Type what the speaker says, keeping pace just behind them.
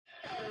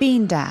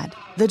Bean Dad,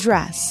 The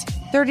Dress,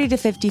 30 to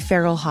 50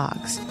 Feral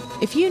Hogs.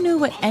 If you knew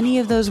what any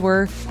of those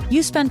were,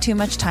 you spend too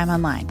much time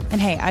online.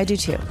 And hey, I do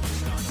too.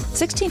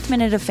 16th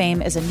Minute of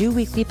Fame is a new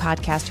weekly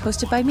podcast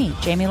hosted by me,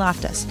 Jamie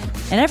Loftus.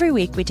 And every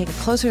week we take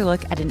a closer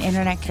look at an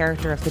internet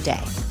character of the day.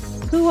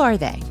 Who are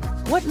they?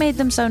 What made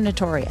them so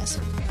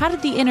notorious? How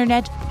did the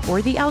internet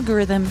or the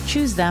algorithm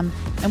choose them?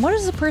 And what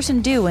does a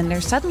person do when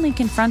they're suddenly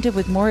confronted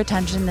with more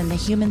attention than the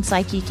human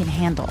psyche can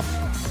handle?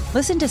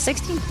 Listen to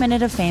 16th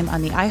Minute of Fame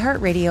on the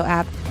iHeartRadio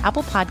app,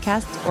 Apple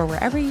Podcasts, or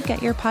wherever you get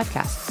your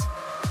podcasts.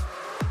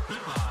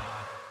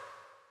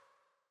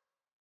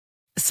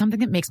 Something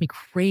that makes me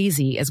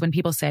crazy is when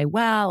people say,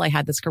 well, I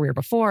had this career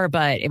before,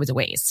 but it was a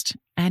waste.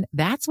 And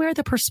that's where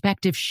the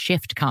perspective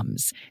shift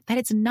comes, that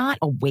it's not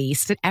a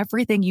waste, that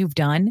everything you've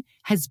done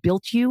has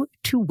built you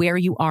to where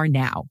you are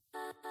now.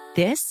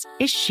 This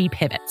is She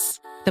Pivots,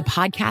 the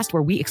podcast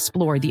where we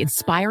explore the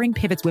inspiring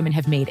pivots women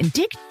have made and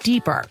dig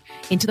deeper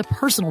into the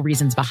personal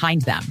reasons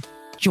behind them.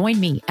 Join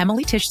me,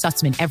 Emily Tish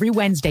Sussman, every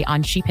Wednesday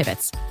on She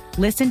Pivots.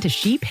 Listen to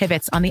She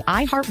Pivots on the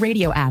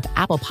iHeartRadio app,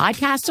 Apple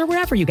Podcasts, or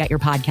wherever you get your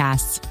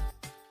podcasts.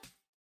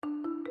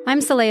 I'm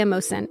Saleha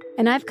Mohsen,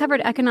 and I've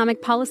covered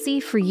economic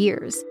policy for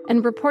years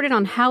and reported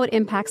on how it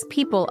impacts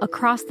people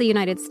across the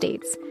United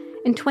States.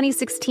 In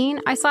 2016,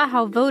 I saw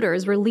how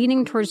voters were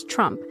leaning towards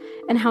Trump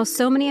and how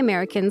so many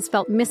Americans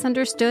felt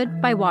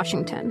misunderstood by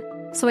Washington.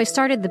 So I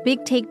started The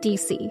Big Take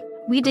DC.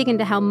 We dig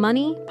into how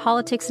money,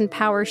 politics, and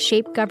power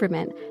shape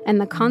government and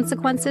the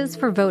consequences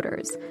for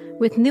voters.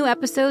 With new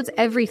episodes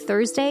every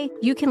Thursday,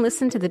 you can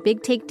listen to The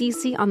Big Take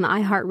DC on the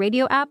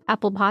iHeartRadio app,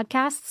 Apple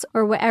Podcasts,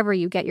 or wherever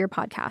you get your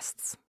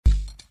podcasts.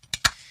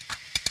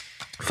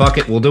 Fuck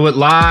it, we'll do it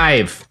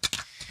live.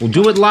 We'll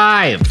do it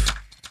live.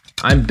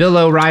 I'm Bill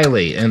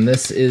O'Reilly, and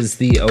this is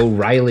the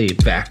O'Reilly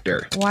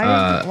Factor. Why?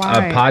 A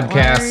podcast.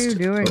 Why are you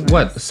doing this?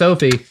 What,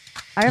 Sophie?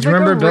 I have like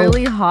a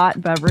really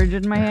hot beverage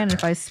in my hand.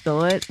 If I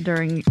spill it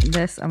during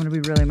this, I'm going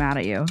to be really mad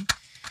at you.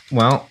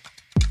 Well,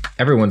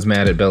 everyone's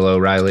mad at Bill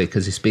O'Reilly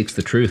because he speaks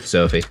the truth,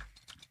 Sophie.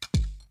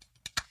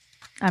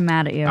 I'm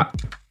mad at you.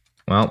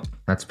 Well,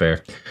 that's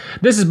fair.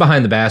 This is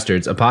Behind the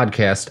Bastards, a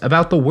podcast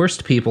about the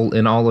worst people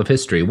in all of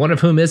history, one of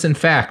whom is, in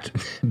fact,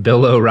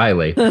 Bill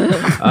O'Reilly.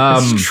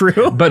 That's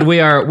true. But we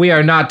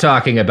are not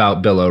talking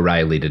about Bill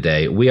O'Reilly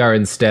today. We are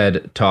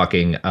instead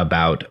talking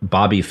about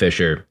Bobby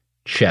Fischer,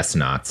 chess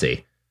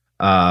Nazi.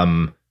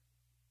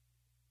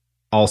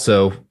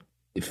 Also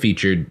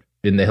featured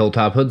in the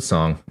Hilltop Hood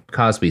song,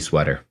 Cosby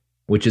Sweater,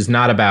 which is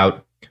not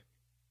about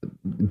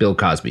Bill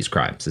Cosby's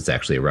crimes. It's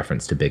actually a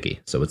reference to Biggie,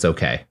 so it's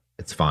okay.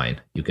 It's fine.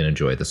 You can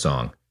enjoy the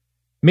song.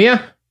 Mia,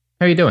 how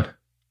are you doing?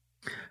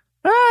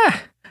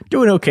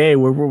 Doing okay.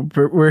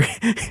 We're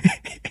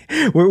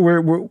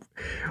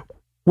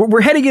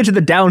heading into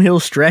the downhill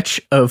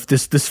stretch of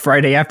this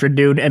Friday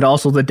afternoon, and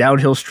also the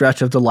downhill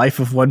stretch of the life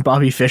of one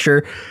Bobby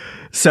Fischer.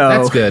 So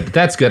that's good.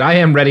 That's good. I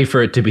am ready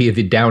for it to be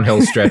the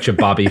downhill stretch of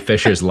Bobby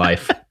Fischer's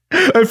life.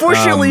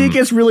 Unfortunately, it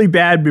gets really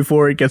bad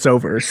before it gets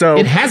over. So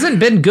it hasn't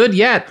been good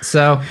yet.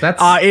 So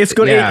that's it's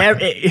good. Yeah.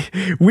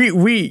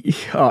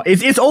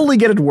 It's only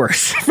getting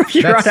worse from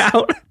here on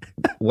out.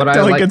 What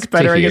I like it gets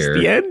better, to hear. I guess, at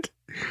the end.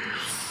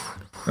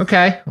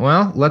 Okay,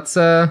 well, let's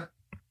roll.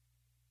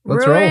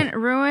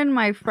 Ruin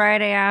my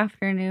Friday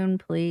afternoon,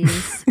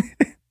 please.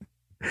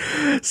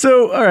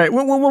 So, all right,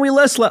 when we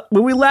last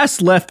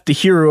left the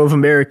hero of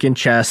American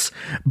chess,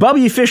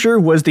 Bobby Fischer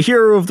was the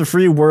hero of the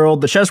free world,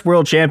 the chess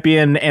world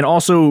champion, and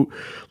also,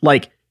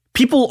 like,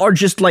 people are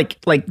just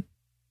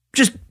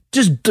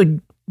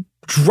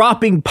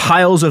dropping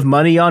piles of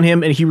money on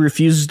him, and he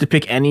refuses to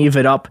pick any of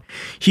it up.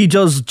 He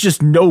does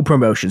just no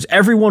promotions.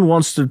 Everyone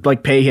wants to,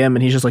 like, pay him,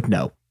 and he's just like,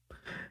 no.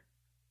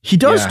 He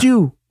does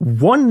do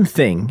one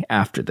thing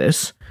after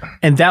this,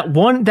 and that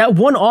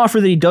one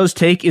offer that he does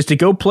take is to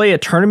go play a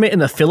tournament in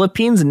the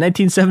Philippines in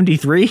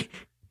 1973.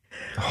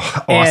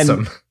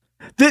 Awesome.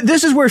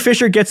 This is where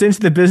Fischer gets into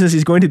the business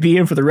he's going to be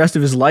in for the rest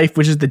of his life,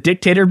 which is the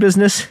dictator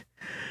business.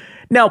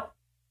 Now,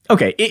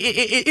 okay,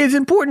 it's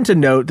important to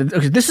note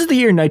that this is the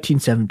year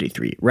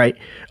 1973, right?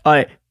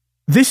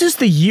 This is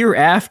the year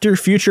after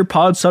future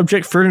pod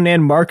subject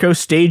Ferdinand Marcos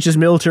staged his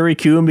military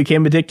coup and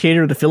became a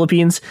dictator of the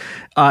Philippines.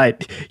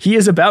 He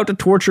is about to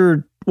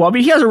torture... Well, I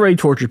mean, he has already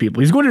tortured people.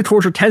 He's going to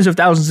torture tens of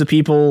thousands of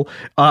people.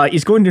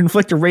 He's going to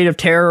inflict a reign of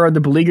terror on the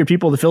beleaguered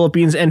people of the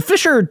Philippines. And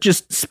Fischer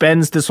just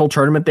spends this whole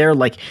tournament there,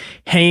 like,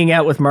 hanging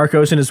out with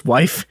Marcos and his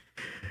wife.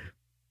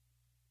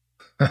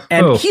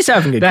 And he's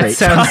having a great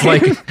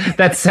time.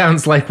 That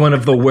sounds like one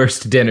of the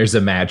worst dinners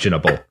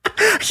imaginable.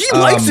 He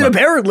likes it,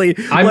 apparently.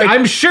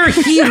 I'm sure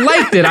he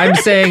liked it. I'm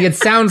saying it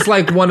sounds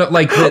like one of,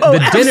 like,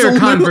 the dinner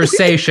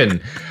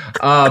conversation.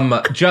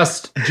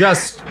 Just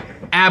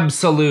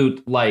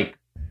absolute, like,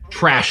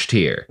 trash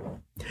tier.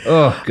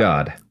 Oh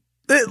God.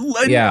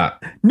 Yeah.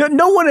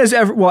 No one has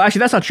ever. Well, actually,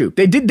 that's not true.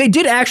 They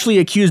did actually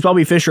accuse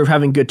Bobby Fischer of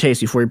having good taste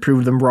before he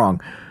proved them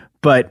wrong.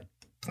 But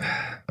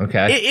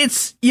okay,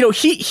 it's, you know,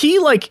 he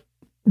like,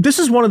 this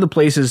is one of the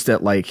places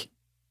that, like,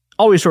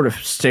 always sort of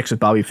sticks with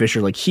Bobby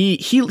Fischer. Like, he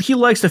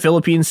likes the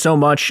Philippines so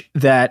much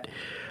that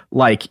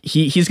like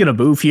he's gonna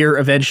move here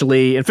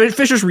eventually. And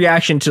Fischer's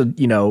reaction to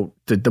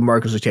the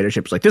Marcos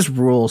dictatorship is like, this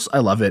rules. I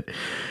love it.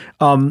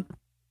 And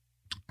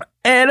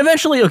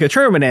eventually, the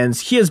tournament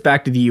ends. He is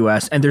back to the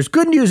U.S. and there's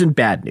good news and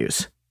bad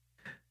news.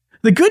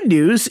 The good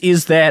news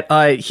is that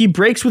he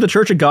breaks with the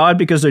Church of God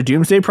because their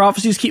doomsday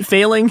prophecies keep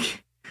failing.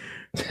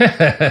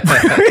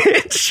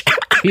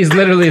 He's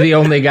literally the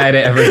only guy to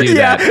ever do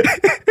that.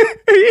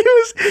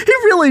 He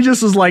really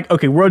just was like,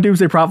 okay, we're on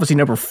doomsday prophecy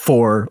number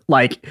 4.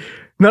 Like,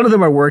 none of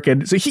them are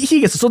working. So he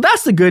gets, so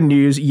that's the good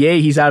news.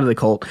 Yay, he's out of the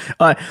cult.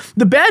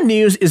 The bad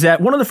news is that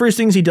one of the first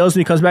things he does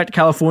when he comes back to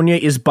California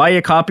is buy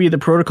a copy of the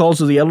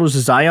Protocols of the Elders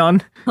of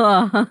Zion.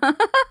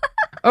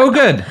 Oh,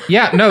 good.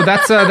 Yeah, no,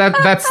 that's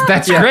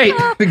great.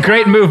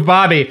 Great move,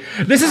 Bobby.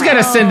 This is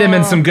gonna send him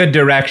in some good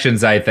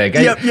directions, I think.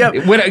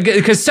 Yep.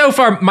 Because so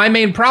far, my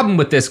main problem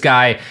with this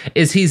guy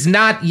is he's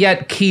not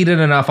yet keyed in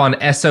enough on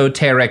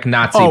esoteric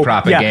Nazi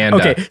propaganda.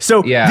 Yeah. Okay,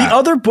 so the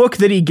other book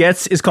that he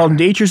gets is called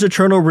Nature's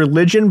Eternal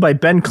Religion by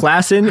Ben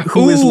Klassen,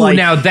 who is like,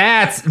 now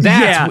that's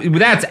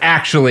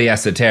actually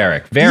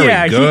esoteric.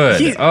 Very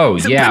good.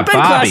 Ben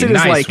Bobby,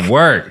 nice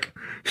work.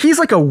 He's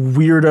like a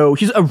weirdo.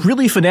 He's a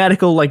really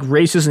fanatical, like,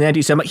 racist and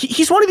anti-Semite.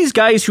 He's one of these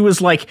guys who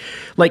is like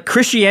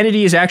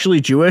Christianity is actually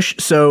Jewish,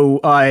 so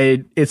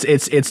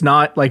it's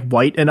not like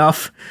white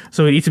enough,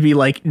 so it needs to be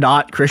like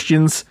not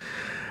Christians.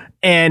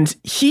 And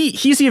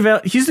he's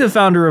the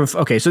founder of,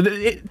 so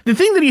the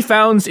thing that he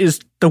founds is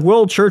the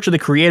World Church of the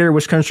Creator,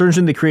 which concerns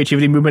in the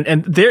creativity movement,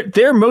 and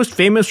they're most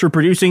famous for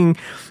producing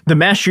the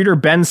mass shooter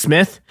Ben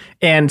Smith.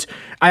 And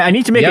I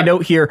need to make a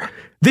note here.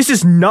 This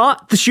is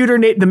not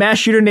the mass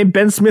shooter named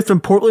Ben Smith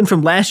from Portland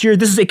from last year.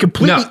 This is a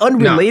completely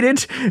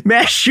unrelated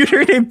mass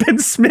shooter named Ben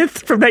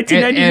Smith from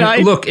 1999.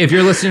 And look, if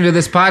you're listening to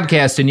this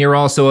podcast and you're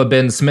also a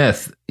Ben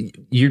Smith,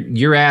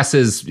 your ass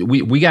is,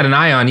 we got an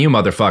eye on you,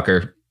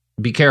 motherfucker.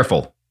 Be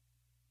careful.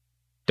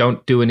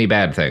 Don't do any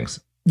bad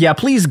things. Yeah,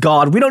 please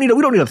God, we don't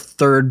need a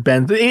third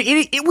Ben.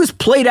 It was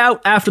played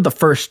out after the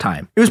first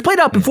time. It was played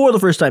out before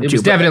the first time. It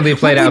was definitely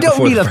played out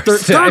before the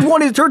first time.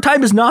 Third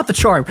time is not the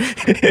charm.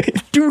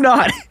 Do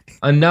not.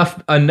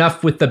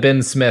 Enough with the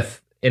Ben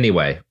Smith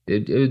anyway.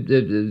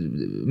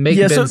 Make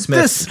Ben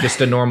Smith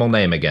just a normal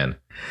name again.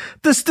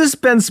 This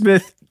Ben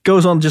Smith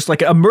goes on just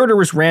like a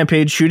murderous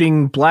rampage,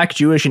 shooting Black,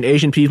 Jewish, and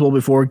Asian people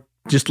before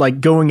just like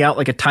going out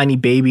like a tiny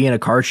baby in a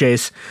car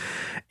chase.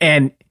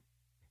 And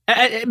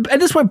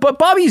at this point, but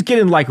Bobby's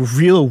getting like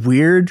real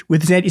weird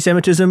with his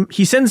anti-Semitism.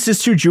 He sends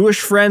his 2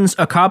 Jewish friends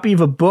a copy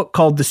of a book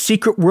called The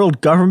Secret World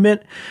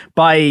Government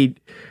by,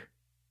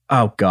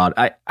 oh God,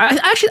 I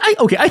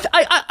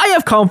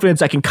have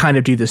confidence I can kind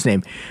of do this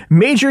name.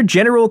 Major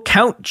General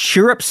Count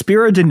Chirap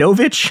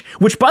Spiridonovich,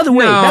 which, by the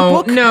way, that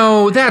book.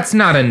 No, that's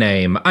not a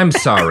name. I'm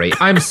sorry.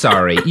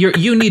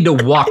 You need to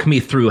walk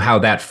me through how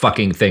that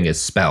fucking thing is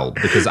spelled,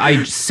 because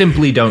I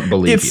simply don't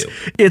believe you.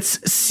 It's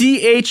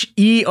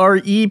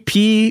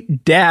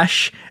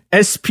CHEREP-SPIRIDOVICH.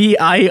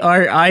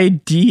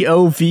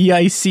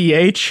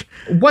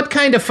 What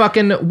kind of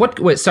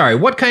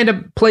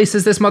place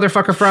is this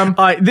motherfucker from?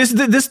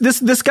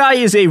 This guy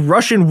is a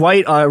Russian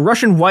white.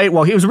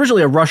 Well, he was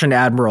originally a Russian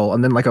admiral,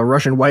 and then like a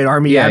Russian white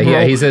army admiral.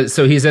 Yeah, he's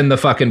in the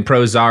fucking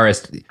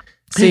pro-czarist.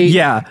 See,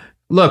 yeah.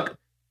 Look,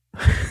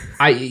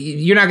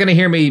 you're not gonna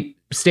hear me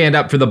stand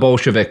up for the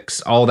Bolsheviks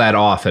all that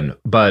often,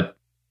 but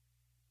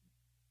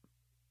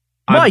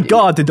my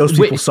God, did those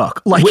people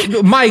suck? Like,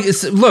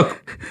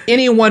 look,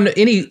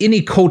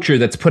 any culture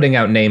that's putting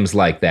out names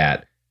like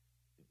that,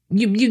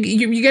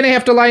 you're gonna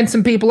have to line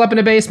some people up in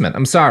a basement.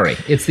 I'm sorry,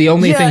 it's the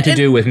only thing to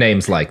do with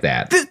names like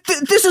that.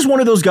 This is one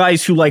of those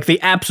guys who like they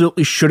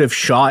absolutely should have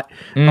shot.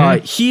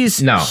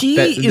 He's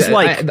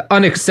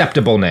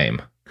unacceptable name.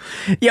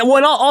 Yeah, well,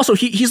 and also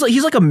he's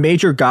like a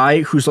major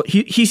guy who's like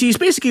he's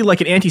basically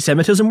like an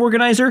anti-Semitism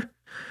organizer.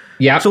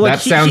 Yeah, so like,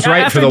 that sounds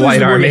right for the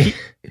White Army.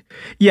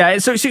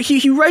 So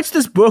he writes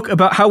this book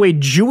about how a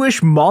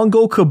Jewish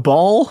Mongol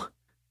cabal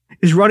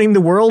is running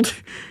the world.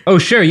 Oh,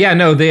 sure. Yeah,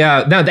 no,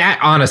 that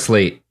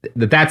honestly,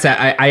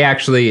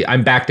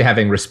 I'm back to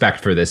having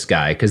respect for this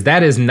guy, because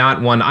that is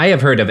not one. I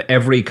have heard of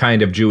every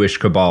kind of Jewish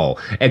cabal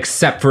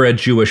except for a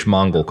Jewish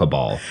Mongol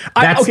cabal.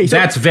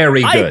 That's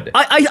very good.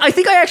 I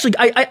think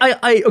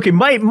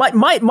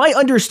my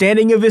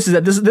understanding of this is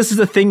that this is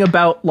a thing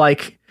about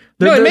like,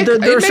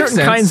 there are certain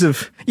kinds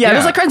of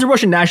there's like kinds of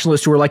Russian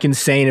nationalists who are like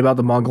insane about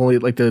the Mongolia,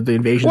 like the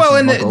invasion. Well,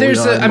 and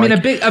there's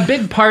a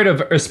big part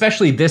of,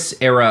 especially this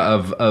era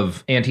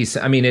of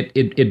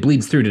it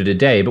bleeds through to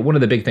today. But one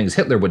of the big things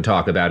Hitler would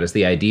talk about is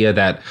the idea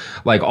that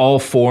like all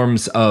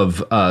forms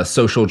of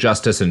social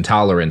justice and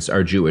tolerance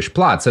are Jewish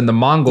plots, and the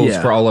Mongols,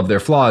 for all of their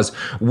flaws,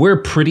 were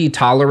pretty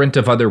tolerant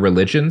of other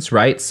religions,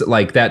 right? So,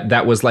 like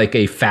that was like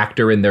a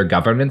factor in their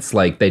governance.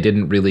 Like they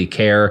didn't really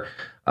care.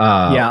 They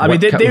did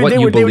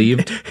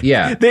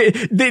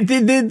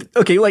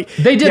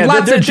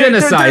lots of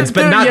genocides,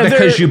 but not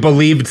because you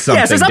believed something.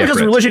 Yeah, so it's not because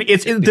of religion.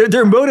 It's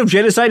their mode of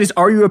genocide is,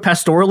 are you a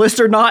pastoralist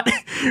or not?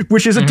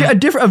 Which is a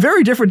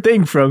very different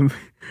thing from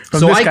from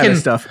So this I kind can of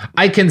stuff.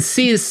 I can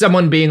see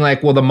someone being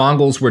like, well, the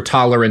Mongols were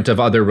tolerant of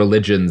other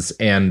religions,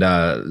 and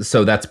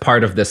so that's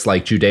part of this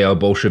like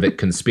Judeo-Bolshevik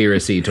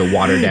conspiracy to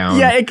water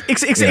down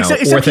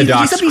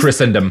Orthodox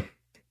Christendom.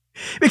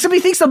 Except he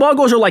thinks the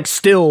Mongols are like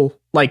still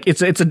like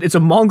it's a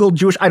Mongol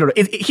Jewish. I don't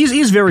know.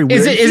 He's very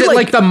weird. Is it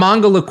like the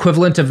Mongol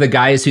equivalent of the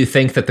guys who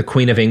think that the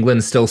Queen of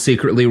England still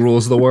secretly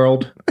rules the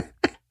world?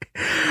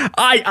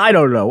 I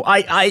don't know.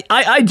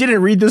 I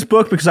didn't read this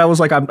book because I was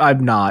like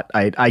I'm not.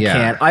 I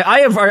can't.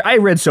 I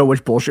read so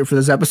much bullshit for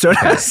this episode.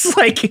 I was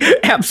like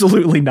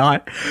absolutely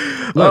not.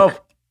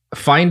 Look,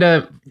 find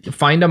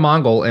a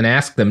Mongol and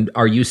ask them,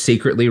 are you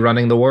secretly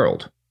running the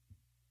world?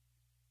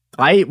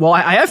 I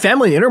have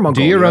family in Inner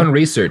Mongolia. Do your own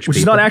research, which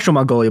people. is not actual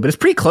Mongolia, but it's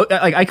pretty close.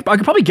 I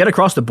could probably get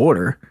across the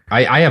border.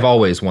 I have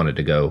always wanted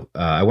to go.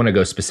 I want to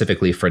go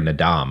specifically for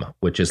Nadam,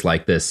 which is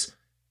like this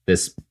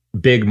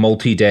big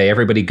multi-day.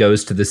 Everybody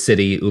goes to the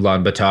city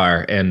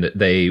Ulaanbaatar and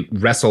they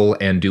wrestle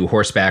and do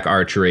horseback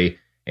archery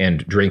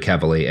and drink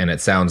heavily. And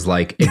it sounds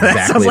like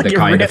exactly the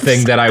kind of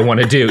thing that I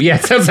want to do. Yeah,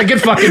 it sounds like it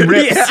fucking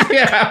rips.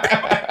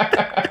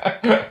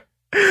 Yeah.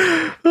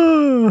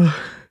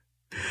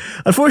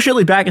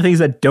 Unfortunately, back at things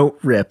that don't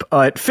rip,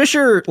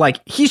 Fischer, like,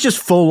 he's just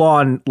full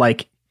on,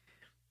 like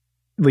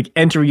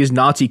entering his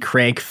Nazi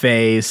crank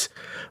phase.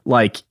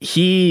 Like,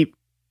 so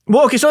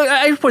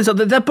I point out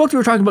that book that we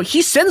were talking about,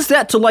 he sends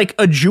that to, like,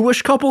 a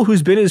Jewish couple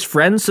who's been his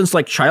friends since,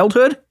 like,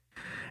 childhood.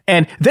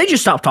 And they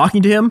just stop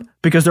talking to him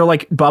because they're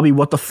like, Bobby,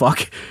 what the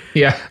fuck?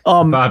 Yeah,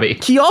 Bobby.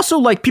 He also,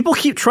 like, people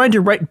keep trying to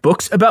write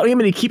books about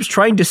him and he keeps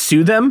trying to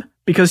sue them.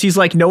 Because he's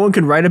like, no one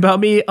can write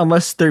about me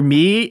unless they're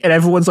me, and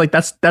everyone's like,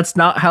 that's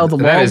not how the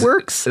law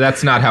works.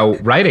 That's not how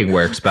writing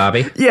works,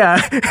 Bobby.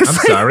 Yeah, I'm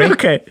sorry.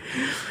 Okay,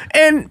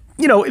 and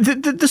you know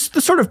the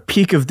sort of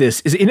peak of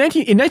this is in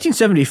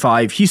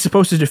 1975. He's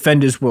supposed to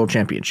defend his world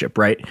championship,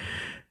 right?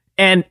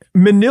 And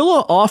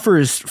Manila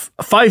offers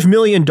 $5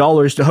 million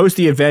to host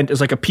the event as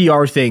like a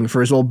PR thing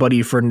for his old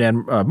buddy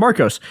Ferdinand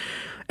Marcos,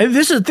 and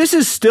this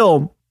is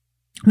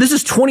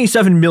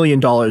 $27 million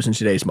in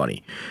today's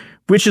money.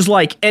 Which is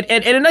like, and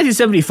in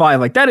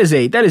 1975, like that is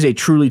a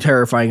truly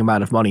terrifying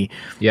amount of money.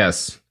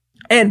 Yes.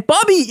 And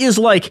Bobby is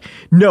like,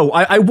 no,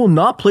 I will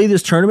not play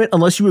this tournament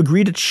unless you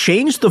agree to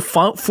change the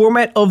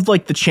format of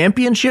like the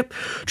championship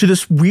to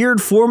this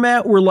weird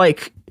format where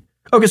like,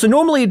 okay, so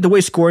normally the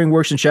way scoring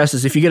works in chess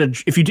is if you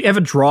have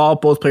a draw,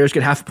 both players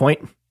get half a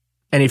point,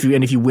 and if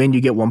you win, you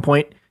get 1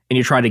 point, and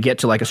you try to get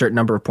to like a certain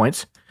number of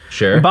points.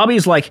 Sure. And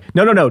Bobby's like,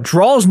 no.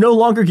 Draws no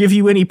longer give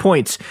you any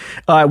points.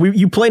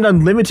 You play an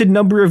unlimited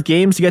number of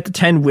games to get to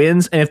 10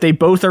 wins, and if they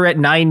both are at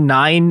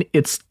 9-9,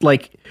 it's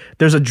like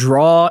there's a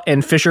draw,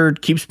 and Fischer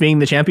keeps being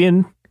the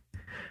champion.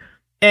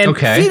 And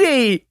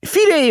FIDE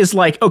is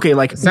like, okay,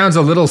 like sounds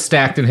a little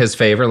stacked in his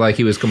favor, like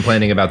he was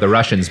complaining about the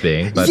Russians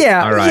being. But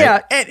yeah, all right. Yeah,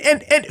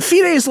 and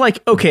FIDE is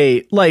like,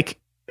 okay, like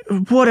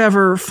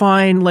whatever,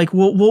 fine, like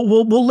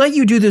we'll let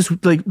you do this.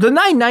 Like the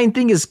 9-9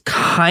 thing is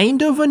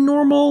kind of a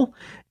normal.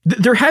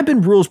 There have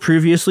been rules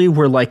previously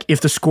where, like,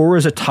 if the score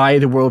is a tie,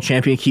 the world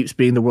champion keeps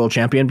being the world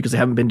champion because they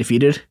haven't been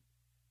defeated.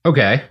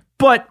 Okay.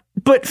 But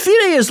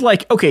FIDE is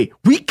like, okay,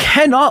 we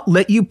cannot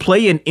let you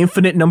play an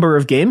infinite number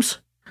of games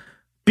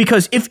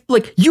because if,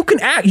 like, you could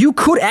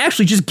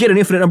actually just get an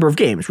infinite number of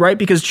games, right?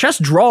 Because chess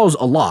draws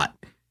a lot.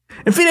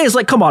 And FIDE is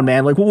like, come on,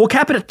 man, like, we'll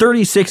cap it at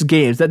 36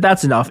 games.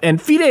 That's enough. And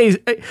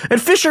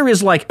Fischer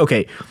is like,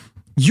 okay,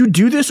 you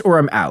do this or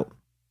I'm out.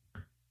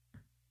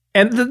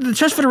 And the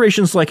Chess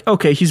Federation's like,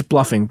 okay, he's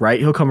bluffing, right?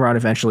 He'll come around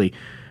eventually.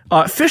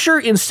 Fischer,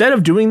 instead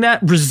of doing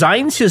that,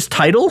 resigns his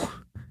title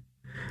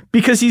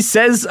because he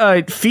says,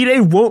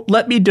 FIDE won't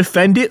let me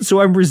defend it,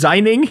 so I'm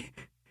resigning.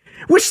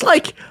 Which,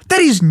 like, that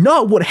is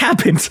not what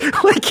happened.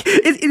 Like,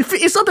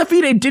 it's not that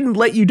FIDE didn't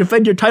let you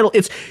defend your title.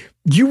 It's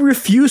you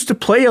refused to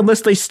play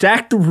unless they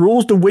stacked the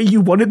rules the way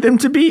you wanted them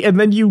to be, and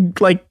then you,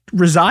 like,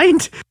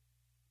 resigned.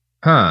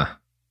 Huh.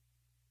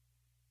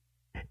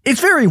 It's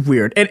very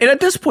weird. And at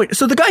this point,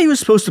 so the guy who was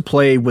supposed to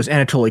play was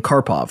Anatoly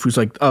Karpov, who's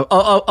like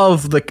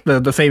of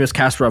the famous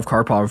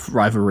Kasparov-Karpov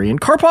rivalry. And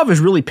Karpov is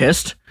really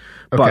pissed,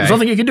 but there's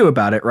nothing you can do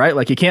about it, right?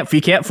 Like he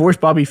can't force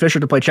Bobby Fischer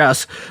to play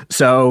chess.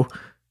 So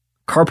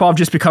Karpov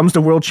just becomes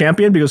the world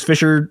champion because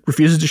Fischer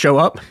refuses to show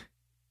up.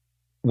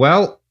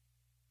 Well,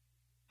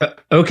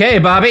 okay,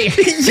 Bobby.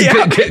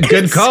 Yeah,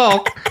 good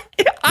call.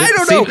 I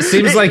don't know.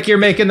 Seems like you're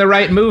making the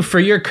right move for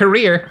your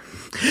career.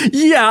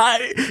 Yeah,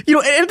 you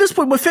know, at this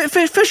point,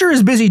 Fischer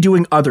is busy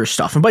doing other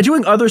stuff, and by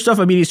doing other stuff,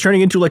 I mean he's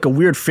turning into like a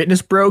weird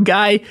fitness bro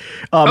guy.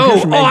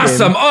 Oh,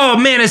 awesome! Oh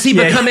man, is he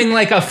becoming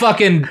like a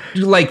fucking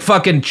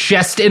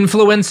chest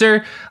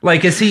influencer?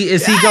 Like, is he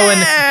going?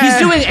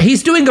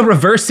 He's doing a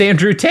reverse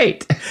Andrew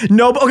Tate.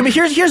 No, but okay, but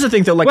here's the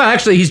thing though. Like, well,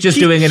 actually, he's just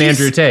doing an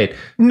Andrew Tate.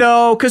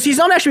 No, because he's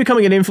not actually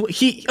becoming an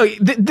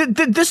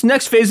influencer. This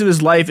next phase of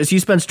his life is he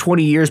spends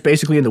 20 years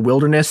basically in the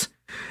wilderness.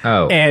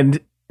 Oh, and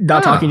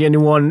not talking to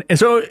anyone, and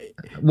so.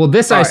 Well,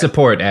 this I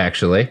support,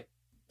 actually.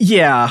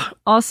 Yeah.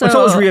 Also,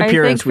 until his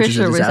reappearance, I think which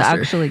Fischer is a was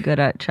disaster. actually good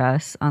at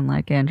chess,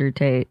 unlike Andrew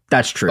Tate.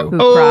 That's true. Who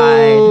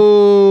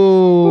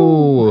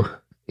cried.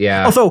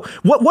 Yeah. Although,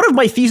 one of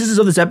my theses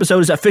of this episode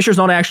is that Fischer's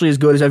not actually as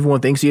good as everyone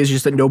thinks he is,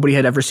 just that nobody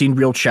had ever seen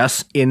real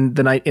chess in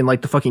the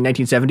fucking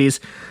 1970s.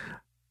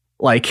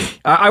 Like,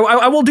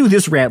 I will do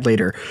this rant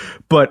later.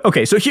 But,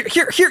 okay, so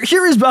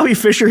here is Bobby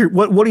Fischer,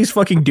 what he's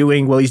fucking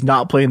doing while he's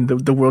not playing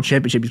the World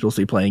Championship he's supposed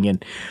to be playing in.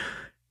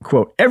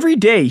 Quote, every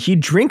day he'd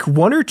drink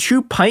 1 or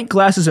 2 pint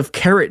glasses of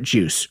carrot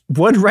juice,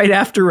 one right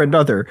after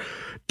another.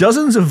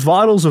 Dozens of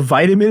bottles of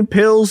vitamin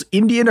pills,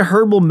 Indian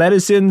herbal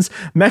medicines,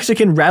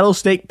 Mexican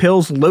rattlesnake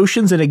pills,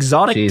 lotions, and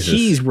exotic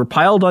teas were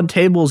piled on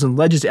tables and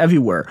ledges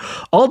everywhere,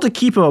 all to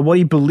keep him on what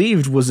he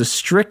believed was a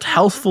strict,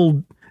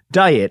 healthful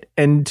diet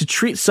and to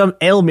treat some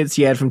ailments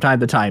he had from time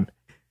to time.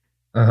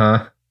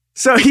 Uh-huh.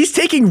 So he's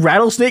taking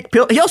rattlesnake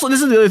pills. He also,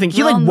 this is the other thing,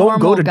 he like won't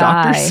go to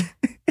doctors.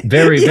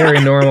 Very, very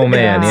normal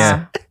man,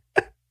 yeah.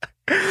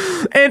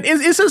 And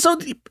so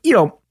you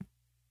know,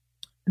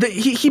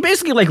 he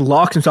basically like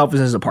locks himself in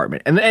his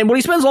apartment, and what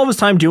he spends all of his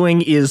time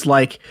doing is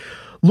like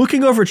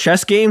looking over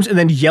chess games and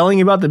then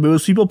yelling about the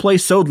moves people play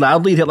so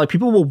loudly that like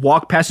people will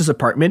walk past his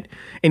apartment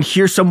and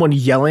hear someone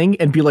yelling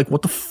and be like,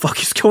 "What the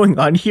fuck is going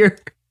on here?"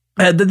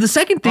 The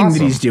second thing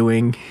that he's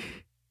doing,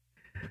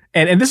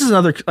 and this is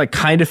another like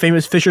kind of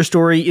famous Fischer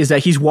story, is that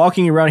he's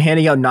walking around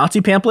handing out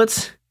Nazi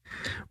pamphlets,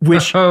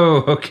 which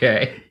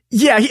okay.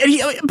 Yeah,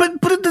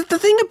 but the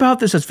thing about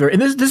this is very, and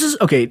this is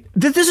okay.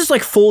 This is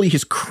like fully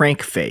his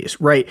crank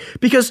phase, right?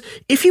 Because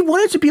if he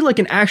wanted to be like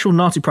an actual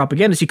Nazi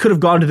propagandist, he could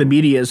have gone to the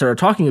media and started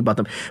talking about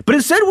them. But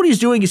instead, what he's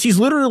doing is he's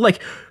literally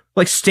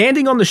like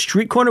standing on the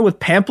street corner with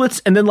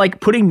pamphlets and then like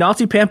putting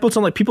Nazi pamphlets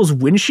on like people's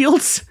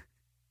windshields.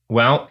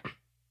 Well,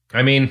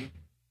 I mean,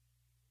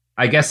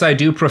 I guess I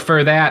do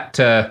prefer that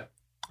to.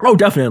 Oh,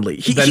 definitely.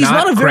 He's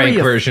not a very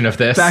crank version of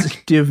this.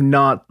 Effective,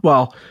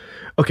 well,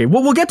 okay.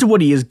 Well, we'll get to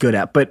what he is good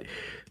at, but.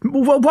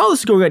 While this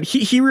is going on,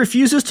 he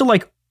refuses to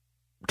like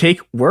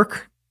take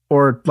work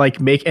or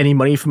like make any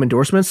money from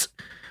endorsements,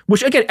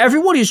 which again,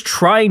 everyone is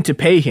trying to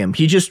pay him.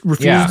 He just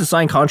refuses to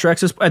sign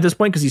contracts at this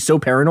point because he's so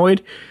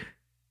paranoid.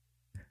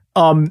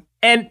 And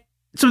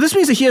so this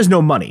means that he has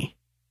no money,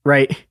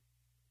 right?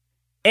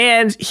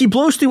 And he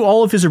blows through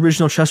all of his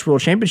original Chess World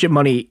Championship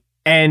money.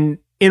 And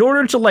in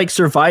order to like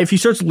survive, he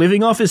starts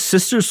living off his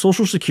sister's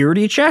Social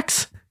Security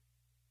checks.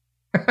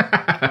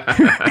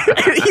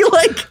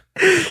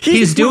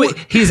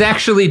 He's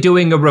actually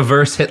doing a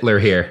reverse Hitler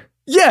here.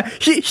 Yeah,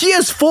 he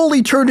has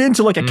fully turned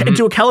into like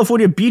into a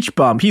California beach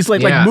bum. He's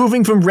like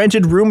moving from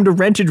rented room to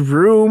rented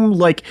room.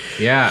 Like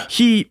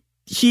he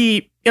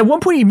at one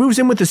point he moves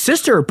in with his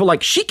sister, but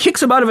like she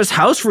kicks him out of his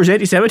house for his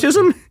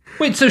anti-Semitism.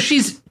 Wait, so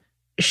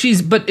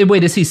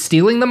wait, is he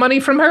stealing the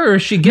money from her, or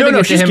is she giving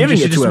it to him?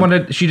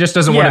 She just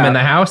doesn't want him in the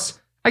house.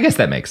 I guess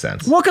that makes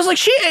sense. Well, because like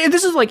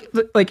this is like.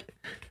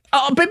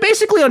 But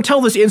basically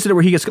until this incident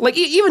where he gets like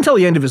even until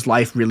the end of his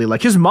life, really,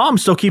 like his mom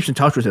still keeps in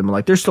touch with him.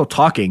 Like they're still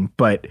talking,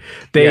 but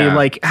they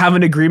like have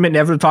an agreement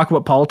never to talk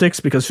about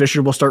politics because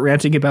Fischer will start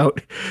ranting about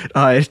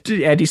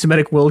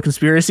anti-Semitic world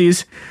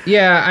conspiracies.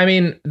 Yeah, I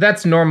mean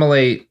that's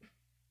normally.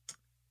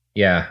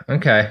 Yeah.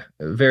 Okay.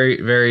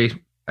 Very, very.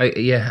 I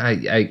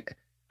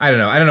don't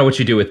know. I don't know what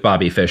you do with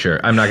Bobby Fischer.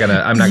 I'm not gonna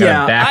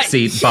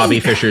backseat Bobby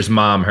Fischer's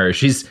mom.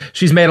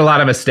 She's made a lot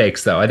of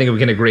mistakes though. I think we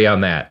can agree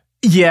on that.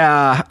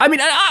 Yeah, I mean,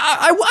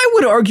 I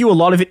would argue a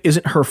lot of it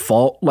isn't her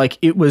fault. Like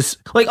it was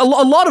like a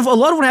lot of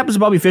what happens to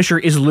Bobby Fischer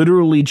is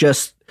literally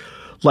just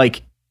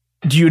like,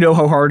 do you know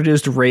how hard it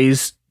is to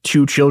raise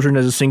 2 children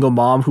as a single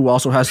mom who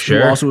also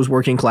who also was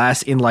working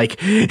class in like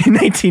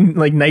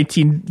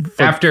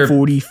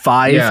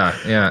 1945?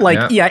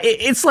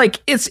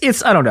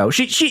 It's I don't know.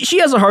 She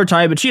has a hard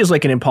time, but she has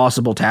like an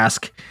impossible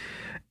task,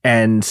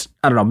 and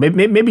I don't know.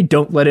 Maybe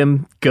don't let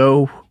him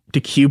go to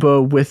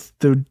Cuba with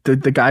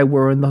the guy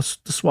wearing the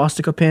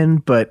swastika pin,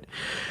 but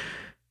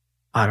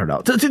I don't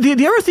know.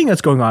 The other thing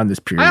that's going on in this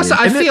period.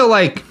 I feel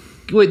like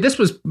this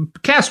was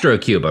Castro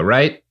Cuba,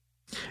 right?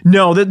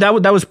 No, that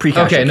was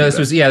pre-Castro. Okay, no,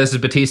 Cuba. this is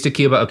Batista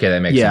Cuba. Okay,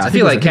 that makes sense. I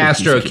feel like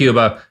Castro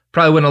Cuba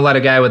probably wouldn't have let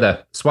a guy with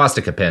a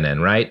swastika pin in,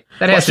 right?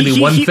 That has to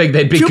be one thing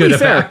they'd be good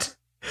about.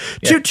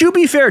 To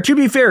be fair,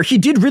 he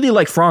did really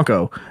like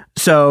Franco,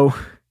 so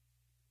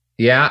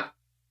yeah.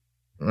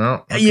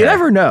 Well, okay. You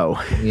never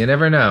know. You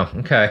never know.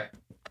 Okay.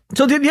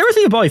 So the other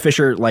thing about Bobby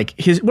Fischer, like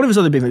one of his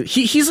other big things,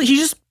 he's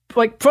just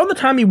like from the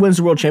time he wins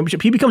the world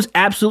championship, he becomes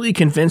absolutely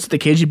convinced the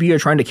KGB are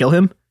trying to kill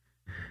him,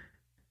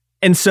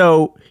 and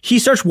so he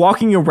starts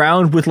walking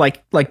around with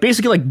like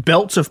basically like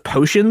belts of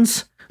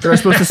potions that are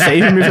supposed to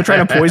save him if they're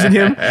trying to poison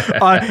him.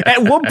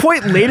 At one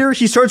point later,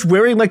 he starts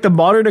wearing like the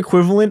modern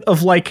equivalent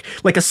of like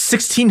a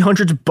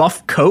 1600s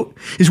buff coat.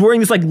 He's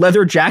wearing this like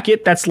leather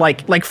jacket that's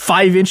like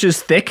 5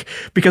 inches thick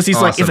because he's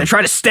like, if they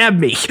try to stab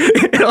me,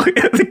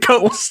 the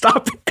coat will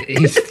stop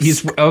it.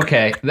 He's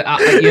okay.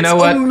 You know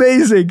what?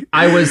 Amazing.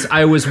 I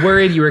was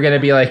worried you were going to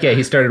be like, yeah,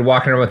 he started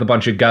walking around with a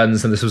bunch of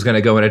guns and this was going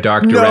to go in a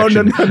dark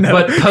direction. No.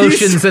 But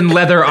potions and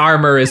leather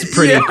armor is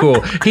pretty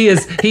cool. He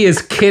is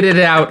kitted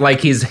out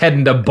like he's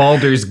heading to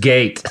Baldur's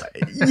Gate.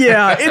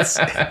 Yeah, it's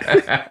and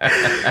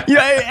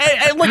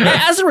like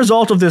as a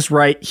result of this,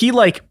 right? He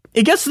like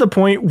it gets to the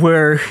point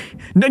where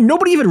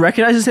nobody even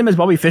recognizes him as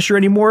Bobby Fischer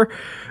anymore.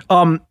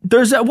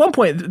 There's at one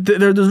point,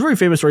 there's a very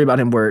famous story about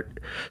him where,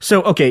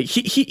 so, okay,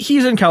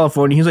 he's in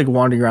California, he's like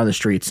wandering around the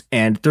streets,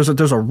 and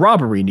there's a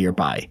robbery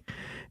nearby.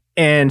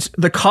 And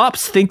the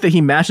cops think that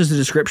he matches the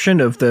description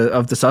of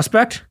the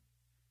suspect.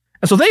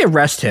 And so they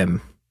arrest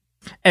him.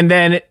 And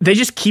then they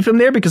just keep him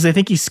there because they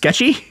think he's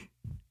sketchy.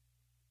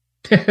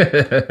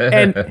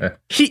 And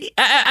he,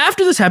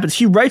 after this happens,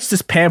 he writes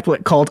this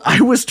pamphlet called "I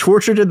Was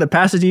Tortured in the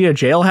Pasadena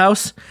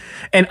Jailhouse."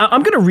 And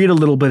I'm going to read a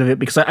little bit of it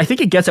because I think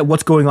it gets at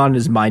what's going on in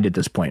his mind at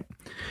this point.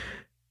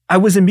 I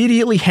was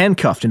immediately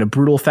handcuffed in a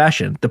brutal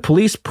fashion. The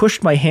police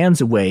pushed my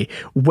hands away,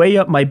 way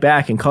up my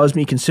back, and caused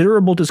me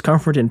considerable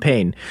discomfort and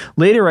pain.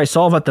 Later, I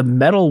saw that the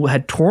metal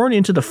had torn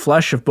into the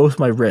flesh of both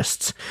my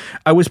wrists.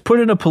 I was put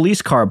in a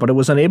police car, but I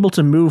was unable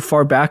to move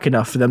far back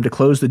enough for them to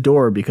close the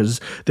door because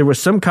there was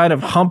some kind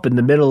of hump in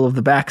the middle of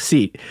the back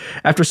seat.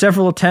 After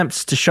several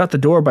attempts to shut the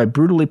door by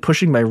brutally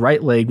pushing my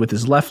right leg with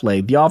his left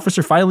leg, the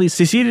officer finally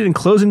succeeded in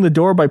closing the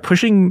door by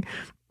pushing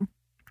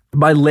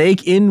my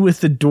leg in with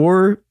the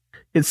door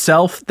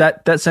itself.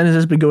 That sentence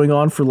has been going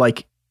on for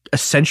like a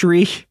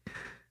century.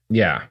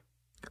 Yeah.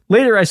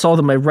 Later, I saw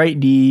that my right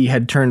knee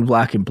had turned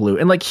black and blue,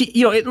 and like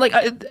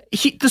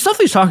the stuff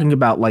he's talking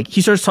about, like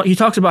he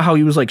talks about how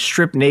he was like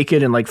stripped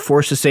naked and like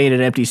forced to stay in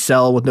an empty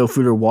cell with no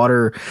food or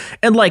water,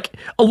 and like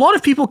a lot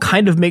of people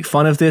kind of make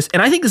fun of this,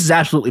 and I think this is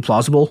absolutely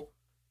plausible.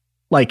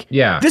 Like,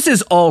 yeah, this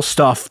is all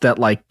stuff that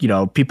like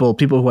people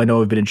who I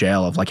know have been in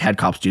jail have like had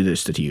cops do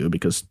this to you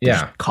because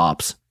they're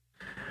cops.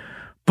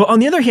 But on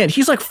the other hand,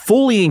 he's like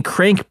fully in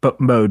crank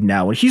mode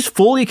now, and he's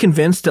fully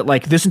convinced that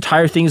like this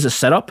entire thing is a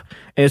setup,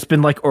 and it's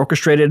been like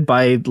orchestrated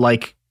by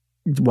like,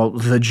 well,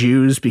 the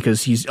Jews,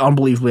 because he's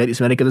unbelievably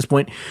anti-Semitic at this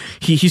point.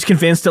 He's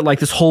convinced that like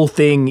this whole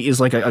thing is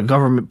like a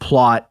government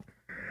plot.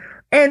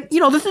 And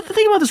the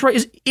thing about this, right,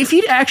 is if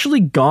he'd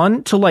actually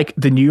gone to like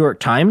the New York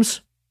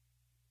Times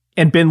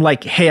and been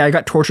like, hey, I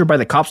got tortured by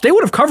the cops, they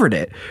would have covered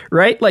it,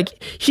 right?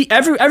 Like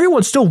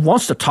everyone still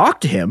wants to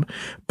talk to him,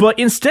 but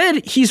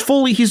instead he's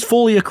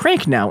fully a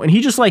crank now, and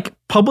he just like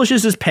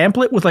publishes his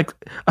pamphlet with like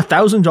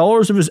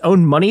 $1,000 of his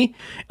own money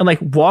and like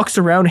walks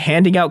around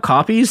handing out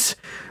copies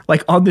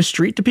like on the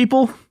street to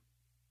people.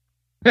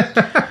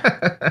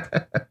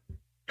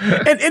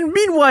 And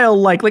meanwhile,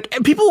 like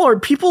people are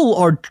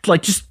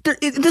like just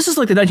this is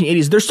like the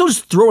 1980s. They're still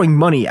just throwing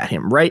money at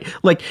him, right?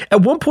 Like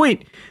at one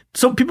point,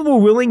 some people were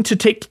willing to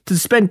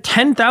spend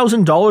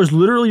 $10,000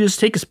 literally just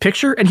take his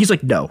picture, and he's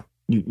like, no,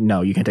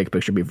 you can't take a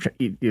picture.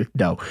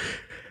 No,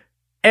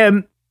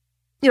 and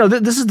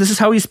this is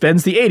how he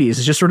spends the 80s.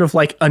 It's just sort of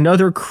like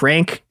another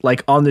crank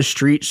like on the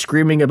street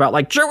screaming about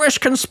like Jewish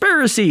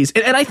conspiracies.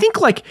 And I think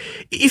like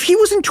if he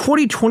was in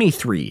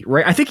 2023,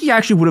 right, I think he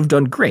actually would have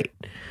done great.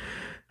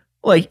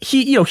 Like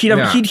he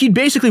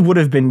basically would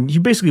have been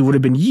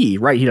Yi,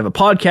 right? He'd have a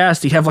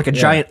podcast. He'd have like a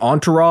giant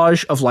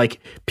entourage of like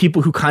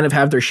people who kind of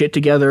have their shit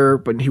together,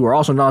 but who are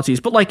also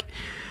Nazis. But like,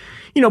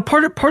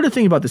 part of the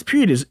thing about this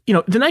period is, the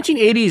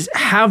 1980s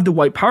have the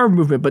white power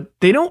movement, but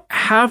they don't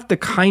have the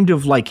kind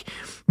of like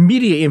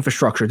media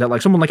infrastructure that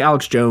like someone like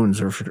Alex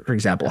Jones, or for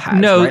example, has.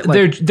 No, right?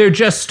 Like, they're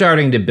just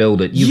starting to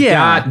build it. You've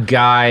got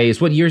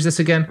guys. What year is this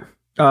again?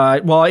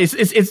 Well,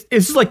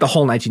 it's like the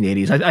whole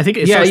 1980s. I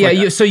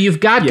think. So you've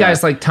got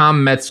guys like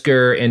Tom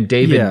Metzger and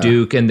David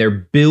Duke, and they're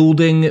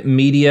building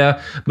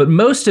media, but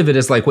most of it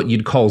is like what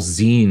you'd call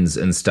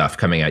zines and stuff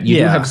coming out. You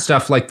do have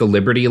stuff like the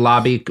Liberty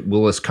Lobby,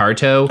 Willis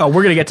Carto. Oh,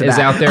 we're gonna get to is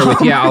that. Out there with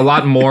a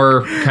lot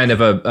more kind of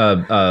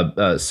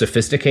a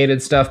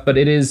sophisticated stuff, but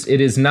it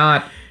is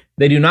not.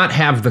 They do not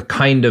have the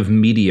kind of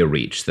media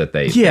reach that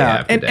they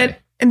have today.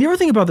 And the other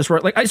thing about this,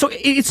 right? Like, so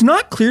it's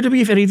not clear to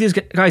me if any of these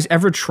guys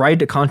ever tried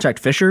to contact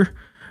Fischer.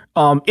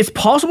 It's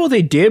possible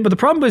they did, but the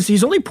problem is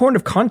his only point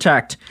of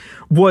contact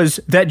was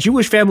that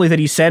Jewish family that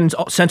he sent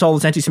all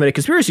this anti-Semitic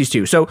conspiracies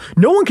to. So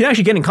no one can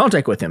actually get in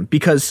contact with him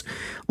because,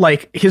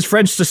 like, his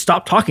friends just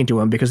stopped talking to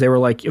him because they were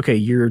like, okay,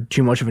 you're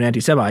too much of an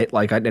anti-Semite.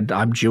 Like,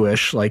 I'm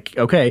Jewish. Like,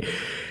 okay.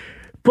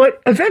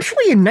 But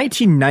eventually in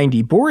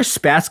 1990, Boris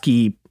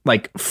Spassky,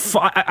 like,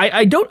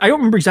 I don't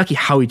remember exactly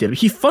how he did it.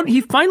 He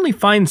finally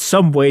finds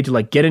some way to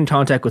like get in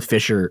contact with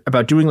Fischer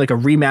about doing like a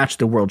rematch of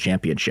the World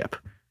Championship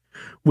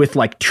with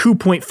like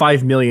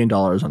 $2.5 million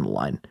on the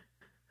line.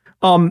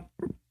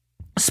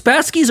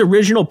 Spassky's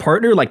original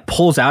partner like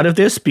pulls out of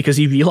this because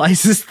he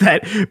realizes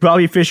that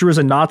Bobby Fischer is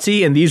a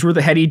Nazi, and these were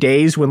the heady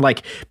days when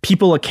like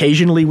people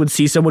occasionally would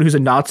see someone who's a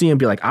Nazi and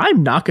be like,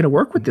 I'm not going to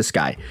work with this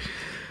guy.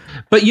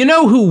 But you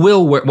know who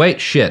will work?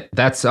 Wait, shit.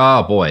 That's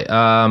oh boy.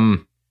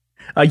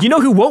 You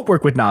know who won't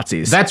work with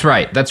Nazis? That's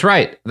right. The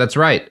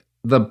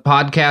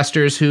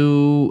podcasters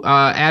who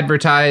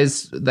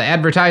advertise the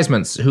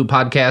advertisements who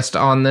podcast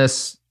on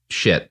this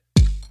shit.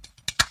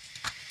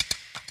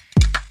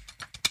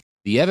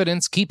 The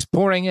evidence keeps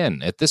pouring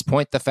in. At this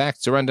point, the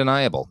facts are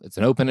undeniable. It's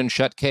an open and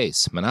shut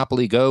case.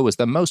 Monopoly Go is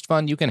the most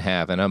fun you can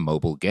have in a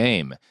mobile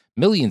game.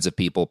 Millions of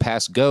people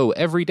pass Go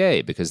every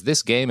day because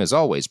this game is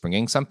always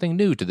bringing something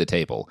new to the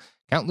table.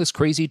 Countless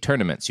crazy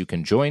tournaments you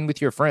can join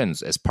with your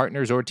friends as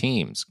partners or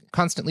teams.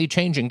 Constantly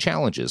changing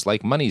challenges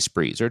like money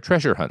sprees or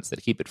treasure hunts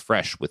that keep it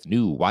fresh with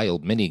new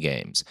wild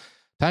mini-games.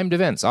 Timed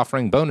events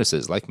offering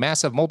bonuses like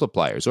massive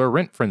multipliers or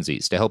rent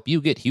frenzies to help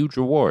you get huge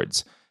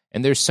rewards.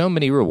 And there's so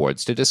many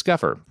rewards to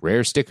discover.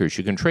 Rare stickers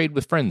you can trade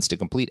with friends to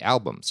complete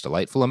albums,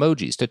 delightful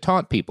emojis to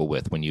taunt people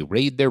with when you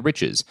raid their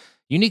riches,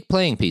 unique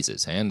playing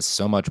pieces, and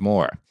so much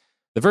more.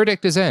 The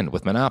verdict is in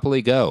with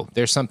Monopoly Go.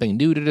 There's something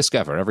new to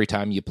discover every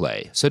time you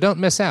play. So don't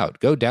miss out.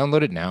 Go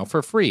download it now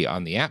for free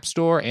on the App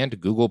Store and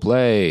Google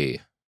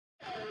Play.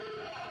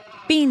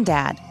 Bean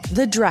Dad,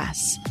 The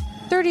Dress,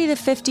 30 to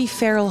 50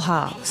 Feral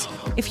Hogs.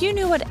 If you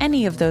knew what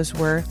any of those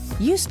were,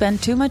 you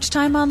spend too much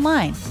time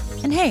online.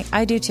 And hey,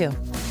 I do too.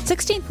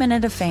 16th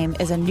Minute of Fame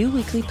is a new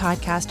weekly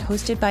podcast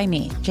hosted by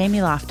me,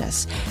 Jamie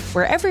Loftus,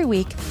 where every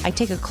week I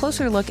take a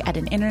closer look at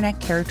an internet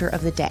character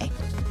of the day.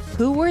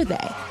 Who were they?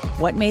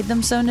 What made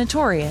them so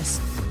notorious?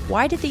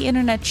 Why did the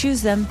internet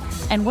choose them?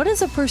 And what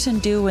does a person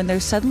do when they're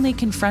suddenly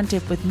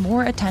confronted with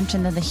more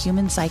attention than the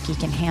human psyche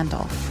can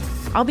handle?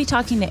 I'll be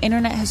talking to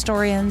internet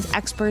historians,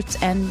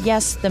 experts, and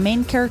yes, the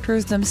main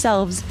characters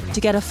themselves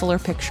to get a fuller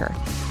picture.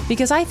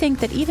 Because I think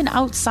that even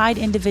outside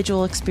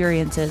individual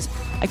experiences,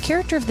 a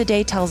character of the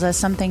day tells us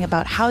something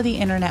about how the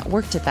internet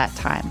worked at that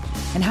time,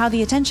 and how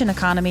the attention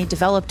economy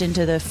developed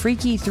into the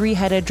freaky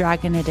three-headed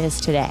dragon it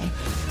is today.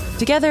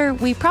 Together,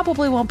 we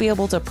probably won't be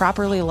able to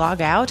properly log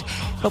out,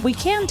 but we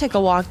can take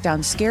a walk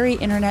down scary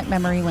internet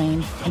memory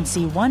lane and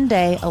see one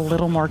day a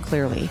little more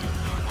clearly.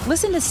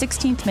 Listen to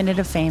 16th Minute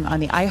of Fame on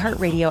the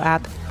iHeartRadio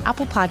app,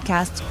 Apple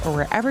Podcasts, or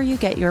wherever you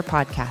get your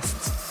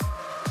podcasts.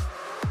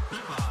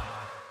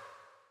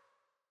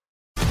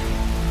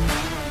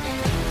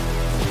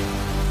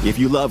 If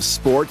you love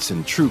sports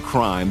and true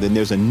crime, then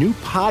there's a new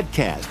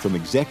podcast from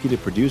executive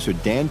producer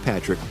Dan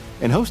Patrick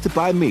and hosted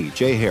by me,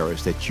 Jay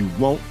Harris, that you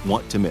won't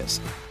want to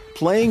miss.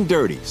 Playing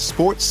Dirty: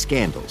 Sports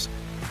Scandals.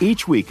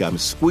 Each week, I'm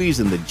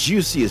squeezing the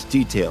juiciest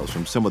details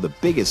from some of the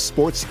biggest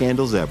sports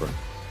scandals ever.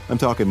 I'm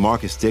talking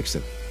Marcus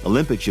Dixon,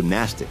 Olympic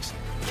gymnastics,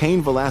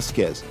 Cain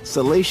Velasquez,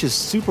 salacious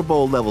Super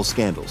Bowl-level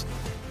scandals.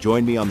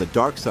 Join me on the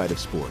dark side of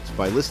sports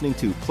by listening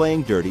to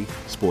Playing Dirty: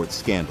 Sports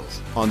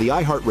Scandals on the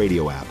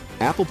iHeartRadio app,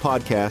 Apple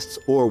Podcasts,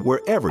 or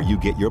wherever you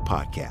get your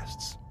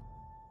podcasts.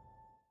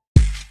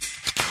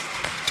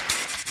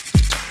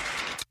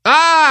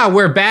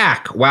 We're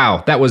back.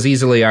 Wow, that was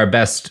easily our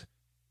best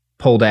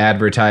pull to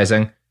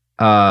advertising.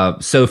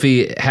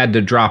 Sophie had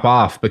to drop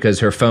off because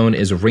her phone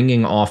is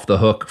ringing off the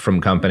hook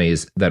from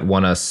companies that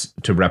want us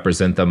to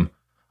represent them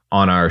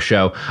on our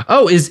show.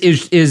 Oh, is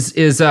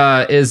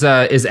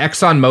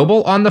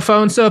ExxonMobil on the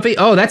phone, Sophie?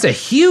 Oh, that's a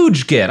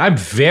huge get. I'm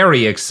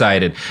very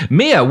excited.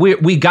 Mia,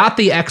 we got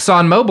the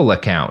ExxonMobil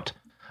account.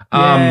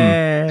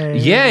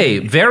 Yay,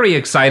 very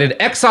excited.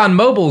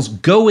 ExxonMobil's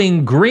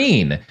going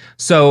green.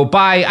 So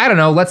by, I don't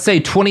know, let's say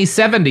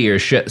 2070 or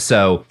shit,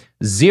 so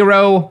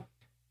zero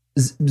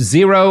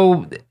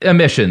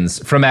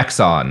emissions from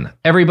Exxon.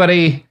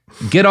 Everybody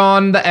get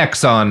on the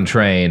Exxon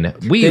train. I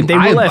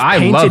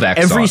love Exxon.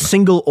 Every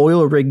single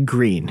oil rig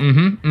green.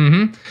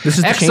 This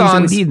is the change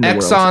that we need in the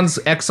world.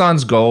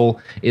 Exxon's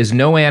goal is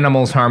no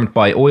animals harmed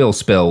by oil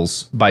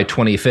spills by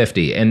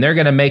 2050, and they're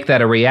going to make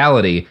that a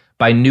reality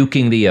by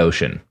nuking the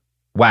ocean.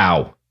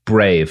 Wow,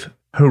 brave,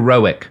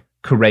 heroic,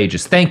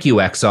 courageous. Thank you,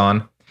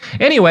 Exxon.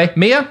 Anyway,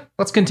 Mia,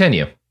 let's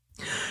continue.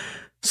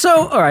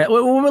 So, all right,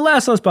 when we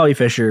last saw Bobby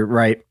Fischer,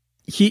 right?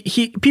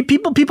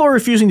 People are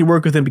refusing to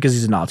work with him because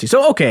he's a Nazi.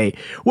 So, okay,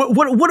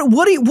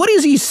 what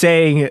is he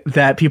saying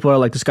that people are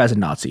like, this guy's a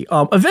Nazi?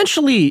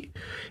 Eventually,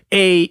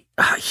 he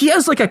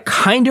has like a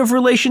kind of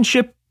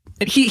relationship.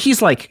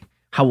 He's like,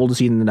 how old is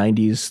he in the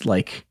 90s?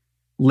 Like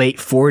late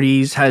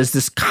 40s. Has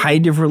this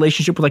kind of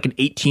relationship with like an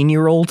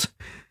 18-year-old.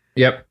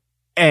 Yep.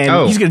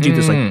 And he's going to do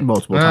this like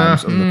multiple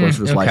times over the course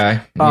of his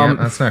life. Yeah,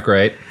 that's not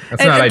great.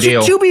 That's not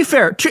ideal. To be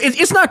fair,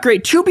 it's not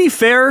great. To be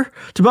fair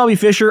to Bobby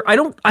Fischer,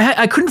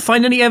 I couldn't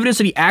find any evidence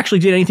that he actually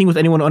did anything with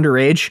anyone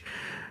underage.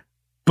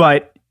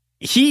 But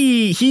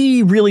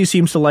he really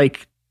seems to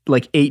like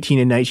 18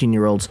 and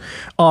 19-year-olds.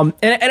 And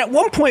at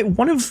one point,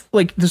 one of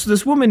like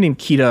this woman named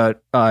Kita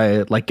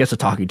like gets to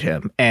talking to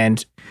him,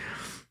 and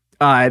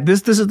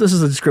this is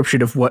a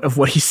description of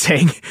what he's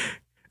saying.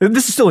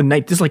 This is still in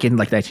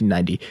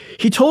 1990.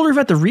 He told her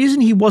that the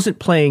reason he wasn't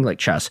playing like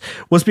chess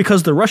was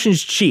because the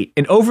Russians cheat.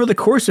 And over the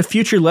course of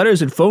future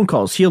letters and phone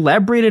calls, he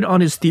elaborated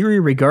on his theory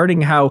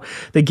regarding how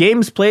the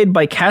games played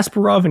by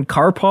Kasparov and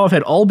Karpov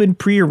had all been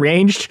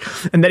prearranged,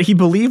 and that he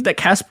believed that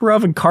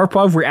Kasparov and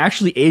Karpov were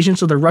actually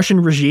agents of the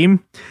Russian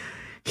regime.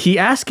 He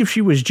asked if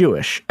she was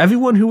Jewish.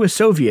 Everyone who is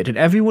Soviet and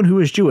everyone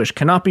who is Jewish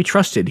cannot be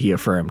trusted, he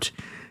affirmed.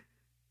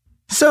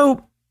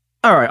 So,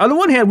 all right. On the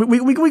one hand,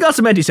 we got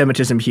some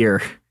anti-Semitism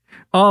here.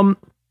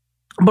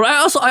 But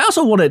I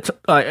also wanted to,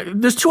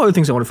 there's two other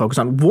things I want to focus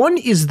on. One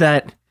is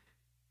that,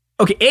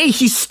 okay,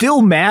 he's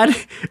still mad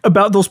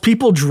about those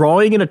people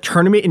drawing in a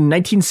tournament in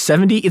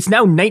 1970. It's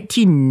now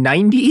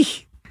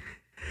 1990.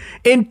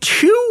 And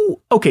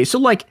two, okay, so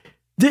like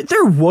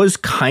there was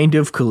kind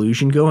of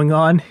collusion going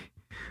on,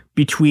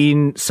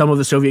 between some of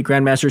the Soviet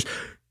grandmasters.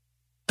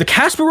 The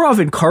Kasparov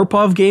and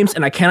Karpov games,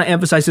 and I cannot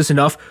emphasize this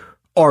enough,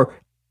 are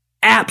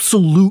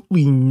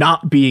absolutely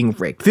not being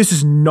rigged. This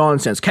is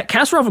nonsense.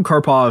 Kasparov and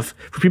Karpov,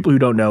 for people who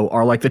don't know,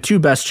 are like the two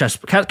best chess.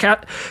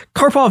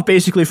 Karpov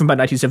basically from about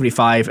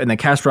 1975, and then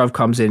Kasparov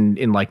comes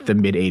in like the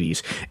mid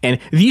 80s. And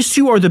these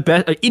two are the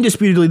best,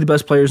 indisputably the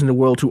best players in the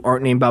world who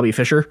aren't named Bobby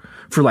Fischer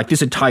for like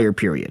this entire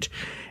period.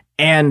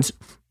 And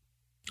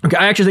okay,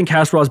 I actually think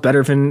Kasparov's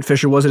better than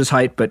Fischer was at his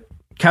height, but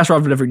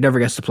Kasparov never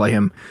gets to play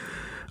him.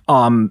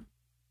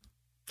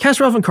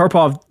 Kasparov and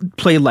Karpov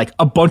played like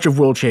a bunch of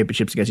world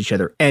championships against each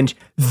other, and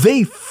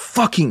they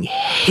fucking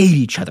hate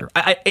each other.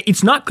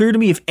 It's not clear to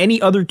me if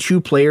any other two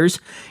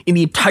players in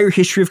the entire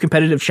history of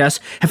competitive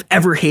chess have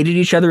ever hated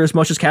each other as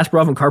much as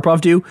Kasparov and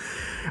Karpov do.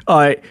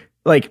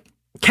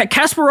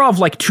 Kasparov,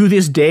 like, to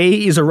this day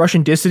is a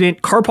Russian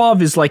dissident. Karpov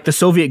is like the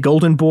Soviet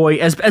golden boy.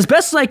 As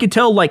best as I could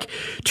tell, like,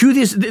 to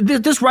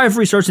this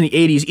rivalry starts in the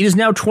 80s. It is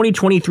now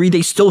 2023.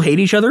 They still hate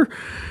each other.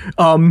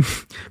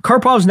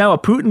 Karpov's now a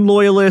Putin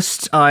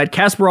loyalist.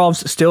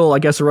 Kasparov's still, I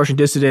guess, a Russian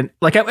dissident.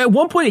 Like, at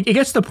one point, it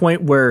gets to the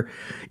point where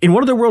in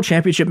one of their world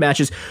championship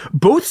matches,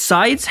 both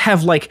sides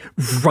have like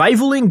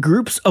rivaling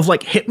groups of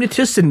like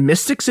hypnotists and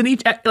mystics in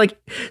each, like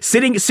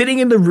sitting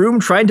in the room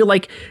trying to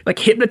like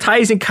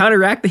hypnotize and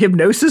counteract the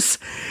hypnosis.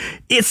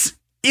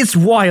 It's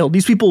wild.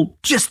 These people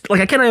just like,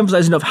 I cannot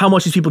emphasize enough how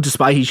much these people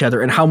despise each other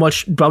and how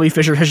much Bobby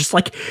Fischer has just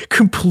like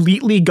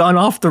completely gone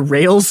off the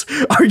rails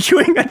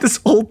arguing that this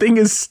whole thing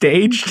is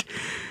staged.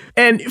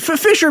 And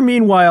Fischer,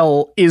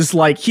 meanwhile, is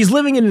like, he's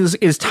living in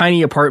his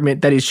tiny apartment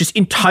that is just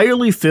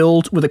entirely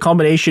filled with a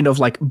combination of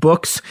like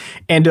books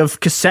and of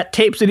cassette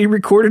tapes that he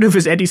recorded of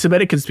his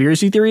anti-Semitic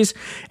conspiracy theories.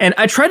 And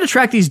I tried to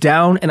track these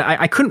down and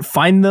I couldn't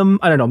find them.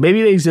 I don't know,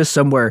 maybe they exist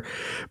somewhere.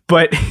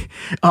 But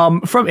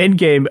from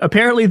Endgame,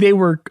 apparently they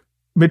were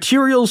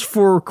materials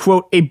for,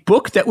 quote, a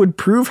book that would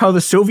prove how the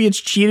Soviets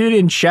cheated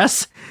in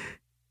chess.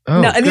 Oh,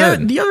 now,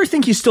 and the other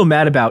thing he's still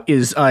mad about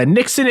is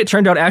Nixon, it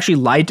turned out, actually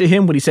lied to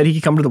him when he said he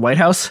could come to the White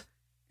House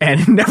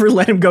and never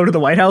let him go to the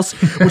White House,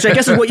 which I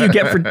guess is what you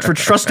get for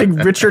trusting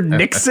Richard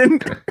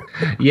Nixon.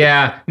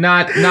 Yeah,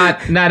 not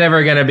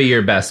ever going to be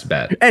your best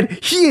bet. And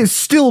he is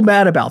still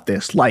mad about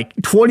this. Like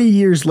 20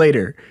 years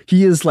later,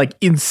 he is like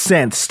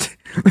incensed.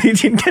 He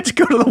didn't get to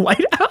go to the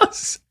White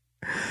House.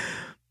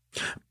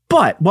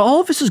 But while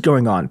all of this is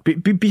going on,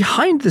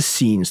 behind the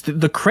scenes,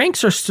 the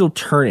cranks are still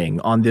turning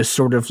on this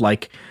sort of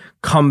like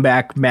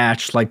comeback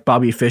match, like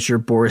Bobby Fischer,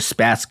 Boris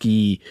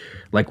Spassky,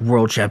 like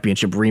world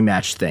championship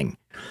rematch thing.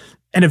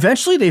 And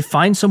eventually they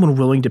find someone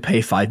willing to pay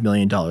 $5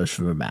 million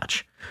for a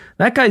match.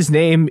 That guy's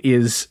name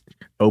is,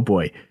 oh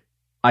boy,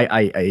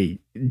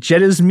 Jedizmir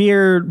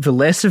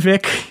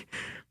Vilesevic,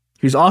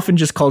 who's often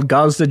just called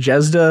Gazda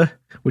Jezda,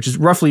 which is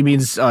roughly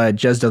means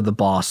Jezda the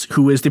boss,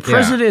 who is the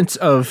president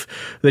of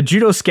the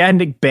Judo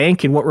Skadnik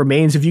Bank in what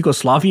remains of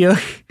Yugoslavia.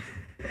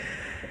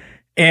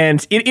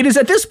 And it is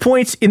at this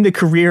point in the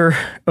career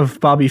of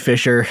Bobby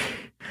Fischer,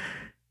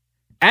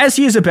 as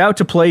he is about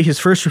to play his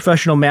first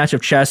professional match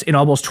of chess in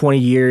almost 20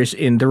 years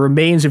in the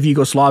remains of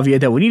Yugoslavia,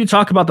 that we need to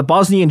talk about the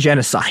Bosnian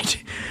genocide.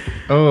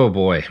 Oh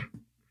boy.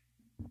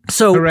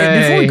 So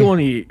before we go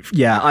any,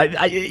 I'm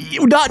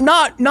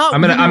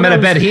gonna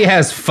bet he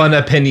has fun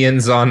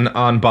opinions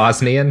on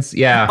Bosnians.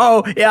 Yeah.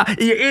 Oh yeah,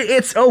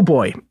 it's oh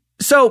boy.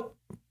 So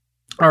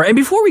all right, and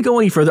before we go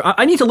any further,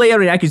 I need to lay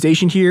out an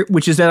accusation here,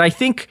 which is that I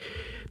think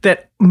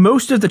that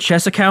most of the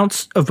chess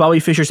accounts of Bobby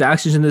Fischer's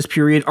actions in this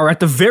period are at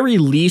the very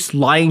least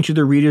lying to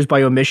their readers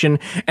by omission.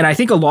 And I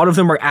think a lot of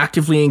them are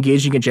actively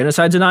engaging in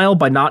genocide denial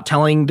by not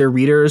telling their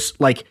readers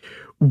like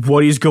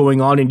what is going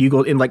on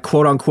in like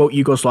quote unquote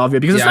Yugoslavia,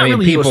 because it's not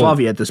really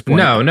Yugoslavia at this point.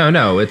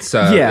 No. It's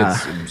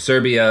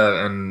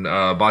Serbia and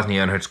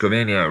Bosnia and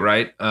Herzegovina,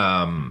 right?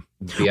 Well,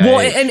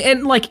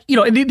 and like, you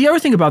know, the other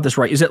thing about this,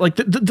 right, is that like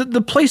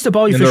the place that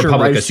Bobby Fischer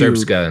arrives to,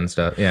 Srpska and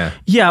stuff. Yeah.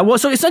 Yeah. Well,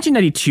 so it's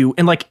 1992,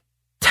 and like,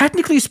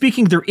 technically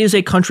speaking, there is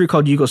a country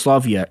called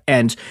Yugoslavia,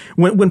 and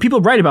when people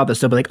write about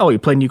this, they'll be like, "Oh, you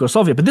played in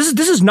Yugoslavia," but this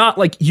is not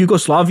like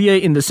Yugoslavia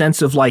in the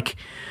sense of like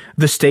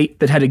the state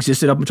that had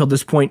existed up until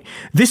this point.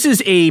 This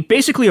is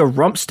basically a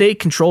rump state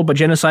controlled by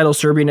genocidal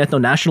Serbian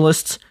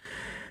ethno-nationalists.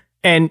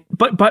 And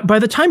but by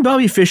the time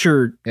Bobby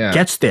Fischer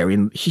gets there,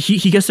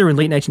 he gets there in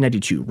late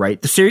 1992, right?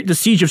 The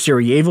siege of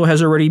Sarajevo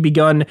has already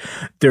begun.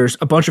 There's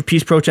a bunch of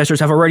peace protesters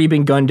have already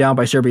been gunned down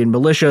by Serbian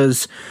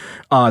militias.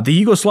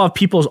 The Yugoslav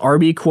People's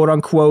Army, quote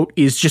unquote,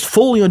 is just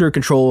fully under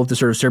control of the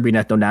sort of Serbian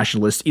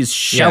ethno-nationalists, is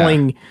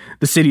shelling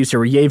the city of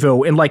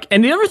Sarajevo. And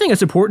the other thing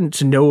that's important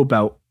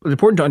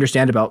to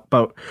understand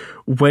about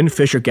when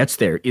Fischer gets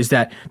there is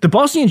that the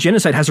Bosnian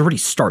genocide has already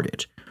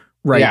started.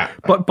 Right. Yeah.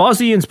 But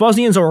Bosnians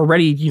are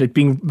already,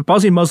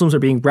 Bosnian Muslims are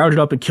being rounded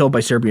up and killed by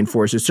Serbian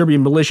forces.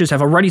 Serbian militias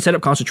have already set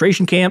up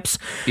concentration camps.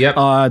 Yep.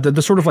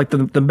 The sort of like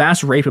the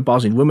mass rape of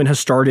Bosnian women has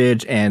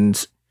started.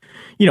 And,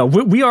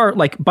 we are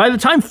like, by the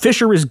time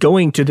Fischer is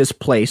going to this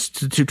place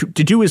to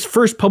do his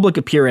first public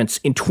appearance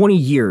in 20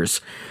 years,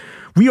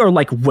 we are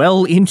like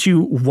well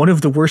into one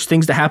of the worst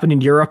things to happen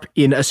in Europe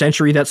in a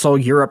century that saw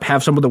Europe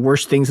have some of the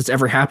worst things that's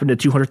ever happened in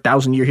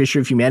 200,000 year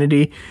history of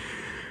humanity.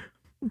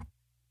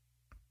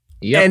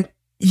 Yep. And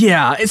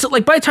yeah, it's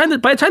like by the time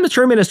the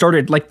tournament has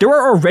started, like there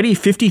are already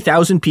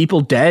 50,000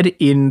 people dead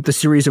in the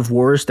series of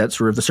wars that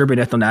sort of the Serbian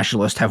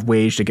ethno-nationalists have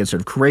waged against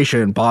sort of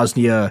Croatia and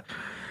Bosnia.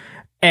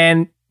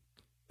 And,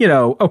 you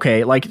know,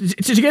 okay, like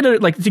to get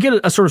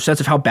a sort of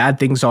sense of how bad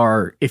things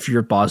are if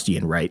you're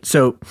Bosnian, right?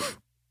 So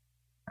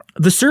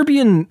the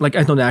Serbian like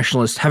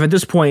ethno-nationalists have at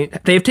this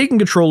point, they have taken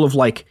control of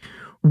like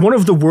one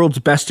of the world's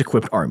best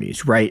equipped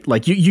armies, right?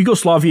 Like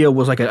Yugoslavia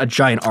was like a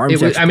giant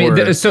arms exporter. I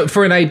mean, so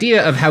for an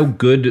idea of how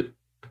good,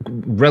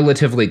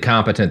 relatively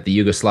competent the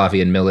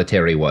Yugoslavian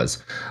military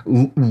was,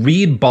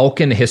 read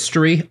Balkan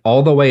history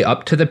all the way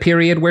up to the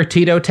period where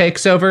Tito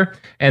takes over,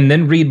 and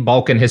then read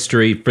Balkan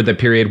history for the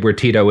period where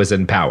Tito is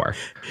in power.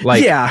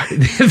 Like, yeah.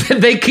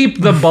 They keep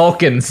the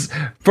Balkans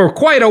for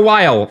quite a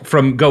while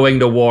from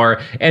going to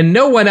war, and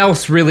no one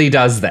else really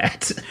does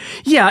that.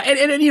 Yeah,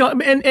 and you know,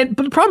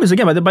 but the problem is,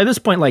 again, by this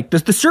point, like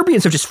the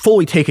Serbians have just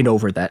fully taken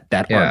over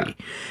that army,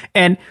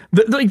 and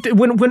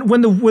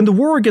when the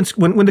war against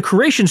when the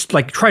Croatians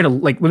like try to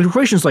like when the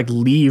Croatians like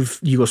leave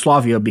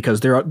Yugoslavia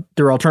because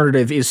their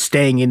alternative is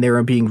staying in there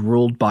and being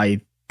ruled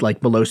by like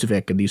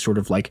Milosevic and these sort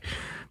of like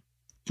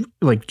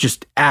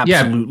just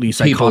absolutely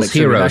psychotic people's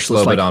hero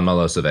Slobodan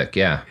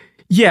Milosevic.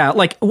 Yeah,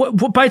 like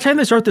by the time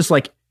they start this,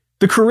 like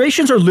the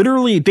Croatians are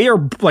literally, they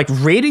are like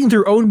raiding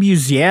their own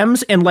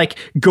museums and like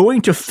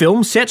going to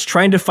film sets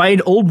trying to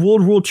find old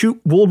World War.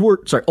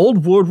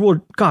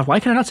 God, why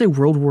can I not say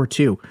World War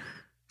II?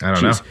 I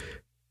don't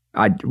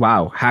know.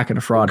 Wow, hacking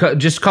a fraud.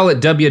 Just call it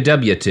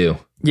WW2.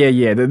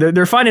 Yeah.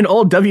 They're finding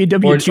old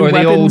WW2 weapons. Or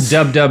the old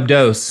dub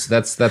dos.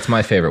 That's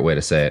my favorite way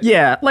to say it.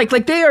 Yeah, like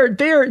they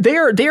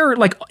are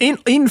like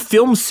in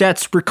film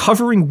sets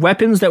recovering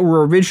weapons that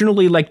were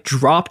originally like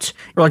dropped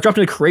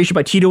into Croatia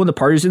by Tito and the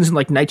partisans in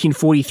like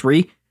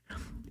 1943.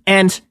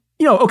 And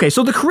you know, okay,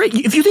 so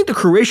if you think the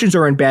Croatians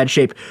are in bad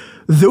shape,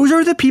 those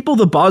are the people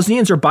the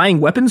Bosnians are buying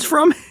weapons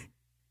from.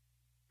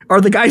 Are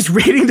the guys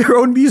raiding their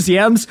own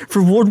museums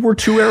for World War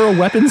II era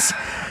weapons?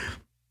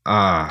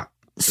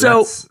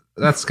 So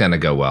that's gonna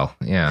go well.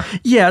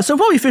 Yeah. So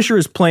Bobby Fischer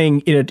is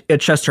playing in a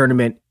chess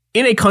tournament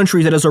in a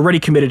country that has already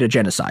committed a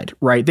genocide,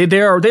 right?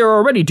 They are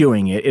already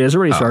doing it. It has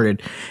already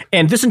started.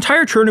 And this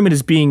entire tournament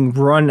is being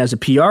run as a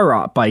PR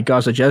op by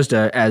Gaza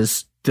Jezda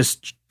as this,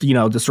 you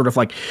know, this sort of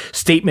like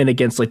statement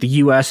against like the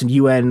US and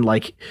UN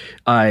like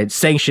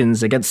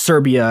sanctions against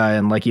Serbia,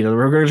 and like, you know,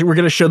 we're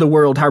going to show the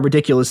world how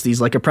ridiculous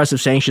these like oppressive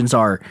sanctions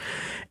are.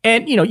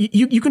 And, you know,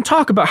 you can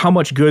talk about how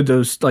much good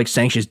those like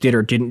sanctions did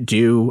or didn't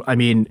do. I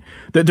mean,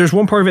 there's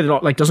one part of it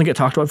that like doesn't get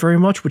talked about very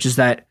much, which is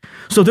that,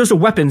 so there's a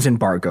weapons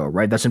embargo,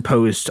 right? That's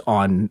imposed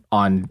on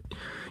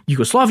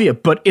Yugoslavia,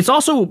 but it's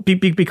also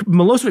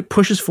Milosevic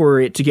pushes for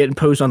it to get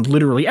imposed on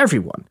literally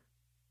everyone,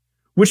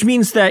 which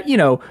means that, you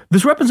know,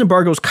 this weapons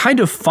embargo is kind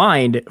of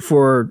fine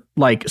for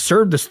like the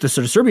sort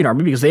of Serbian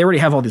army because they already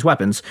have all these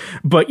weapons,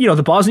 but you know,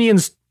 the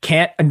Bosnians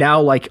can't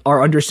now like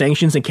are under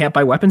sanctions and can't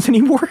buy weapons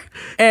anymore.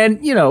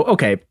 And, you know,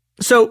 okay.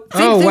 So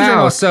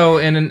so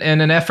in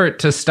an effort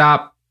to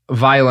stop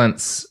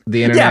violence,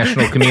 the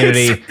international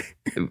community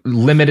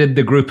limited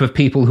the group of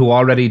people who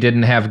already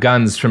didn't have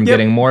guns from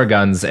getting more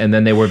guns, and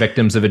then they were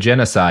victims of a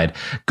genocide.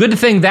 Good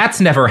thing that's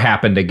never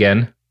happened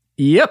again.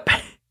 Yep.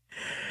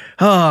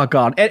 Oh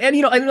God. And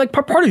you know, and like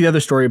part of the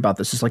other story about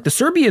this is like the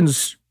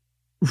Serbians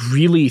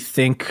really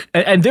think,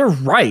 and they're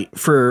right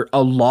for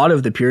a lot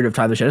of the period of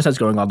time the genocide's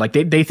going on. Like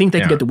they think they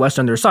can get the West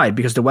on their side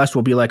because the West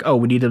will be like, oh,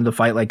 we need them to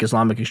fight like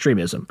Islamic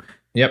extremism.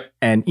 Yep.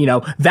 And you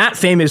know, that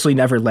famously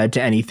never led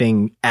to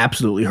anything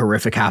absolutely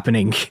horrific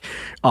happening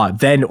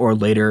then or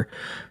later.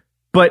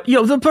 But you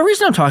know, the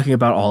reason I'm talking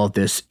about all of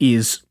this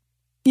is,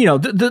 you know,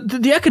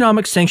 the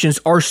economic sanctions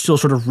are still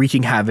sort of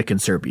wreaking havoc in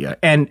Serbia,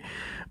 and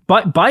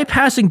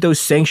bypassing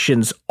those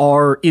sanctions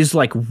is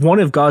like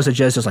one of Gaza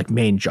Jezda's like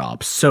main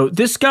jobs. So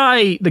this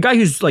guy, the guy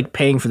who's like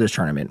paying for this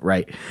tournament,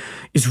 right,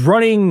 is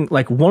running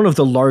like one of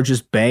the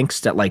largest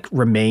banks that like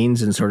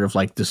remains in sort of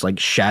like this like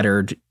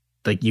shattered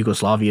like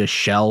Yugoslavia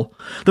shell.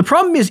 The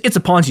problem is it's a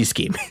Ponzi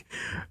scheme.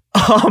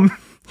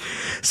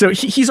 So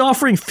he's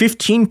offering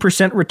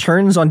 15%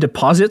 returns on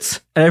deposits,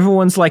 and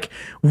everyone's like,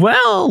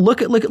 well,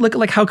 look at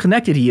like how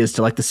connected he is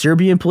to like the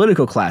Serbian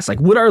political class.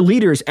 Like, would our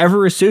leaders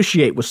ever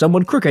associate with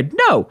someone crooked?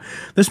 No,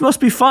 this must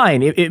be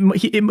fine.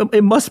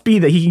 It must be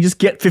that he can just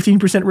get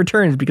 15%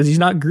 returns because he's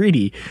not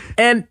greedy.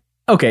 And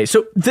okay,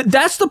 so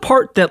that's the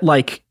part that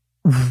like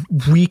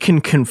we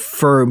can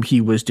confirm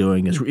he was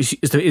doing is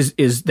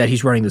that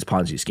he's running this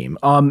Ponzi scheme.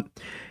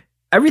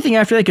 Everything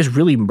after that gets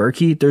really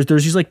murky. There's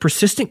these like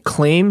persistent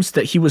claims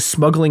that he was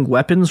smuggling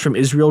weapons from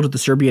Israel to the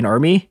Serbian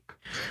army.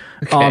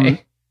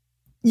 Okay.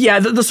 Yeah,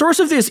 the source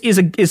of this is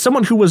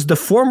someone who was the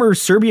former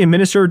Serbian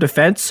Minister of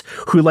Defense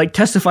who like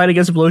testified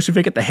against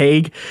Milosevic at The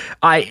Hague.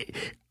 I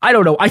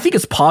don't know. I think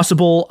it's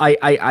possible.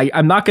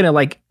 I'm not gonna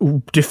like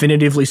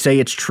definitively say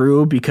it's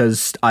true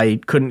because I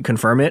couldn't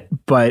confirm it,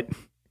 but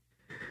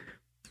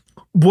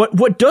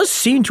What does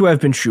seem to have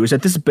been true is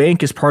that this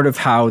bank is part of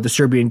how the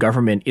Serbian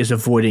government is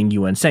avoiding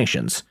UN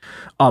sanctions.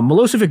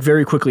 Milosevic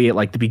very quickly at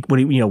like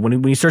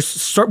when he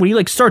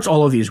starts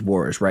all of these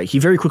wars, right? He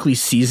very quickly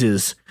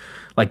seizes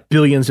like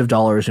billions of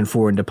dollars in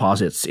foreign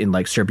deposits in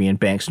like Serbian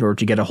banks in order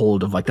to get a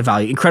hold of like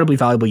the incredibly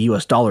valuable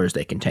US dollars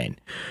they contain.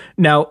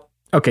 Now,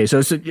 okay, so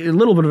it's a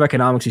little bit of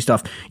economics-y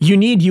stuff. You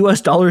need US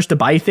dollars to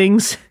buy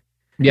things.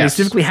 Yes.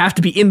 They specifically have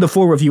to be in the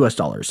form of US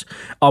dollars.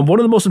 One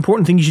of the most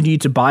important things you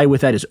need to buy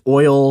with that is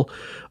oil,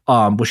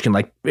 which can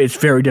it's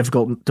very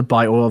difficult to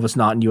buy oil if it's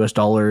not in US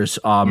dollars.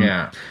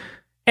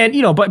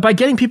 And, by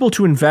getting people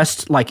to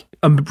invest like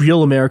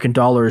real American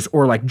dollars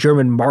or like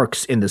German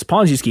marks in this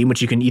Ponzi scheme,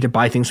 which you can either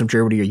buy things from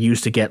Germany or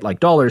use to get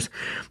like dollars,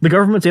 the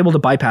government's able to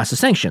bypass the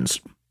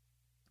sanctions.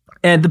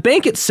 And the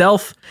bank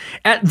itself,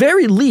 at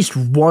very least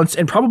once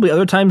and probably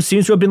other times,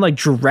 seems to have been like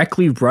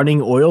directly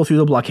running oil through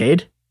the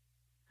blockade.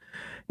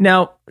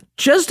 Now,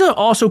 Jesda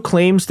also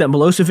claims that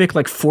Milosevic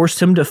like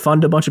forced him to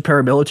fund a bunch of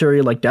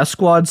paramilitary like death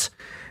squads.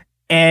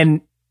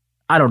 And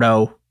I don't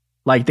know,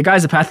 like the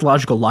guy's a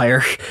pathological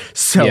liar.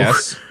 So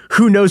yes.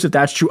 Who knows if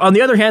that's true? On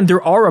the other hand,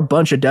 there are a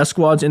bunch of death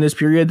squads in this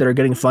period that are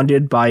getting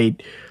funded by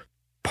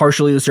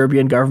partially the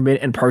Serbian government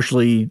and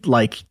partially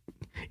like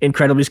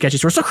incredibly sketchy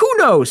sources. So who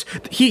knows?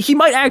 He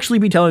might actually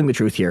be telling the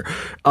truth here.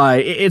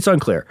 It's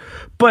unclear.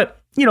 But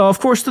of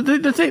course,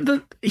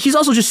 he's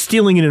also just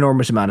stealing an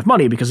enormous amount of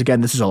money because,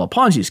 again, this is all a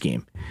Ponzi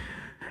scheme.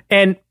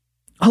 And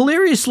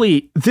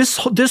hilariously, this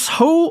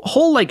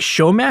whole like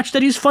show match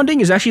that he's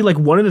funding is actually like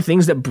one of the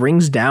things that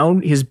brings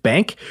down his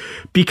bank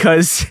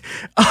because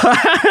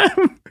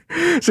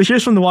so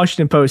here's from the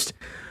Washington Post.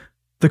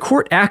 The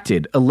court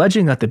acted,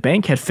 alleging that the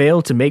bank had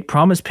failed to make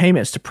promised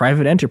payments to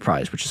private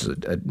enterprise, which is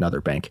another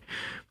bank,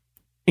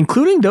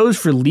 including those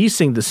for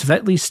leasing the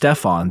Svetli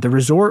Stefan, the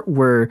resort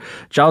where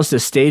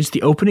Jalsa staged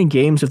the opening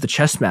games of the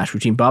chess match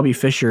between Bobby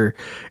Fischer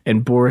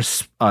and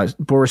Boris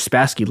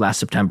Spassky last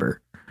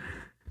September.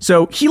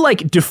 So he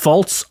like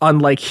defaults on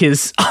like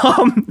his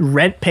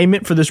rent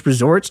payment for this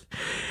resort.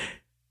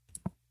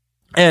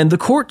 And the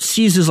court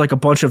seizes like a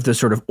bunch of the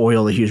sort of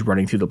oil that he was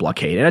running through the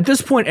blockade. And at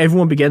this point,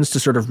 everyone begins to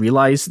sort of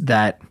realize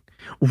that,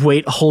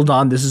 wait, hold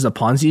on, this is a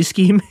Ponzi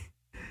scheme.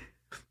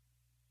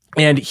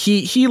 And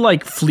he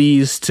like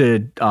flees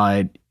to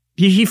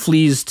he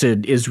flees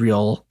to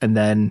Israel and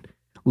then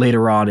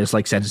later on is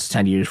like sentenced to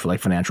 10 years for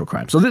like financial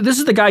crime. So this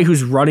is the guy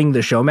who's running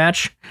the show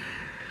match.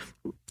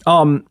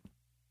 And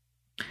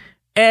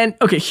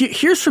okay,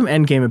 here's from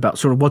Endgame about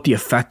sort of what the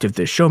effect of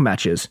this show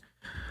match is.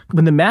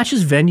 When the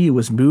match's venue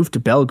was moved to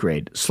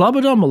Belgrade,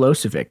 Slobodan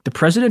Milosevic, the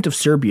president of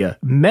Serbia,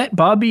 met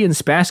Bobby and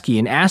Spassky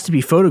and asked to be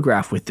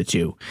photographed with the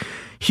two.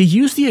 He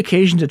used the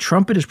occasion to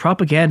trumpet his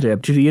propaganda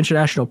to the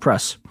international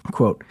press.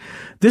 Quote,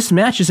 "This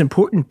match is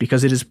important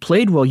because it is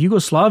played while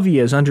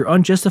Yugoslavia is under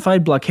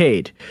unjustified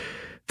blockade.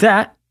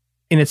 That,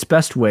 in its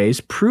best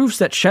ways, proves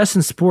that chess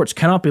and sports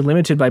cannot be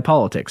limited by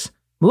politics."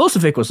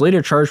 Milosevic was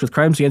later charged with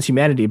crimes against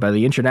humanity by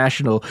the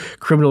International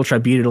Criminal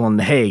Tribunal in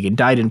The Hague and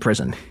died in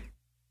prison.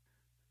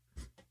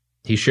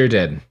 He sure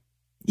did.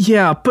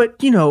 Yeah, but,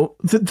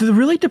 the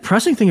really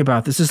depressing thing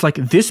about this is, like,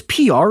 this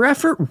PR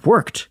effort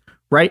worked,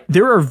 right?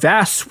 There are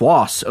vast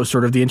swaths of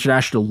sort of the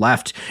international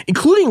left,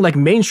 including, like,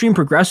 mainstream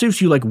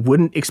progressives you, like,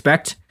 wouldn't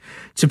expect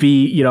to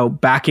be,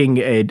 backing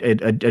a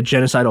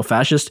genocidal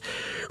fascist,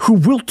 who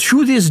will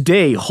to this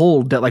day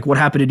hold that like what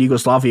happened in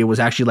Yugoslavia was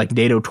actually like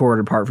NATO tore it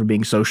apart for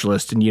being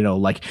socialist. And,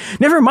 like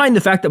never mind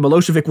the fact that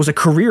Milosevic was a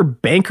career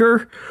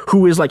banker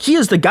who is like, he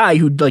is the guy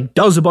who like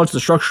does a bunch of the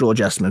structural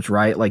adjustments,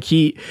 right? Like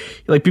he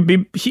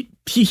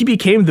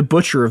became the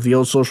butcher of the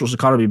old socialist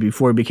economy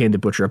before he became the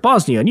butcher of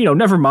Bosnia. And,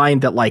 never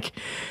mind that like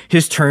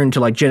his turn to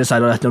like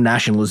genocidal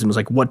ethno-nationalism is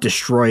like what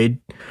destroyed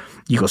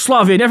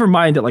Yugoslavia. Never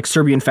mind that like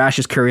Serbian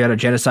fascists carried out a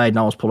genocide and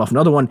almost pulled off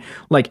another one.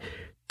 Like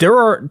there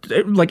are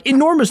like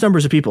enormous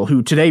numbers of people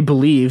who today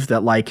believe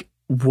that like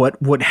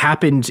what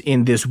happened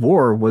in this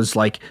war was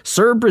like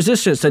Serb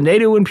resistance to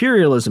NATO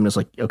imperialism. Is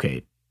like,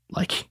 okay,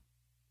 like,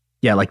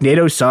 yeah, like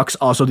NATO sucks.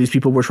 Also, these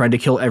people were trying to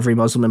kill every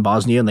Muslim in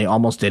Bosnia and they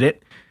almost did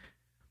it.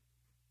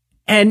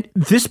 And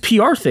this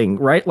PR thing,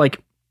 right?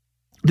 Like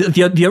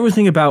the other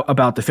thing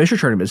about the Fischer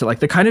tournament is that like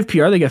the kind of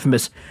PR they get from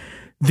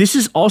this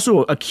is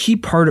also a key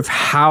part of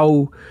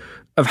how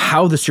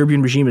the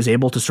Serbian regime is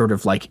able to sort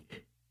of like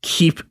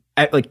keep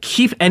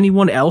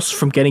anyone else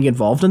from getting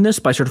involved in this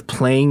by sort of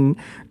playing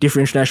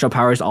different international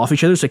powers off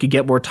each other so they could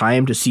get more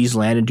time to seize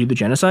land and do the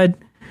genocide.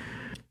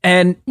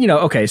 And,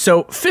 okay,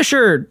 so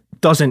Fischer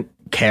doesn't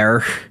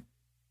care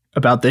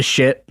about this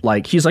shit.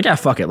 Like he's like, yeah,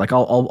 fuck it. Like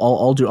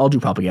I'll do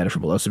propaganda for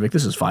Milosevic.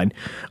 This is fine.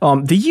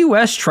 The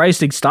US tries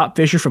to stop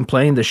Fischer from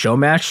playing the show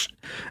match.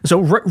 So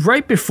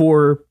right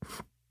before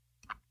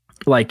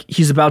like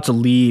he's about to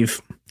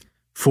leave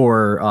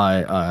for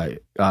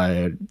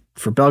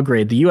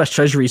Belgrade, the U.S.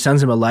 Treasury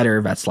sends him a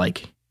letter that's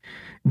like,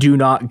 "Do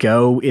not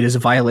go. It is a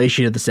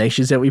violation of the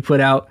sanctions that we put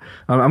out."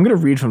 I'm going to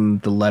read from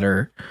the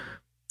letter.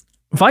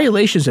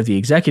 Violations of the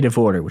executive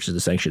order, which is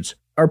the sanctions,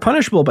 are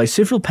punishable by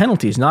civil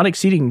penalties not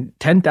exceeding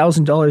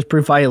 $10,000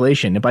 per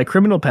violation and by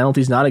criminal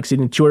penalties not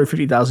exceeding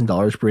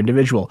 $250,000 per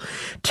individual.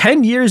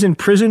 10 years in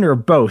prison or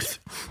both.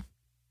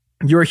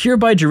 You are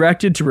hereby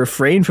directed to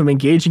refrain from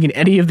engaging in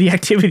any of the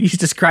activities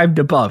described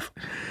above.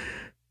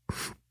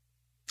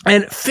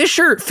 And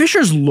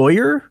Fischer's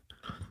lawyer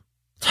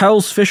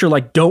tells Fischer,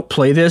 like, don't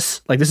play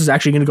this. Like, this is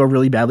actually going to go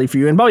really badly for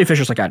you. And Bobby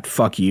Fischer's like, God,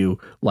 fuck you.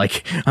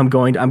 Like, I'm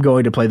going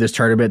to play this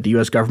tournament. The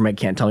U.S. government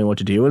can't tell me what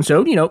to do. And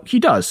so, he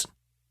does.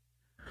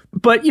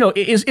 But,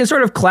 in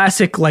sort of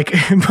classic, like,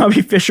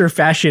 Bobby Fischer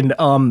fashion,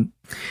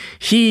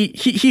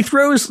 he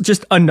throws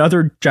just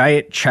another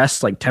giant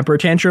chess, like, temper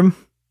tantrum.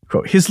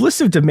 Quote, his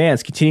list of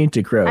demands continued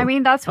to grow. I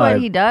mean, that's what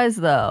he does,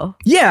 though.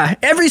 Yeah,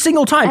 every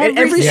single time.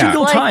 Every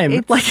single time.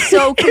 It's like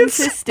so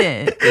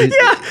consistent.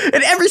 Yeah,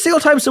 and every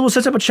single time someone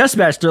sets up a chess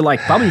match, they're like,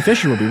 Bobby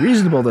Fischer will be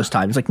reasonable this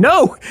time. It's like,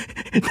 no,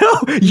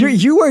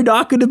 you are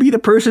not going to be the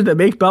person that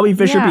makes Bobby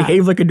Fischer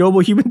behave like a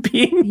noble human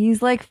being.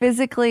 He's like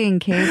physically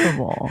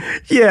incapable.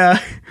 Yeah.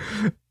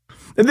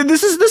 And then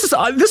this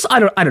I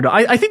don't know.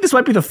 I think this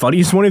might be the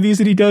funniest one of these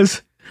that he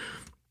does.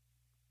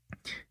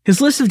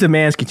 His list of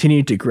demands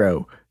continued to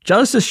grow.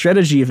 Justice's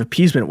strategy of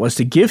appeasement was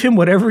to give him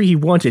whatever he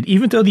wanted,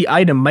 even though the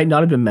item might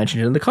not have been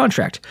mentioned in the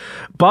contract.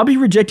 Bobby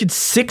rejected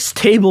 6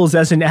 tables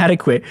as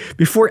inadequate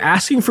before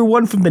asking for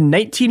one from the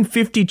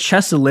 1950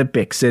 Chess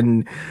Olympics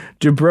in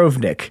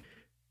Dubrovnik.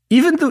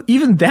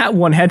 Even that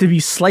one had to be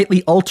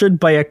slightly altered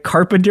by a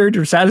carpenter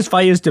to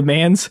satisfy his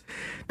demands.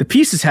 The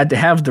pieces had to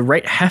have the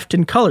right heft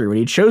and color when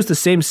he chose the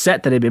same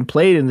set that had been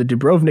played in the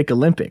Dubrovnik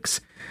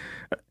Olympics.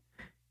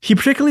 He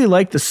particularly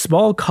liked the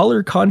small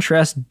color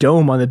contrast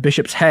dome on the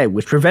bishop's head,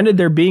 which prevented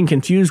their being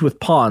confused with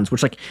pawns,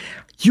 which, like,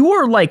 you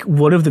are, like,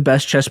 one of the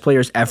best chess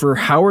players ever.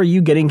 How are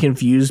you getting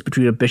confused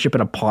between a bishop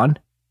and a pawn?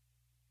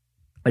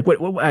 Like,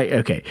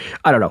 okay,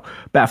 I don't know.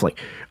 Baffling.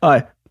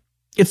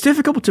 It's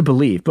difficult to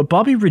believe, but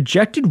Bobby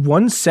rejected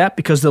one set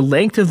because the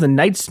length of the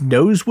knight's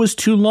nose was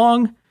too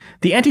long.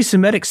 The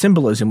anti-Semitic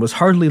symbolism was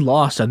hardly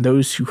lost on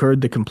those who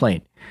heard the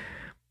complaint.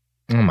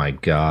 Oh my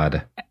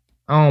God.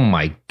 Oh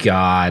my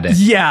God.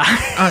 Yeah.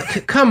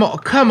 Come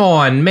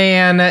on,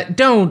 man.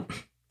 Don't.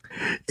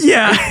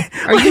 Yeah.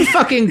 Are you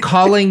fucking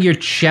calling your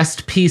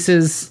chest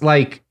pieces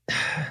like?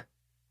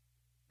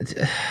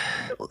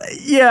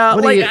 Yeah.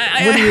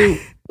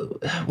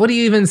 What do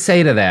you even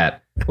say to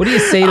that? What do you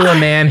say to a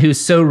man who's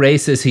so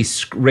racist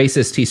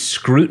he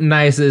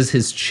scrutinizes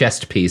his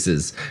chest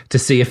pieces to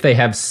see if they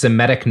have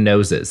Semitic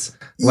noses?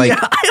 Like,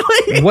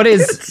 what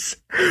is?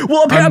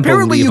 Well,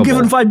 apparently you give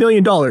him $5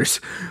 million.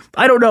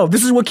 I don't know.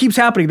 This is what keeps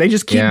happening. They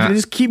just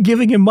keep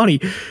giving him money.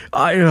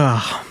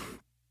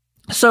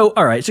 So,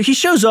 all right. So he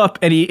shows up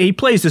and he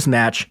plays this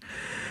match,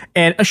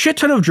 and a shit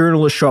ton of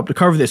journalists show up to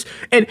cover this.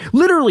 And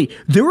literally,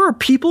 there are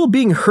people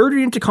being herded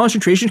into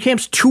concentration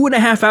camps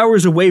 2.5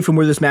 hours away from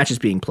where this match is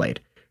being played.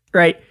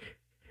 Right?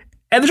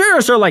 And the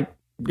journalists are like,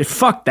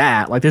 fuck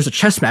that. Like, there's a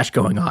chess match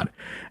going on.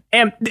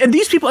 And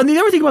these people, and they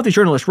never think about these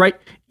journalists, right?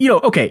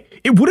 Okay,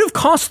 it would have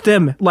cost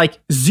them like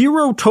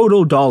 $0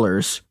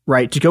 total,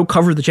 right, to go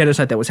cover the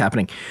genocide that was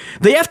happening.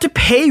 They have to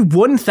pay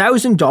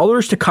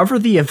 $1,000 to cover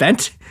the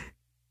event.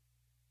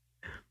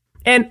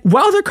 And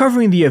while they're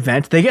covering the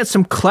event, they get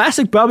some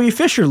classic Bobby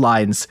Fischer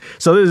lines.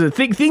 So there's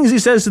things he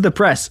says to the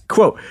press.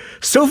 Quote,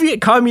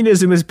 Soviet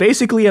communism is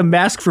basically a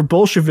mask for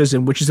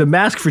Bolshevism, which is a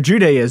mask for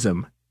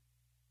Judaism.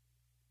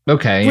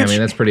 Okay, I mean,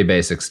 that's pretty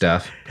basic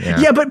stuff.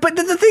 Yeah, but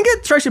the thing that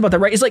strikes me about that,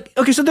 right, is like,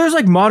 okay, so there's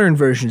like modern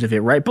versions of it,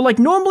 right? But like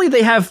normally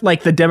they have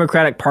like the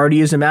Democratic Party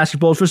as a mask for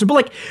Bolshevism, but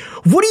like,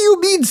 what do you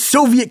mean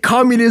Soviet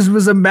communism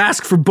is a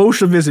mask for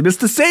Bolshevism? It's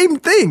the same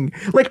thing.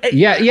 Like,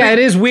 yeah, it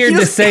is weird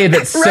to say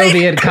that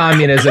Soviet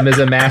communism is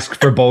a mask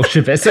for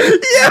Bolshevism.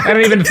 Yeah, I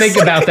don't even think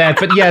about that,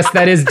 but yes,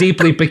 that is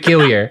deeply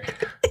peculiar.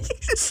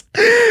 It's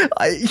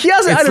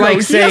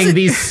like saying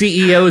these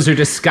CEOs are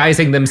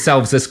disguising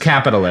themselves as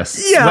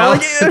capitalists. Yeah,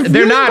 well,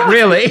 they're not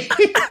really.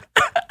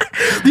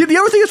 The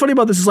other thing that's funny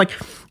about this is like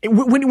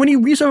when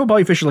you read about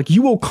Bobby Fischer, like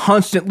you will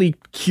constantly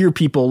hear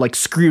people like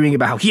screaming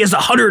about how he has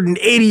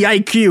 180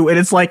 IQ, and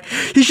it's like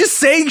he's just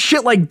saying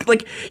shit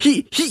like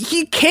he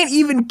can't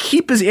even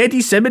keep his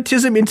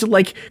anti-Semitism into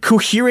like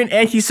coherent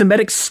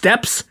anti-Semitic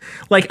steps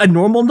like a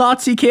normal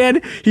Nazi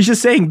can. He's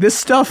just saying this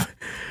stuff.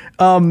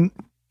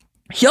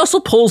 He also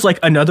pulls like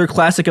another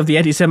classic of the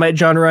anti-Semite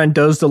genre and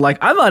does the like,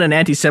 I'm not an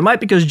anti-Semite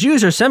because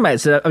Jews are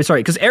Semites. I'm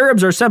sorry, because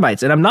Arabs are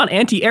Semites, and I'm not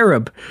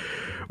anti-Arab,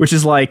 which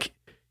is like,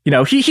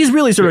 he's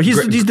really sort of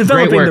he's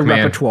developing the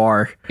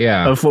repertoire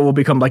of what will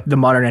become like the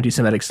modern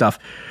anti-Semitic stuff.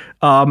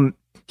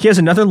 He has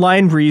another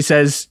line where he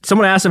says,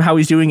 someone asks him how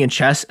he's doing in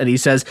chess, and he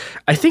says,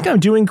 I think I'm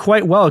doing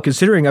quite well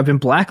considering I've been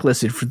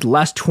blacklisted for the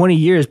last 20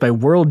 years by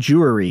World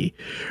Jewry,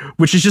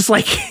 which is just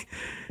like,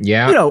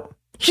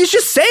 he's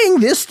just saying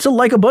this to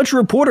like a bunch of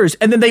reporters,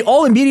 and then they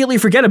all immediately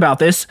forget about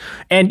this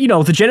and,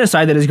 the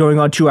genocide that is going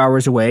on 2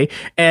 hours away.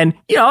 And,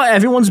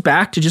 everyone's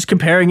back to just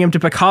comparing him to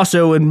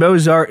Picasso and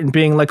Mozart and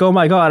being like, oh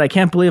my God, I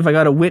can't believe I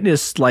got to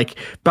witness like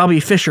Bobby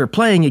Fischer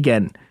playing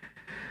again.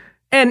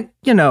 And,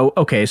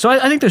 okay, so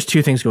I think there's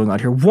two things going on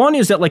here. One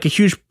is that like a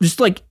huge,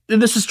 just like,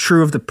 this is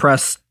true of the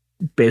press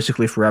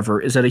basically forever,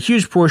 is that a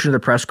huge portion of the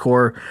press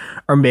corps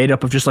are made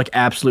up of just like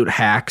absolute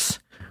hacks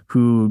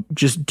who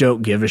just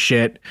don't give a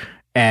shit.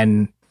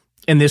 And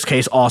in this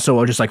case also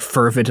are just like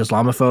fervent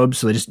Islamophobes.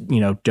 So they just,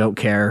 don't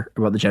care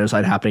about the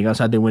genocide happening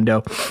outside their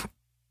window.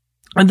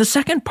 And the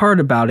second part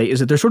about it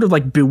is that they're sort of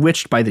like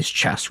bewitched by this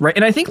chess, right?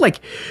 And I think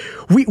like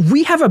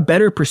we have a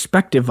better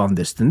perspective on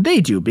this than they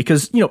do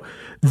because,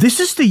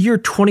 this is the year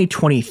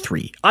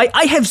 2023.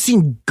 I have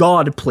seen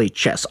God play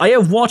chess. I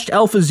have watched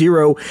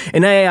AlphaZero,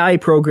 an AI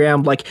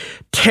program, like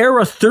tear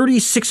a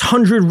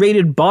 3600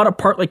 rated bot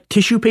apart like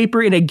tissue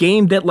paper in a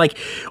game that like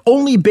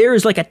only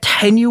bears like a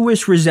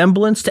tenuous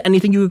resemblance to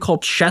anything you could call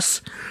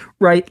chess.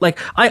 Right? Like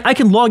I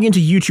can log into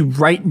YouTube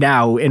right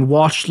now and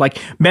watch like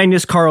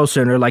Magnus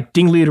Carlsen or like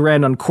Ding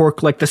Liren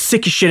uncork like the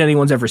sickest shit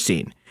anyone's ever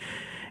seen.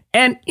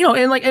 And,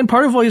 and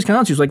part of all these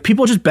accounts is like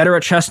people are just better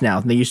at chess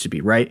now than they used to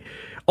be, right?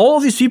 All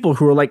of these people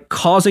who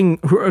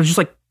are just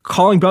like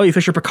calling Bobby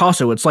Fischer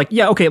Picasso. It's like,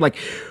 yeah, okay, like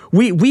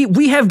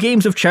we have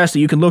games of chess that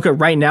you can look at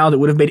right now that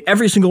would have made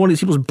every single one of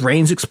these people's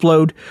brains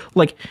explode.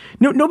 Like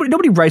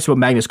nobody writes about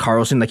Magnus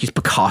Carlsen like he's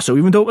Picasso,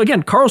 even though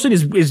again, Carlsen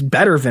is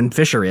better than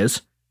Fischer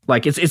is.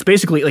 Like it's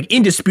basically like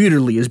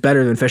indisputably is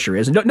better than Fischer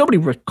is, and nobody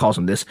calls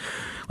him this.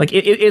 Like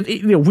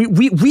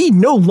we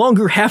no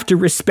longer have to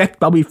respect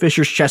Bobby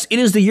Fischer's chess. It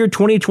is the year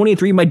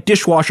 2023. My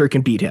dishwasher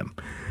can beat him.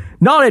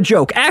 Not a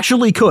joke.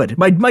 Actually, could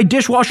my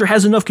dishwasher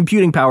has enough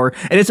computing power,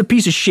 and it's a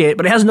piece of shit,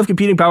 but it has enough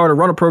computing power to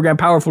run a program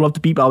powerful enough to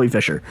beat Bobby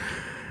Fischer.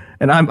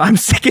 And I'm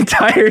sick and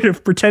tired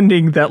of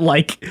pretending that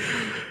like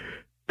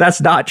that's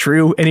not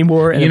true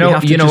anymore. And you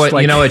know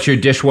what your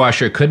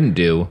dishwasher couldn't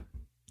do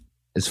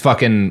is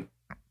fucking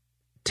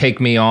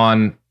take me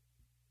on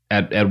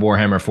at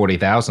Warhammer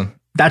 40,000.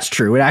 That's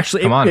true. It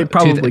actually, come on, it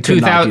probably could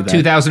not do that.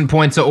 2,000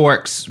 points of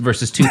orcs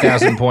versus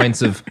 2,000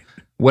 points of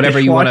whatever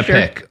you want to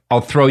pick.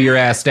 I'll throw your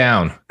ass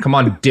down. Come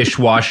on,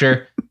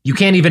 dishwasher. You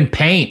can't even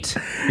paint.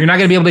 You're not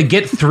going to be able to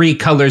get 3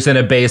 colors in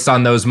a base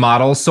on those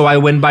models, so I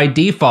win by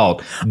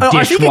default.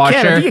 Dishwasher.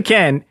 I think you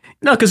can.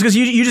 No, because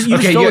you just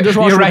throw a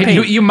dishwasher. You're right.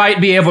 You might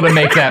be able to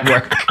make that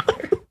work.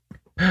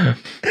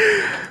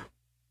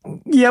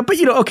 Yeah, but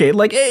okay,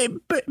 like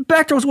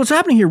back to what's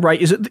happening here,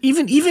 right? Is that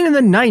even in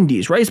the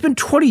 90s, right? It's been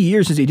 20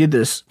 years since he did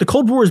this. The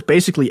Cold War is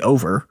basically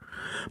over,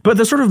 but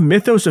the sort of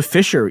mythos of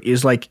Fischer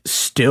is like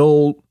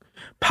still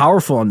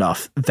powerful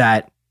enough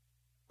that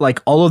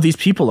like all of these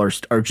people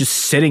are just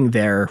sitting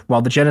there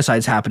while the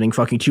genocide's happening,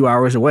 fucking 2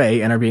 hours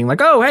away, and are being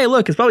like, oh, hey,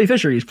 look, it's Bobby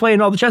Fischer. He's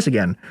playing all the chess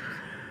again.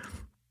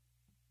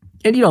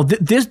 And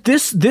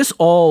this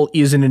all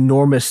is an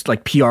enormous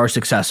like PR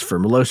success for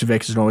Milosevic.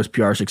 It's an enormous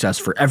PR success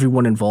for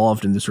everyone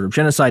involved in this sort of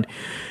genocide.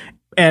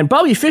 And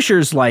Bobby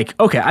Fischer's like,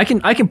 okay, I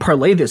can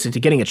parlay this into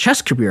getting a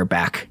chess career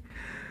back.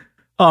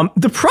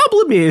 The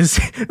problem is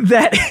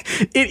that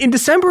in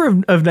December of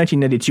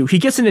 1992, he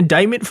gets an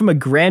indictment from a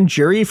grand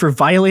jury for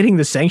violating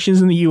the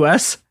sanctions in the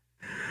U.S.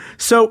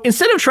 So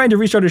instead of trying to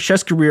restart his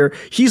chess career,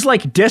 he's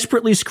like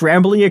desperately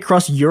scrambling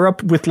across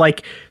Europe with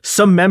like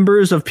some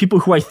members of people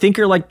who I think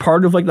are like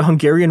part of like the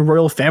Hungarian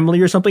royal family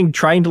or something,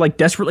 trying to like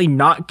desperately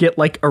not get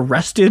like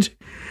arrested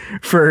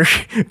for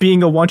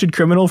being a wanted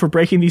criminal for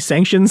breaking these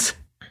sanctions.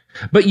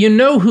 But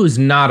who's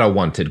not a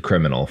wanted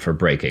criminal for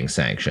breaking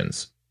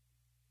sanctions?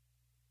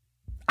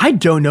 I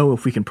don't know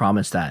if we can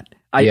promise that.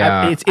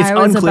 It's I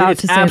was unclear. about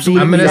It's to say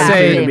absolutely I'm going to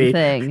say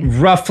thing.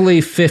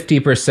 Roughly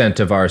 50%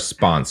 of our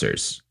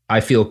sponsors. I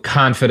feel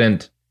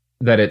confident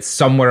that it's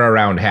somewhere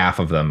around half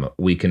of them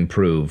we can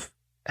prove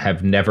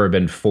have never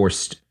been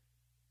forced.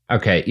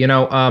 Okay,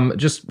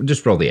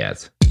 just roll the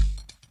ads.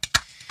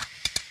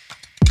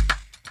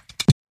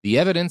 The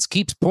evidence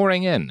keeps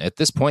pouring in. At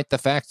this point, the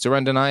facts are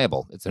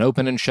undeniable. It's an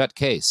open and shut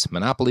case.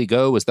 Monopoly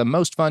Go is the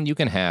most fun you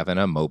can have in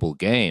a mobile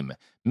game.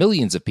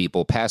 Millions of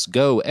people pass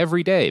Go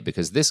every day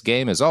because this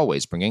game is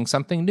always bringing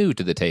something new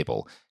to the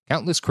table.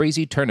 Countless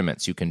crazy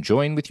tournaments you can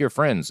join with your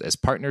friends as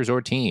partners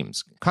or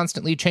teams.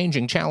 Constantly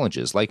changing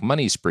challenges like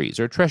money sprees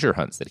or treasure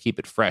hunts that keep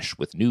it fresh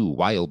with new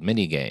wild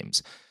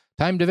mini-games.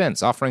 Timed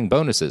events offering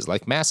bonuses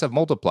like massive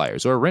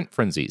multipliers or rent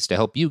frenzies to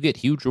help you get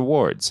huge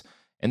rewards.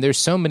 And there's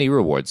so many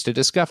rewards to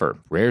discover.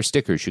 Rare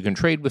stickers you can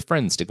trade with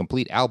friends to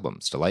complete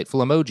albums, delightful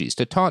emojis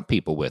to taunt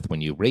people with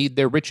when you raid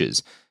their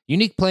riches,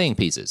 unique playing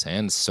pieces,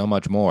 and so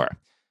much more.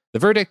 The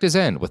verdict is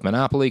in with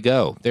Monopoly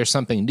Go. There's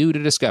something new to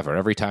discover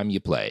every time you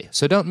play.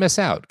 So don't miss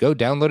out. Go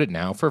download it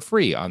now for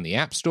free on the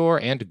App Store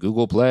and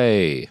Google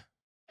Play.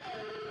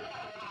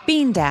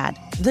 Bean Dad,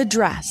 The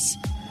Dress,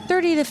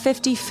 30 to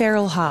 50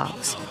 Feral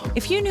Hogs.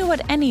 If you knew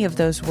what any of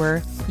those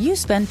were, you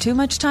spend too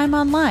much time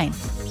online.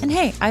 And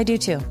hey, I do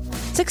too.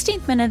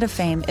 16th Minute of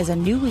Fame is a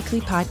new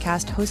weekly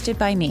podcast hosted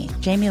by me,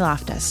 Jamie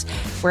Loftus,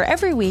 where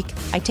every week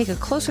I take a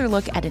closer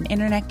look at an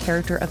internet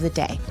character of the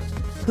day.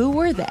 Who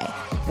were they?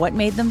 What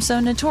made them so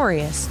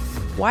notorious?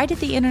 Why did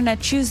the internet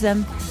choose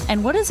them?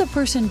 And what does a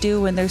person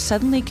do when they're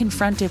suddenly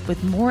confronted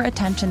with more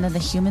attention than the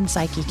human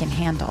psyche can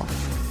handle?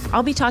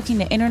 I'll be talking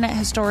to internet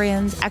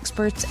historians,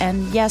 experts,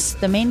 and yes,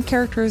 the main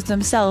characters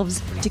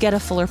themselves to get a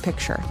fuller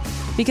picture.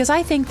 Because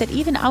I think that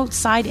even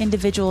outside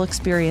individual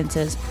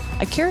experiences,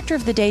 a character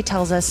of the day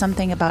tells us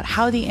something about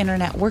how the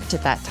internet worked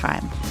at that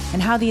time,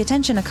 and how the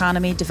attention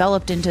economy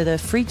developed into the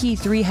freaky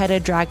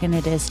three-headed dragon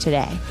it is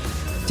today.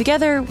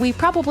 Together, we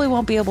probably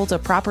won't be able to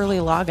properly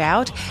log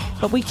out,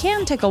 but we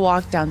can take a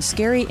walk down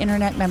scary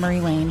internet memory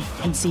lane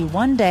and see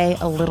one day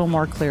a little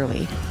more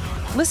clearly.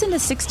 Listen to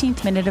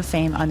 16th Minute of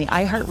Fame on the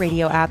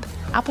iHeartRadio app,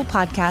 Apple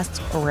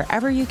Podcasts, or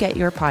wherever you get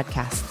your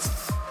podcasts.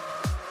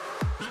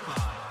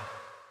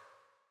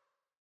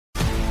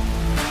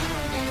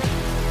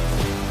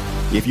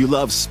 If you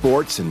love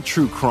sports and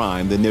true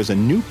crime, then there's a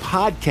new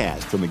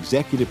podcast from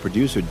executive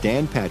producer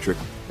Dan Patrick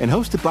and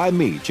hosted by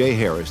me, Jay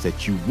Harris,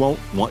 that you won't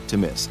want to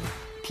miss.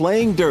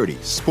 Playing Dirty: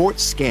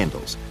 Sports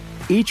Scandals.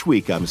 Each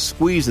week, I'm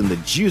squeezing the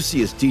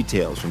juiciest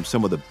details from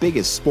some of the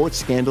biggest sports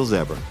scandals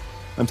ever.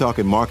 I'm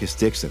talking Marcus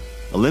Dixon,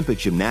 Olympic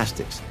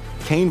gymnastics,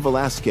 Cain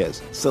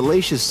Velasquez,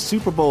 salacious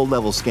Super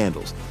Bowl-level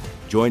scandals.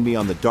 Join me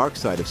on the dark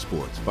side of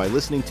sports by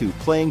listening to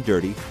Playing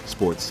Dirty: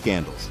 Sports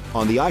Scandals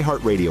on the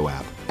iHeartRadio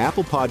app,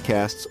 Apple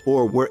Podcasts,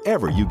 or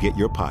wherever you get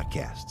your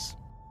podcasts.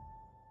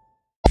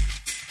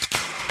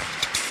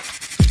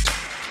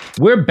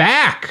 We're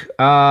back.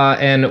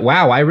 And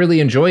wow, I really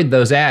enjoyed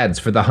those ads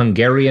for the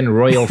Hungarian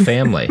royal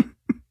family.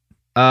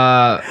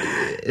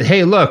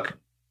 Hey, look,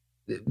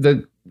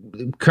 the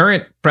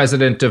current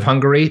president of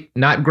Hungary,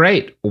 not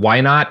great. Why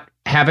not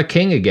have a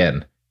king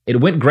again? It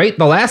went great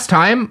the last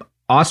time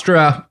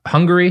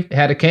Austria-Hungary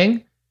had a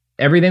king.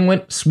 Everything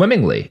went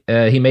swimmingly.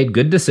 He made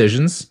good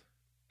decisions.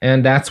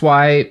 And that's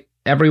why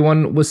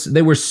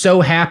they were so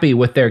happy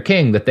with their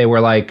king that they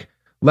were like,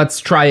 let's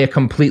try a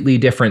completely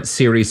different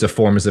series of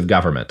forms of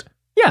government.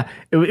 Yeah,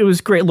 it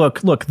was great. Look,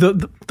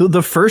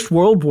 the First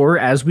World War,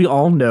 as we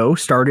all know,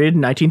 started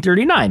in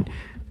 1939.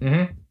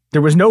 Mm-hmm.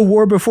 There was no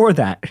war before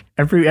that.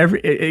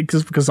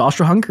 Because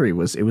Austria-Hungary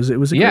was a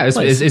great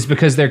place. It's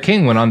because their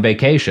king went on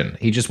vacation.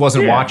 He just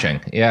wasn't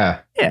watching. Yeah.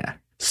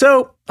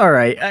 So, all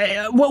right.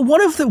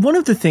 One of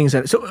the things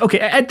that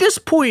at this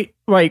point,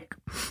 like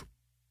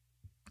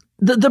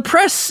the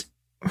press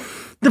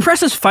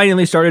has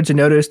finally started to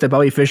notice that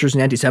Bobby Fischer's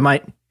an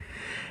anti-Semite,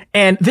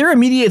 and their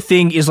immediate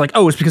thing is like,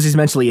 oh, it's because he's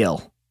mentally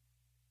ill.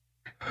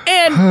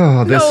 And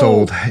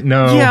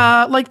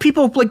yeah, like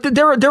people like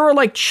there were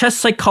like chess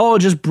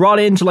psychologists brought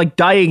in to like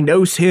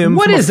diagnose him.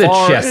 What is a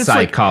chess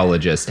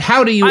psychologist? Like,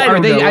 how do you are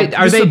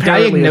they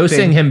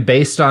diagnosing him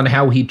based on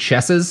how he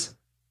chesses?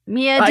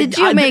 Yeah, did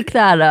you make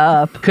that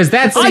up? Because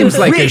that seems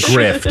like a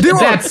grift.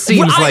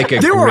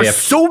 There are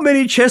so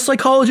many chess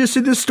psychologists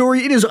in this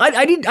story. It is.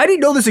 I didn't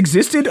know this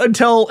existed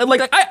until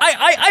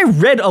I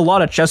read a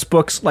lot of chess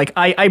books. Like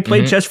I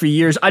played chess for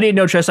years. I didn't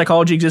know chess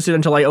psychology existed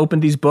until I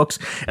opened these books.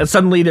 And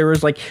suddenly there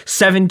was like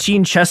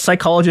 17 chess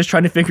psychologists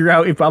trying to figure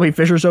out if Bobby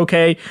Fischer's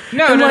okay.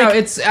 No.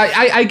 It's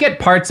I get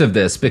parts of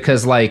this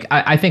because like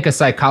I think a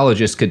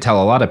psychologist could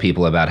tell a lot of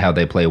people about how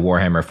they play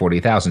Warhammer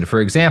 40,000. For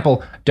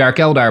example, Dark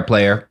Eldar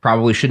player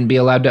probably shouldn't be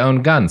allowed to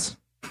own guns.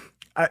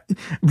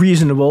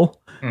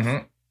 Reasonable.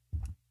 Mm-hmm.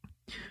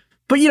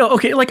 But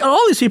like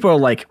all these people are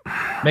like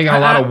making a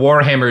lot of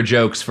Warhammer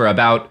jokes for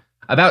about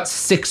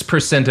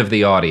 6% of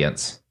the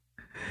audience.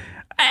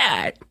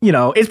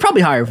 It's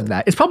probably higher than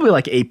that. It's probably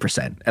like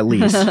 8% at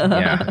least.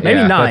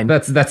 Maybe 9.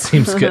 That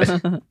seems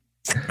good.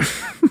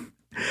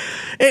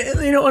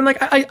 And like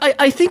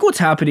I think what's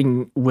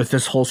happening with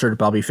this whole sort of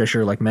Bobby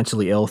Fischer like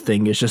mentally ill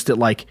thing is just that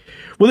like,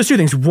 well, there's two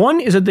things. One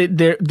is that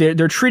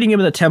they're treating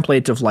him in the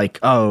template of like,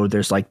 oh,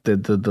 there's like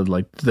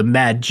the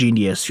mad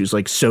genius who's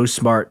like so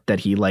smart that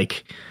he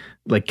like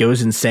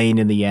goes insane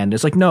in the end.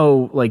 It's like,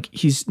 no, like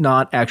he's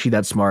not actually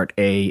that smart.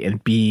 A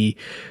and B,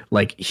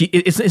 like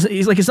it's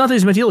not that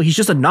he's mentally ill. He's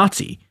just a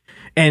Nazi.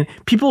 And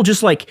people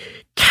just like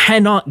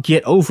cannot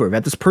get over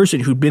that this person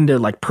who'd been their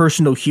like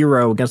personal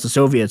hero against the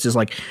Soviets is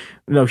like,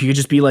 he could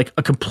just be like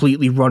a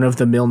completely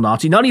run-of-the-mill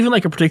Nazi, not even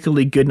like a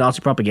particularly good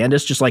Nazi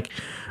propagandist, just like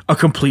a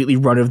completely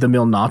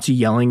run-of-the-mill Nazi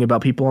yelling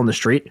about people on the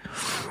street.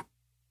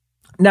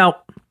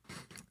 Now,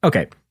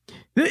 okay,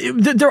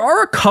 there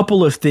are a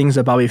couple of things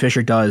that Bobby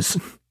Fischer does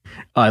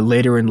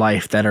later in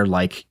life that are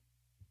like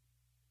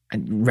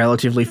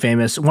relatively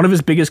famous. One of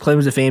his biggest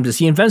claims to fame is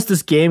he invents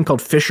this game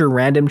called Fischer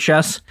Random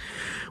Chess,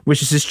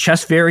 which is this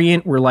chess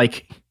variant where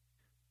like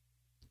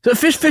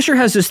Fischer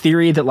has this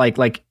theory that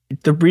like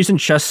the reason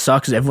chess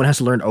sucks is everyone has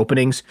to learn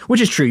openings,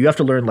 which is true. You have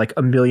to learn like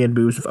a million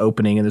moves of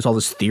opening, and there's all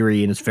this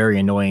theory, and it's very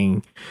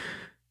annoying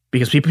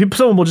because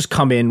someone will just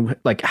come in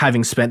like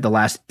having spent the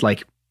last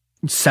like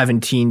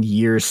 17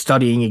 years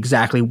studying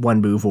exactly one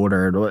move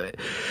order,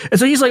 and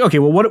so he's like, okay,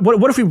 well,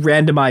 what if we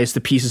randomize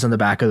the pieces on the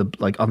back of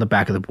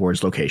the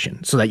board's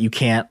location so that you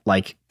can't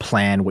like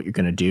plan what you're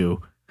gonna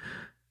do.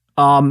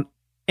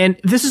 And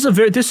this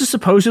is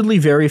supposedly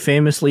very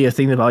famously a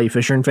thing that Bobby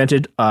Fischer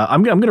invented.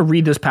 I'm going to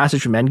read this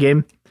passage from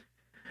Endgame.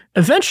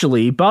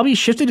 Eventually, Bobby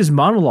shifted his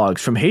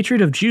monologues from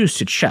hatred of Jews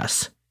to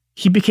chess.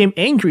 He became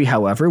angry,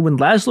 however, when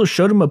Laszlo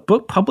showed him a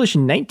book published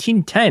in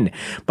 1910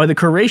 by the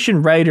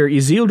Croatian writer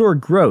Isidor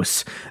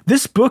Gross.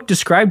 This book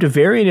described a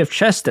variant of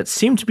chess that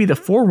seemed to be the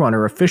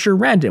forerunner of Fischer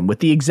Random, with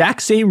the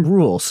exact same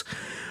rules.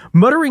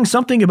 Muttering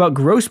something about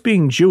Gross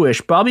being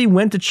Jewish, Bobby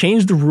went to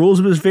change the rules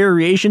of his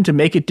variation to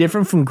make it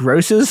different from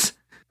Gross's.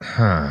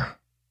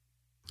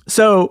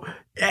 So,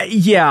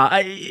 he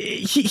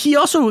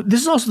also,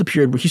 this is also the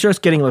period where he starts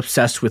getting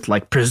obsessed with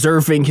like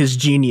preserving his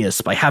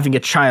genius by having a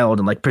child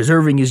and like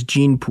preserving his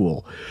gene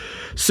pool.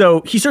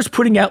 So he starts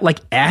putting out like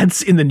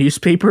ads in the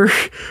newspaper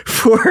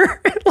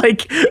for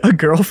like a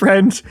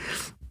girlfriend.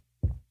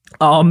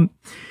 The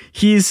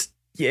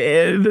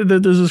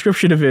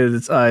description of it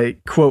is,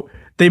 quote,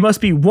 "They must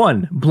be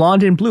 1,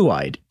 blonde and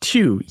blue-eyed,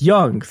 2,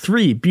 young,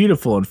 3,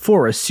 beautiful, and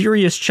 4, a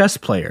serious chess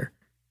player."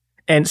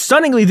 And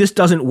stunningly, this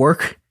doesn't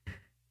work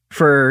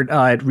for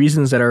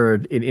reasons that are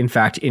in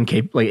fact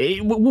incapable. Like,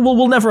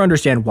 we'll never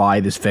understand why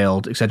this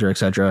failed, etc.,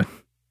 etc.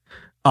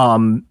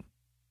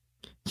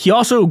 He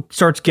also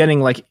starts getting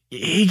like,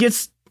 he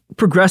gets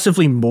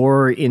progressively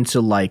more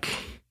into like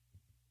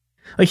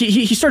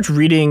he starts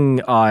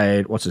reading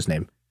what's his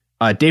name,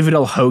 David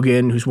L.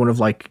 Hogan, who's one of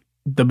like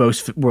the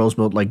world's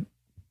most like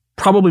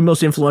probably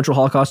most influential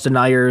Holocaust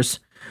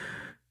deniers.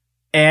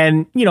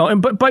 And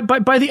but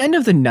by the end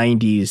of the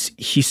 90s,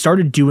 he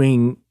started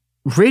doing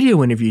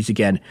radio interviews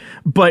again,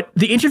 but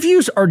the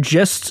interviews are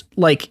just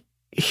like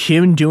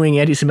him doing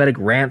anti-Semitic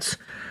rants.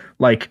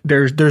 Like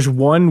there's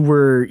one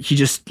where he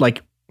just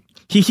like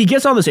he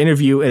gets on this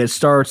interview and it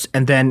starts,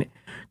 and then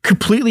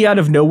completely out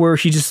of nowhere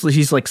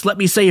he's like, "Let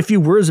me say a few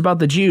words about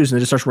the Jews," and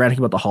then just starts ranting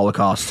about the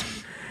Holocaust.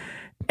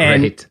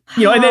 And Right.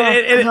 and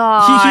he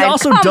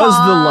also does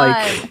the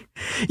like,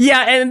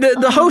 yeah, and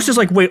the host is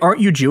like, "Wait, aren't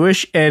you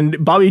Jewish?" And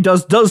Bobby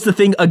does the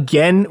thing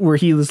again where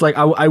he was like,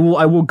 I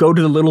will go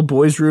to the little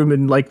boys' room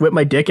and like whip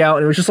my dick out,"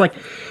 and it was just like,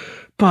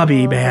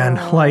 Bobby, man,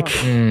 like.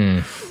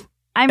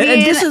 I mean,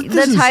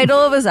 the title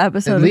of his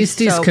episode. At least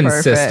he's so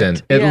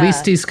consistent. perfect. At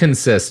least he's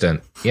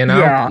consistent. You know,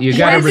 Yeah. you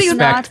gotta Why is he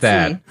respect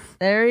Nazi? that.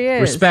 There he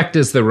is. Respect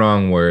is the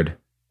wrong word.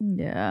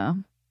 Yeah.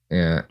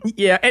 Yeah.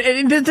 Yeah,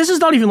 and this is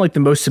not even like the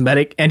most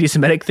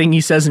anti-Semitic thing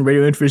he says in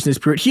radio interviews in this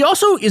period. He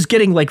also is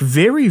getting like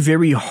very,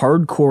 very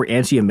hardcore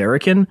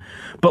anti-American,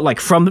 but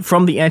like from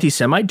the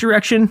anti-Semite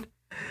direction.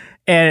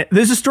 And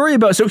there's a story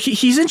about, so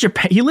he's in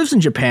Japan. He lives in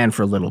Japan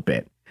for a little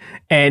bit,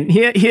 and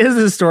he has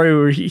this story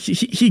where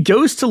he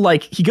goes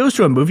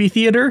to a movie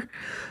theater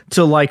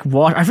to like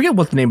watch. I forget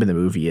what the name of the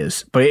movie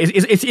is, but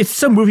it's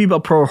some movie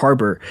about Pearl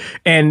Harbor.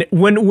 And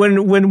when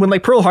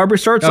like Pearl Harbor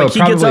starts, like he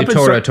gets up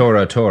and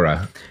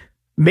Tora.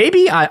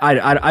 Maybe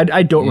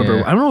I don't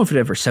remember. I don't know if it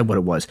ever said what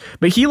it was,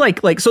 but he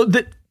like so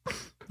the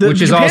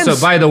which is Japan's,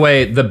 also, by the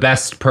way, the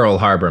best Pearl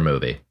Harbor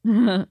movie.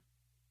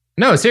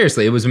 No,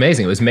 seriously, it was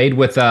amazing. It was made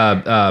with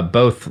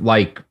both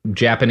like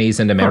Japanese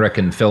and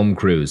American film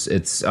crews.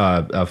 It's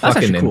a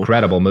fucking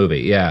incredible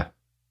movie. Yeah.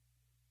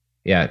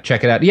 Yeah,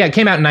 check it out. Yeah, it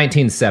came out in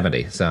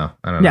 1970, so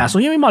I don't know. Yeah, so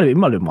he might have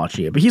been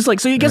watching it. But he's like,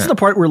 so he gets to the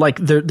part where like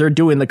they're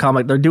doing the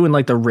comic, they're doing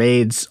like the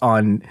raids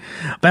on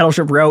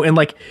Battleship Row, and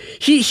like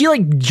he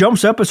like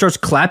jumps up and starts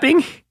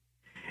clapping.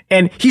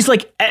 And he's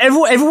like,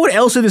 everyone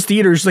else in this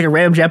theater is just like a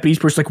random Japanese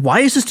person. Like, why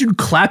is this dude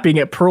clapping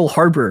at Pearl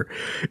Harbor?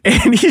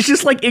 And he's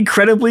just like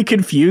incredibly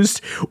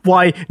confused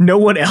why no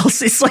one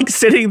else is like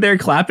sitting there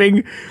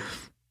clapping.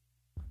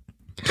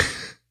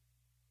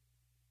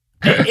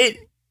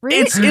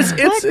 It's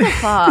what the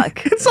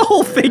fuck? It's a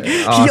whole thing.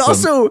 Awesome. He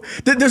also,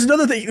 there's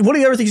another thing. One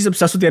of the other things he's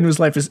obsessed with at the end of his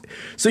life is,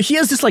 so he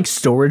has this like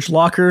storage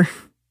locker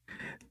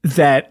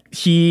that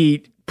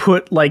he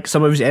put like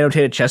some of his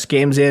annotated chess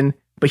games in,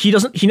 but he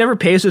never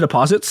pays the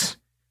deposits.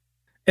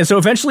 And so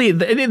eventually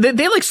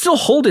they like still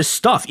hold his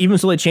stuff, even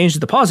so they change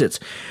the deposits.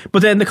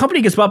 But then the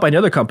company gets bought by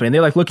another company, and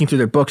they're like looking through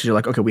their books. And you're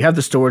like, okay, we have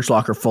the storage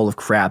locker full of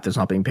crap that's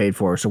not being paid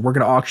for, so we're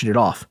going to auction it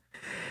off.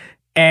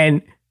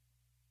 And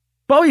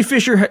Bobby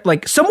Fischer,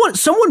 like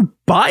someone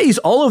buys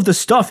all of the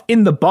stuff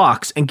in the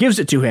box and gives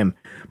it to him.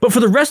 But for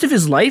the rest of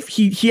his life,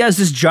 he has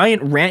this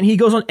giant rant he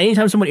goes on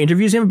anytime someone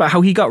interviews him about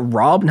how he got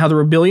robbed and how there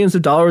were billions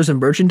of dollars of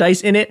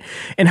merchandise in it,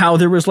 and how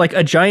there was like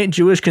a giant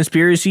Jewish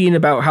conspiracy, and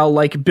about how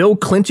like Bill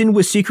Clinton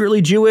was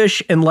secretly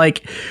Jewish and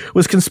like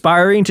was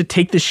conspiring to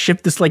take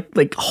this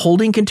like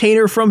holding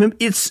container from him.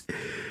 It's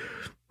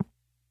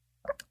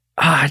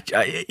I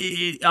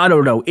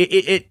don't know.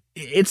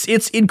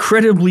 It's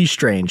incredibly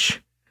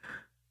strange.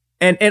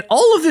 And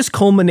all of this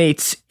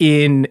culminates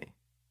in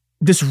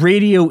this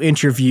radio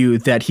interview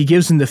that he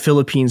gives in the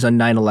Philippines on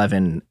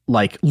 9/11.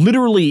 Like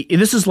literally,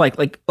 this is like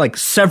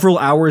several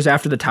hours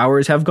after the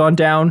towers have gone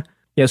down.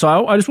 Yeah,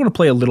 so I just want to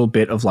play a little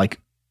bit of like,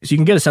 so you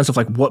can get a sense of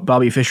like what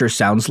Bobby Fischer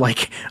sounds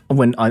like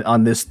when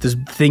on this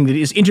thing that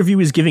his interview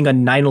is giving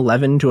on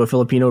 9/11 to a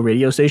Filipino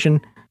radio station.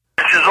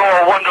 This is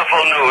all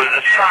wonderful news.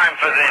 It's time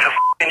for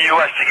the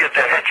U.S. to get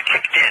their heads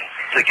kicked in.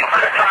 It's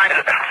time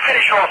to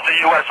finish off the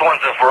U.S.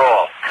 once and for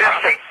all.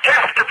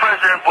 Test the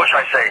President Bush,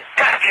 I say.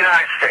 Test the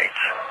United States.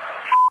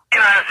 The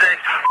United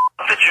States,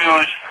 the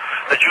Jews,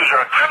 The Jews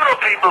are a criminal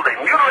people. They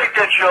mutilate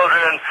their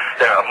children.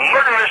 They're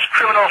murderous,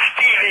 criminal,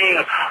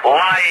 thieving,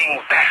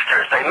 lying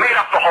bastards. They made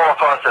up the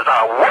Holocaust. There's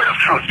not a word of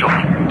truth to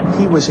it.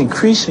 He was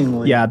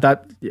increasingly... Yeah.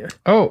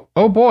 Oh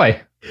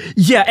boy.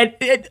 Yeah,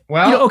 and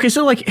well, okay,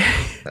 so like,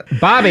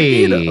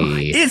 Bobby,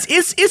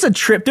 it's a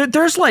trip.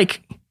 There's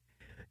like,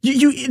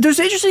 there's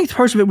interesting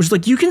parts of it, which is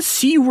like you can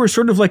see where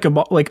sort of like a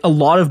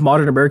lot of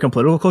modern American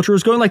political culture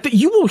is going. Like that,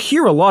 you will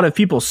hear a lot of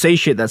people say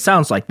shit that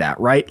sounds like that,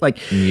 right? Like,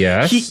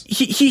 yes,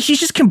 he's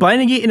just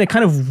combining it in a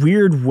kind of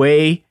weird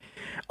way.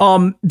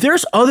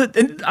 There's other,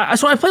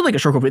 so I played like a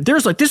short clip.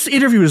 There's like, this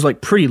interview is like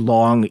pretty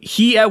long.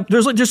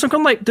 There's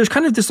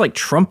kind of this like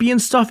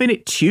Trumpian stuff in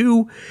it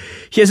too.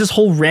 He has this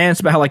whole rant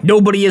about how like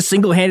nobody has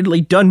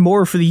single-handedly done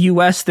more for the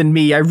U.S. than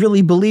me. I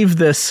really believe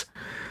this.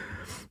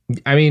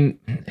 I mean,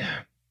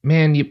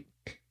 man, you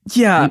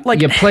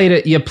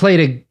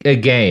played a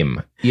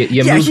game.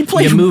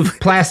 You move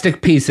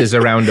plastic pieces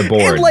around a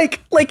board.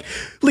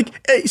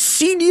 And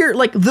senior,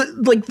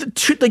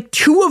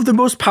 two of the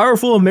most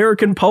powerful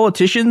American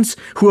politicians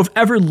who have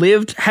ever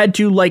lived had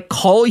to like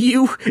call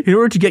you in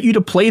order to get you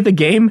to play the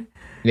game.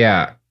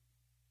 Yeah.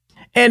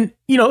 And,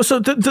 so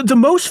the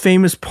most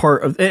famous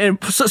part of,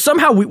 and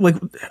somehow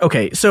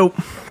so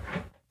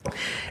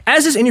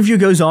as this interview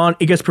goes on,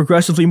 it gets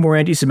progressively more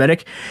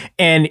anti-Semitic,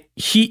 and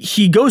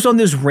he goes on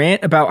this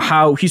rant about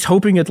how he's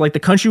hoping that like the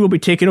country will be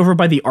taken over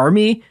by the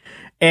army,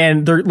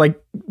 and they're like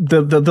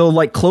they'll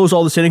like close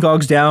all the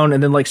synagogues down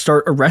and then like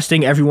start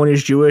arresting everyone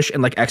who's Jewish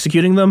and like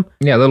executing them.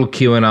 Yeah, a little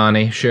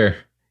QAnon-y, sure.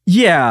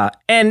 Yeah,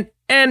 and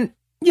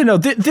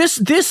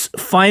this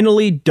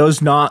finally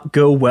does not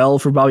go well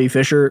for Bobby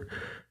Fischer,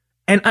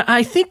 and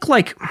I think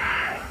like.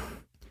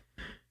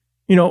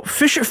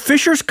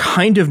 Fischer's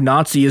kind of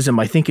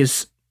Nazism, I think,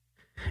 it's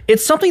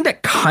something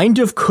that kind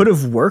of could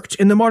have worked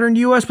in the modern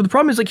U.S., but the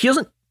problem is like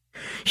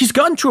he's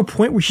gotten to a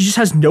point where he just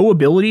has no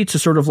ability to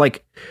sort of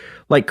like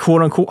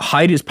quote unquote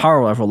hide his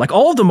power level. Like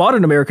all of the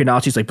modern American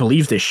Nazis like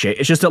believe this shit.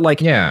 It's just that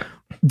like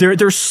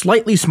they're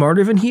slightly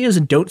smarter than he is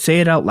and don't say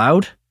it out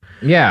loud.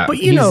 Yeah, but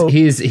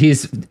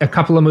he's a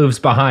couple of moves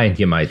behind,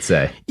 you might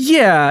say.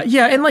 Yeah,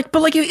 and like,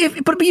 but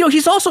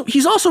he's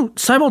also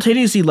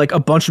simultaneously like a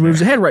bunch of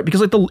moves ahead, right?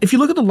 Because like if you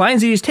look at the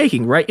lines that he's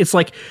taking, right, it's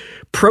like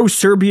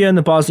pro-Serbia and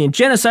the Bosnian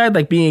genocide,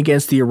 like being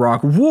against the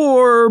Iraq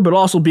War, but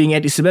also being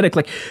anti-Semitic.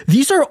 Like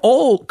these are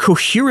all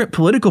coherent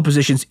political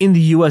positions in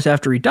the U.S.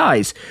 after he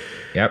dies.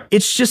 Yep.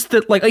 It's just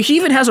that like he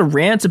even has a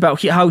rant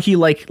about how he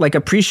like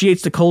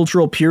appreciates the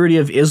cultural purity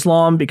of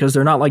Islam because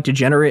they're not like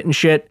degenerate and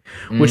shit,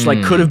 which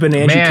like could have been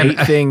an Andrew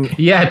Tate thing.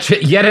 Yeah,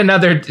 yet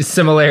another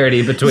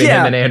similarity between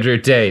him and Andrew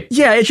Tate.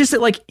 Yeah, it's just that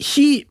like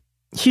he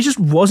just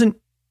wasn't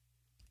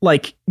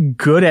like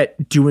good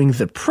at doing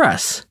the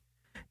press.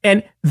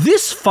 And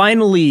this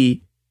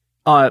finally,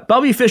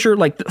 Bobby Fischer,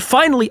 like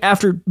finally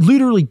after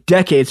literally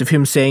decades of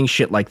him saying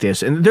shit like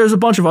this, and there's a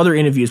bunch of other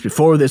interviews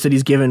before this that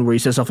he's given where he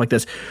says stuff like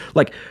this,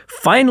 like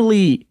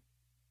finally,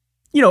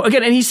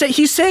 again, and he's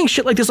saying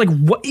shit like this, like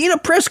in a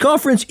press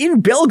conference in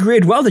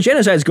Belgrade while the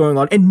genocide is going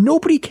on, and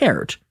nobody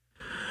cared.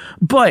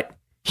 But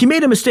he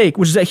made a mistake,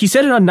 which is that he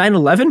said it on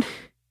 9/11.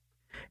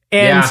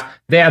 And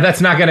yeah, that's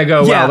not going to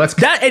go well.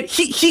 And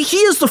he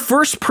is the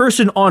first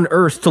person on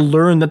earth to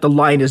learn that the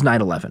line is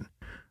 9/11.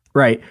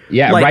 Right.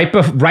 Yeah. Like,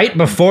 right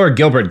before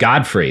Gilbert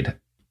Gottfried.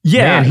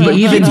 Yeah. Man,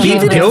 he even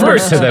beat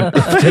Gilbert to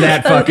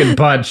that fucking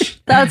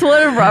punch. That's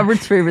one of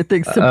Robert's favorite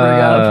things to bring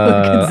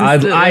up.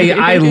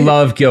 I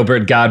love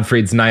Gilbert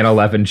Gottfried's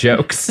 9/11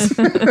 jokes.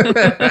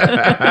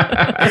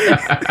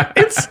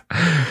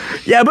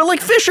 But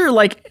like Fischer,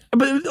 like,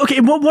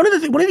 okay. One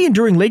of the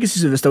enduring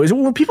legacies of this though is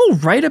when people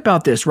write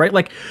about this, right?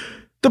 Like,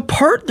 the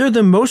part they're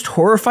the most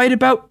horrified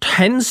about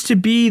tends to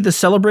be the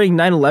celebrating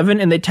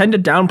 9/11, and they tend to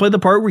downplay the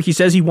part where he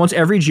says he wants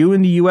every Jew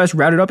in the U.S.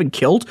 rounded up and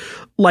killed.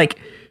 Like,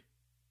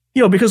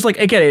 because like,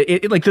 again,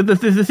 it like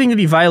the thing that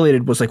he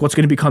violated was like what's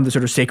going to become the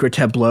sort of sacred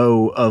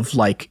tableau of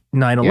like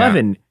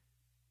 9/11. Yeah.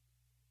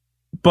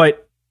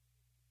 But,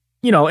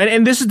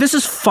 and this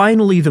is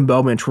finally the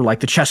moment where like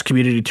the chess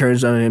community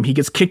turns on him. He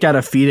gets kicked out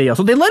of FIDE.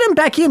 So they let him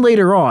back in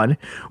later on,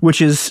 which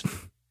is...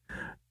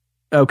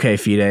 Okay,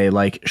 FIDE,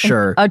 like,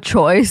 sure. A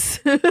choice.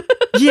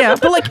 Yeah,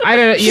 but like, I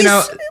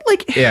don't,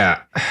 like,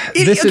 yeah.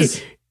 This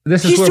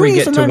is where we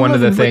get to one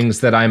of the things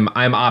that I'm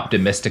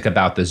optimistic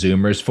about the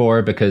Zoomers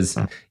for, because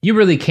you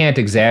really can't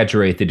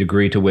exaggerate the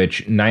degree to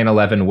which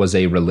 9/11 was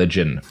a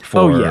religion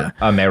for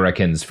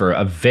Americans for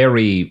a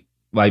very,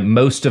 like,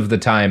 most of the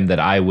time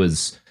that I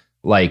was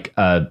like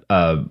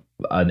an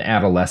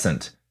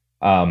adolescent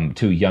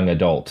to young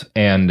adult.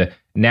 And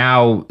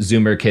now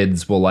Zoomer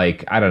kids will,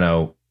 like, I don't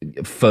know,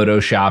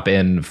 Photoshop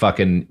in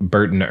fucking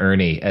Bert and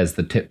Ernie as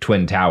the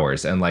Twin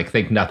Towers and like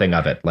think nothing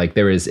of it. Like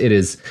it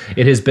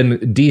has been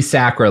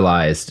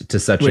desacralized to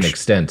such an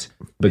extent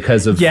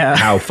because of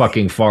how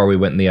fucking far we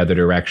went in the other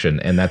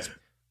direction, and that's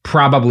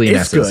probably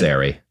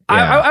necessary.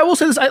 I will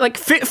say this.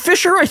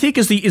 Fischer, I think,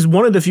 is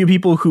one of the few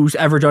people who's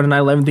ever done a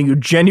 9/11 thing who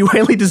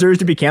genuinely deserves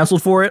to be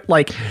canceled for it.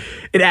 Like,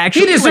 it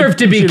actually he deserved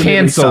to be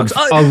canceled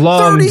a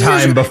long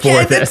time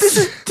before this.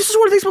 This is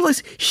one of the things about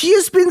this. He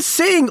has been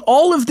saying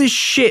all of this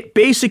shit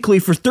basically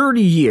for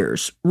 30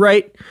 years,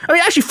 right? I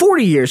mean, actually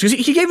 40 years,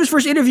 because he gave his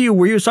first interview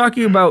where he was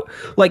talking about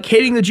like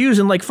hating the Jews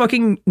in like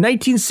fucking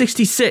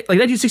 1966, like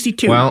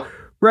 1962. Well,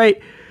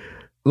 right.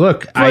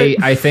 Look,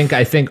 I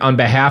think on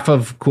behalf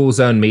of Cool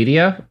Zone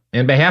Media,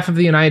 and behalf of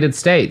the United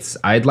States,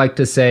 I'd like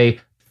to say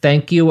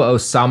thank you,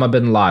 Osama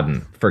bin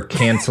Laden, for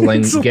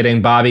canceling,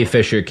 getting Bobby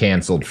Fischer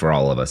canceled for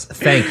all of us.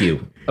 Thank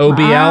you.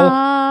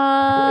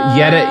 OBL,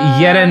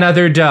 yet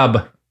another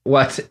dub.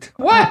 What?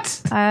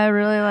 I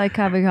really like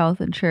having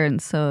health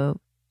insurance, so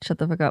shut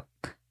the fuck up.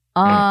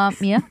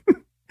 Mia?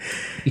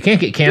 You can't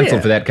get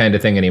canceled for that kind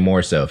of thing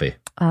anymore, Sophie.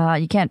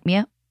 You can't,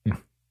 Mia?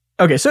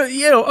 Okay, so, I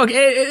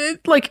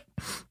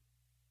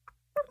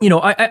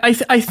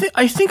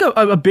think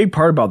a big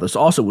part about this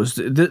also was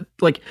the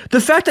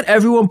fact that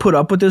everyone put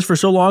up with this for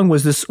so long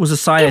was a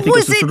sign. I think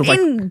it was sort of like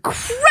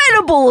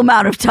incredible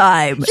amount of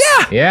time.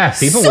 Yeah,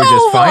 people were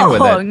just fine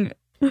with it.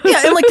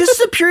 Yeah, and like this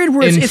is a period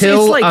where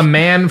until it's like, a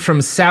man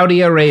from Saudi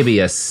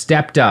Arabia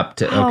stepped up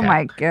to. Okay. Oh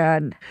my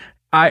god!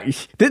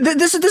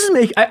 This is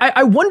make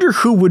I wonder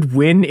who would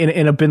win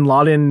in a Bin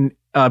Laden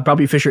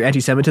Bobby Fischer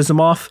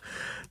anti-Semitism off.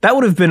 That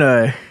would have been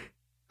a.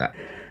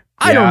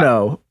 I don't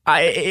know.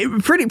 Pretty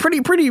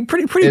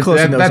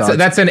close.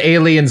 That's an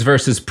aliens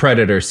versus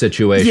predator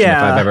situation if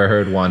I've ever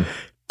heard one.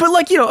 But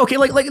like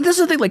this is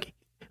the thing. Like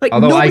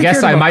although I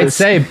guess I might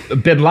say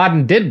Bin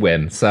Laden did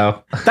win.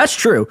 So that's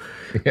true.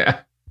 Yeah,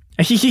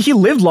 he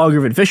lived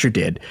longer than Fischer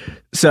did.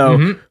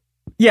 So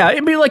yeah,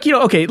 I mean like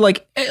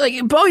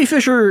Bobby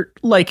Fischer,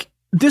 like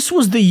this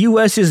was the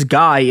U.S.'s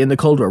guy in the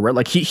Cold War, right?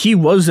 Like he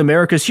was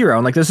America's hero,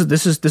 and like this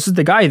is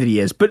the guy that he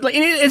is. But like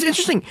it's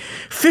interesting.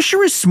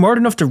 Fischer is smart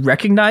enough to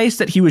recognize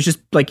that he was just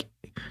like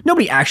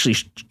nobody actually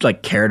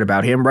like cared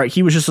about him, right?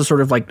 He was just a sort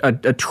of like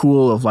a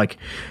tool of like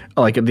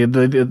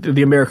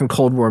the American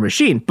Cold War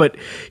machine. But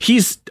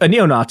he's a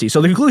neo-Nazi,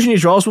 so the conclusion he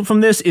draws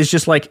from this is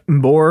just like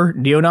more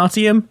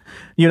neo-Nazism.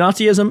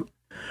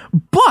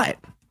 But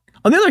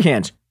on the other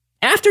hand,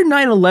 after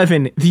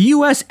 9/11, the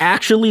U.S.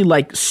 actually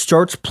like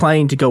starts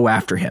planning to go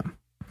after him.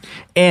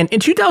 And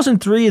in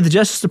 2003, the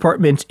Justice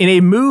Department, in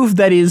a move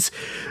that is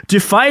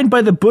defined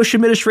by the Bush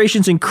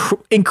administration's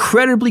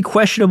incredibly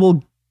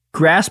questionable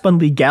grasp on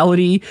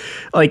legality,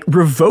 like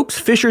revokes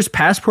Fischer's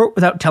passport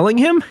without telling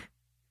him.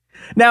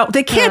 Now,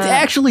 they can't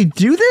actually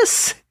do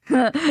this.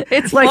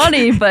 It's like,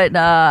 funny, but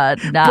not.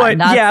 It's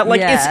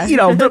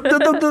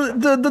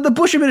the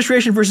Bush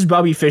administration versus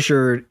Bobby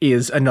Fischer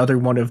is another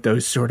one of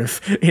those sort of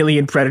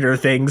alien predator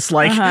things.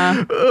 Like,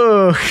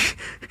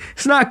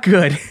 it's not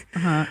good.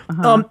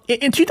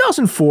 In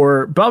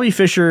 2004, Bobby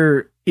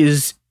Fischer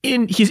he's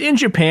in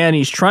Japan.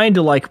 He's trying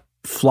to like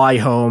fly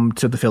home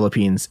to the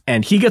Philippines,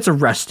 and he gets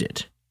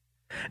arrested.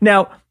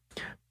 Now,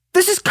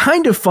 this is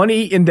kind of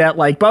funny in that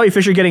like Bobby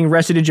Fischer getting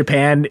arrested in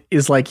Japan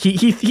is like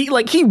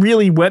he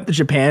really went to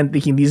Japan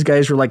thinking these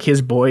guys were like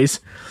his boys,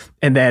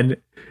 and then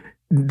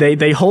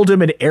they hold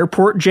him in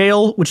airport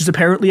jail, which is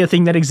apparently a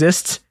thing that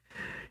exists,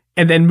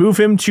 and then move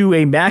him to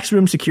a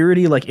maximum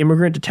security like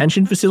immigrant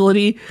detention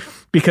facility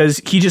because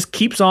he just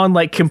keeps on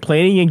like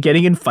complaining and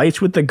getting in fights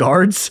with the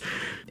guards.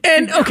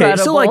 And okay,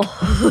 so like,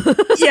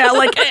 yeah,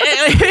 like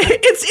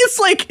it's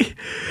like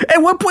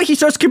at one point he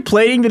starts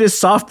complaining that his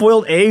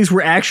soft-boiled eggs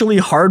were actually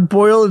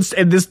hard-boiled,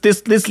 and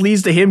this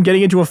leads to him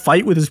getting into a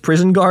fight with his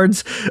prison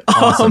guards.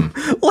 Awesome.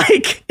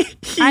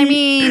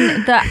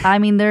 I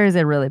mean, there is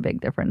a really big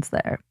difference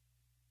there.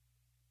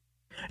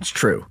 It's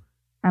true.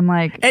 I'm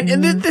like,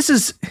 and this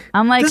is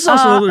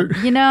also,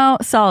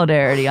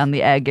 solidarity on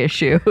the egg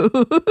issue.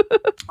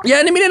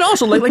 Yeah, and I mean, and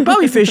also like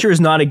Bobby Fischer is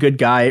not a good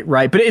guy,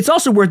 right? But it's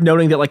also worth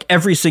noting that like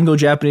every single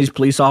Japanese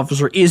police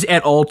officer is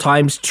at all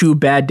times 2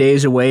 bad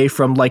days away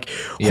from like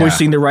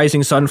hoisting the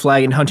rising sun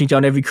flag and hunting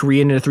down every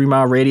Korean in a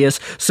 3-mile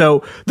radius.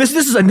 So this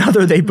is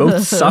another they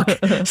both suck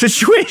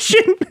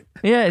situation.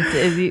 Yeah,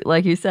 it's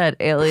like you said,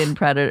 alien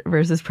predator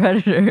versus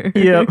predator.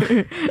 Yeah,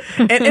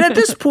 and at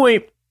this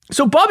point,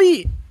 so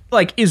Bobby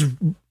like is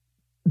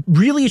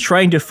really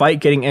trying to fight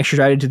getting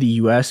extradited to the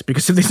U.S.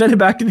 because if they send him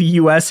back to the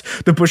U.S.,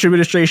 the Bush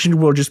administration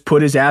will just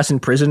put his ass in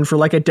prison for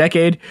like a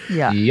decade.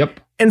 Yeah. Yep.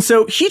 And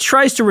so he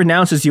tries to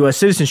renounce his U.S.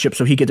 citizenship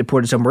so he get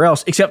deported somewhere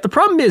else. Except the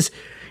problem is,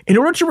 in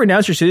order to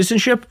renounce your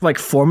citizenship, like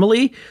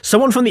formally,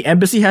 someone from the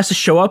embassy has to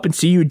show up and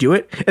see you do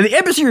it, and the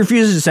embassy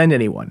refuses to send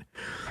anyone.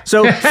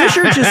 So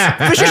Fischer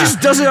just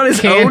does it on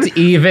his own. Can't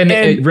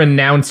even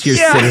renounce your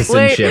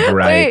citizenship,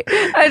 right?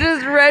 Wait, I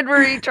just read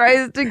where he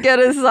tries to get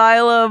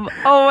asylum.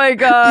 Oh my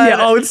god! Yeah.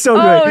 Oh, it's so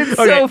good. Oh, it's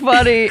so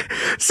funny.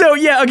 So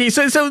yeah. Okay.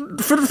 So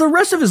for the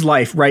rest of his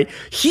life, right?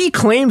 He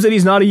claims that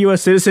he's not a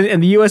U.S. citizen,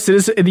 and the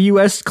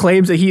U.S.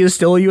 claims that he is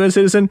still a U.S.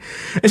 citizen,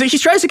 and so he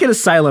tries to get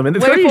asylum. And the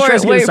he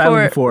tries to get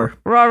asylum before.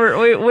 Robert,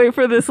 wait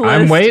for this list.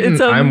 I'm waiting.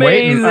 It's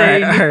amazing. I'm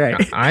waiting. All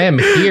right. I am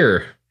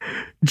here.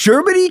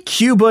 Germany,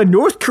 Cuba,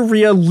 North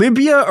Korea,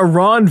 Libya,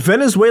 Iran,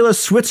 Venezuela,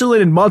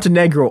 Switzerland, and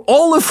Montenegro,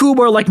 all of whom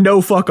are like,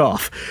 no, fuck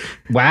off.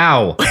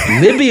 Wow.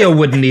 Libya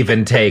wouldn't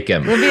even take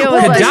him. Libya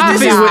was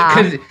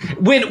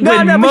when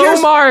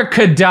Muammar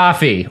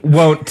Gaddafi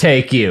won't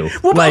take you.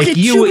 Well, like okay,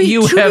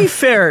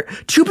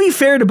 to be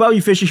fair to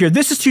Bobby Fischer here,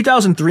 this is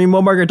 2003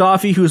 Muammar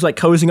Gaddafi, who's like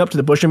cozying up to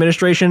the Bush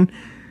administration.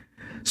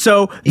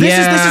 So this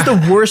is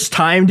the worst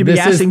time to be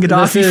asking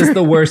Gaddafi. This is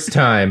the worst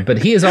time, but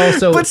he is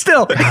also. But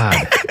still,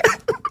 God.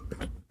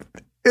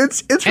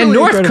 It's really and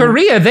North incredible.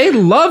 Korea, they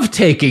love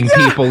taking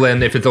people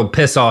in if it'll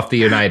piss off the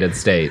United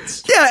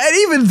States. Yeah, and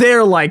even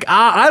they're like,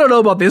 I don't know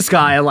about this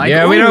guy. Like,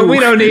 yeah, we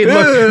don't need.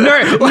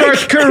 Look,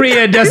 North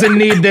Korea doesn't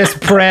need this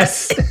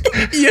press.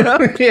 Yeah.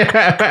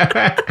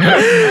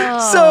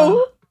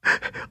 So,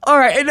 all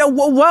right, and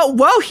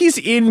while he's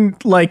in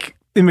like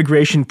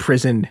immigration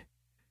prison,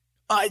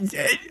 I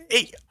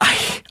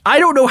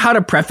don't know how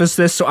to preface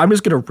this, so I'm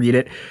just gonna read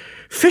it.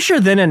 Fischer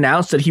then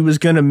announced that he was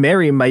going to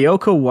marry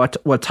Mayoko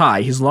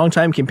Watai, his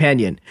longtime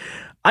companion.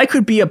 I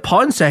could be a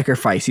pawn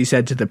sacrifice, he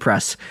said to the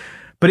press.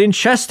 But in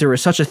chess, there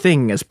is such a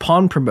thing as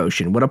pawn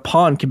promotion, when a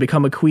pawn can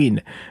become a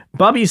queen.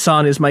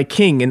 Bobby-san is my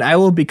king, and I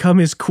will become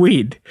his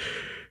queen.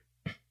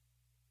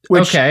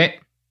 Which, okay.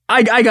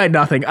 I got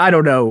nothing. I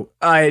don't know.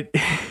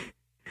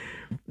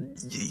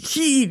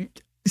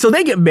 So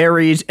they get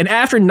married, and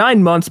after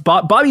 9 months,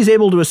 Bobby's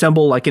able to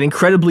assemble like an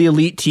incredibly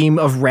elite team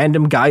of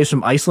random guys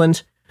from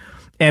Iceland.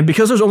 And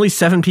because there's only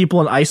 7 people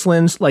in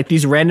Iceland, like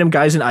these random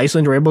guys in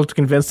Iceland are able to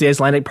convince the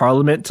Icelandic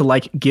parliament to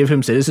like give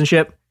him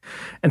citizenship.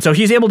 And so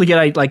he's able to get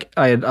I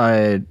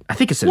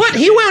think it's what?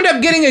 He wound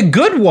up getting a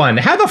good one.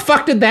 How the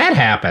fuck did that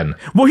happen?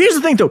 Well, here's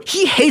the thing though.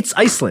 He hates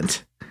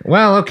Iceland.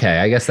 Well, okay,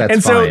 I guess that's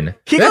and fine.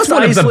 So that's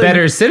one of the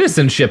better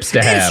citizenships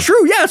to have. It's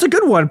true, yeah, it's a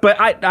good one, but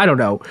I don't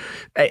know.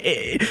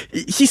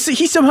 He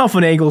somehow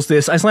finagles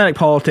this. Icelandic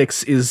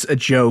politics is a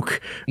joke.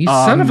 You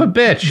son of a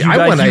bitch!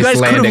 I want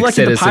Icelandic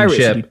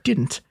citizenship. You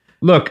didn't.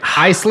 Look,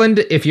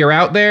 Iceland, if you're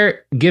out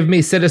there, give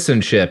me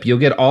citizenship. You'll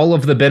get all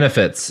of the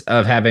benefits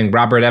of having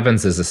Robert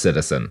Evans as a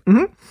citizen.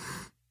 Mm-hmm.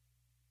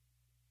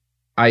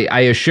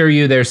 I assure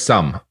you there's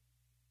some.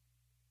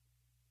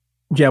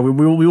 Yeah, we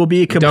will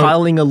be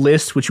compiling a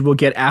list, which we'll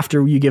get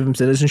after you give him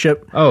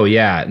citizenship. Oh,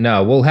 yeah.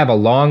 No, we'll have a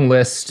long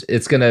list.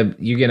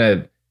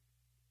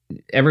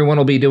 Everyone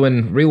will be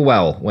doing real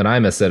well when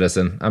I'm a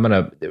citizen. I'm going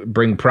to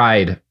bring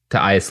pride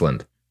to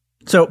Iceland.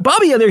 So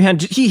Bobby, on the other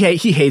hand, he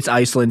hates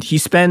Iceland. He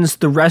spends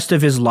the rest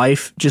of his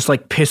life just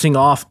like pissing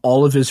off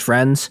all of his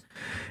friends.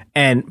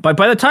 And by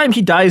the time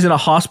he dies in a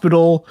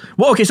hospital,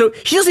 well, okay, so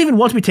he doesn't even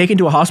want to be taken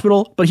to a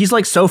hospital, but he's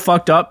like so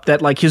fucked up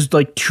that like his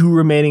like 2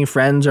 remaining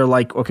friends are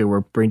like, okay,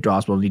 we're bringing to a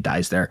hospital, and he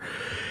dies there.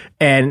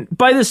 And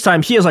by this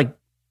time, he has like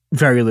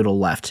very little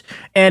left.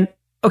 And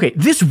okay,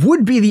 this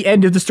would be the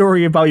end of the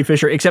story of Bobby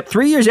Fischer, except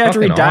 3 years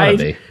after he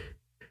died.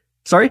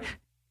 Sorry?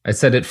 I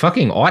said it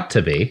fucking ought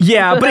to be.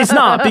 Yeah, but it's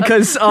not,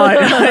 because 3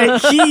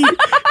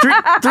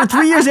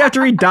 years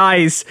after he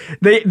dies,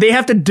 they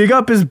have to dig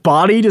up his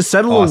body to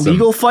settle a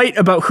legal fight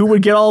about who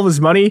would get all of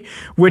his money,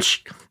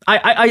 which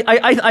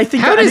I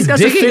think how does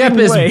digging up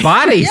his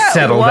body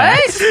settle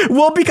that?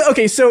 Well, because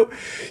okay, so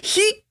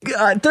he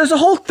there's a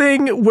whole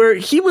thing where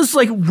he was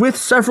like with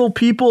several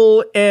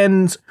people,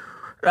 and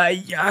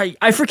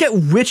I forget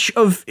which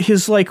of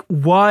his like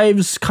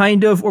wives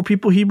kind of or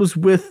people he was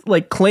with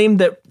like claimed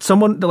that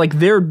someone like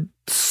their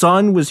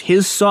son was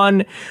his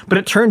son, but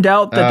it turned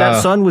out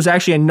that son was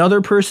actually another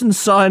person's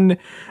son, and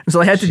so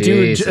they had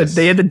to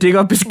they had to dig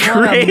up his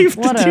grave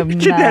to do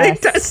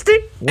genetic testing.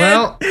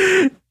 Well,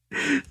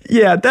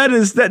 yeah, that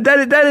is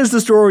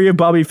the story of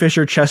Bobby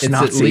Fischer, chess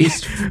Nazi.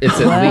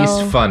 It's at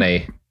least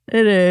funny.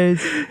 It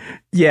is.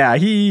 Yeah,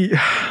 he.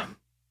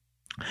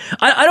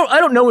 I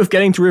don't know if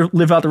getting to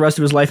live out the rest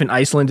of his life in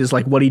Iceland is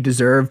like what he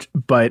deserved,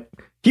 but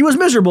he was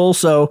miserable,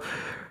 so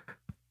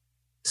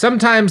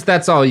sometimes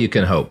that's all you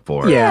can hope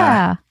for.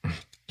 Yeah.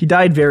 He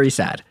died very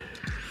sad.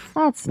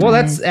 That's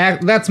nice.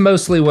 That's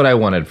mostly what I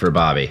wanted for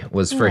Bobby,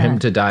 was for him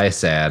to die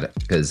sad,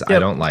 because I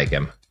don't like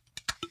him.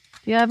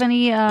 Do you have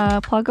any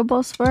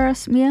pluggables for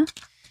us, Mia?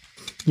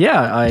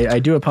 Yeah, I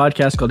do a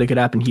podcast called It Could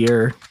Happen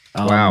Here.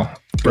 Wow,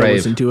 go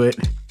listen to it.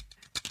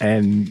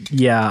 And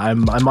yeah,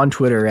 I'm on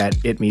Twitter at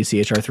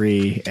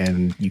itmechr3,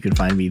 and you can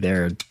find me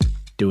there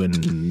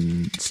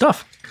doing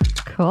stuff.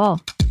 Cool.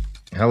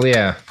 Hell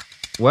yeah.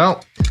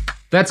 Well,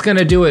 that's going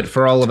to do it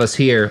for all of us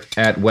here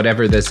at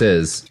whatever this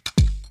is.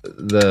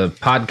 The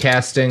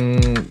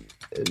podcasting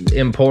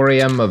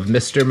emporium of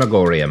Mr.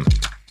 Megorium.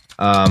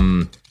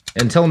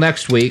 Until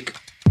next week,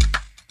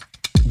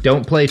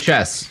 don't play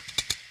chess.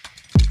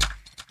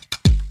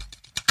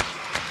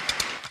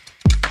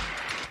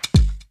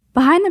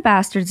 Behind the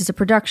Bastards is a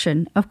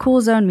production of Cool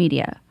Zone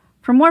Media.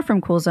 For more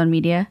from Cool Zone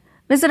Media,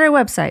 visit our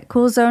website,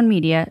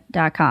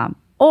 coolzonemedia.com,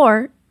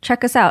 or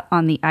check us out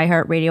on the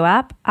iHeartRadio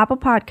app, Apple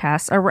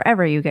Podcasts, or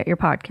wherever you get your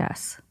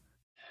podcasts.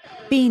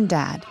 Bean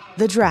Dad,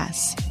 The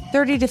Dress,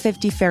 30 to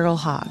 50 Feral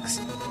Hogs.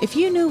 If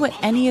you knew what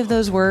any of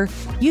those were,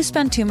 you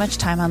spend too much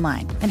time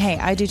online. And hey,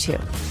 I do too.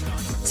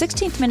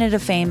 16th Minute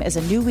of Fame is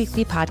a new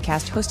weekly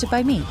podcast hosted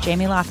by me,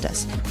 Jamie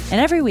Loftus.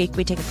 And every week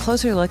we take a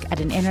closer look at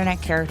an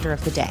internet character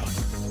of the day.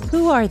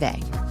 Who are they?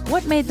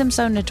 What made them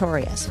so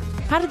notorious?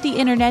 How did the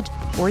internet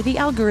or the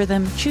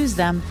algorithm choose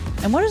them?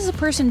 And what does a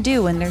person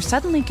do when they're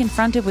suddenly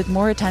confronted with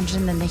more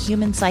attention than the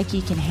human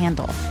psyche can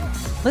handle?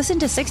 Listen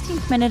to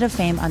 16th Minute of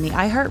Fame on the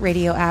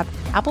iHeartRadio app,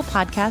 Apple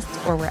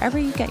Podcasts, or wherever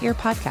you get your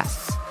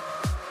podcasts.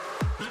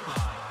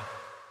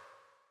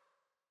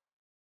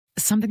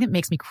 Something that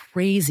makes me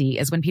crazy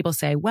is when people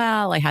say,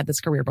 well, I had this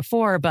career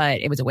before,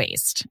 but it was a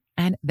waste.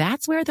 And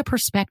that's where the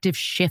perspective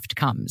shift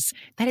comes,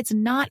 that it's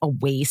not a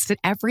waste, that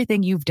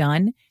everything you've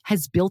done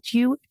has built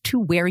you to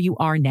where you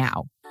are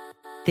now.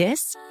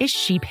 This is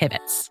She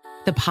Pivots,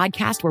 the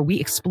podcast where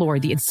we explore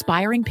the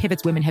inspiring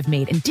pivots women have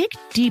made and dig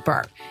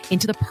deeper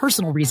into the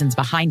personal reasons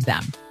behind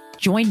them.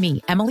 Join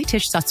me, Emily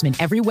Tish Sussman,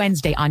 every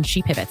Wednesday on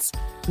She Pivots.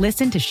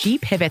 Listen to She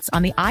Pivots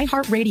on the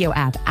iHeartRadio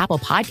app, Apple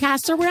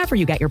Podcasts, or wherever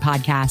you get your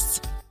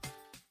podcasts.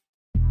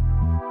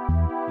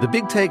 The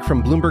Big Take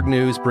from Bloomberg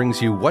News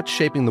brings you what's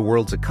shaping the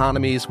world's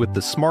economies with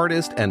the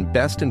smartest and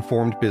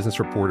best-informed business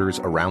reporters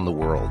around the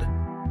world.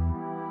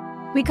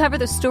 We cover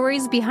the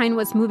stories behind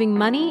what's moving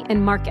money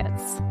and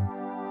markets,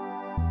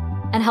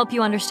 and help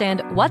you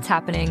understand what's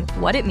happening,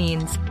 what it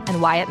means,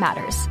 and why it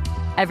matters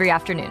every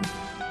afternoon.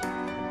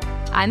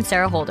 I'm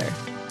Sarah Holder.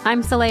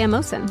 I'm Saleha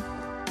Mohsin.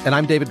 And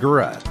I'm David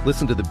Gura.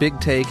 Listen to The Big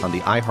Take on the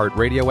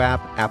iHeartRadio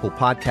app, Apple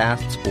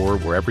Podcasts, or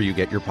wherever you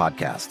get your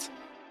podcasts.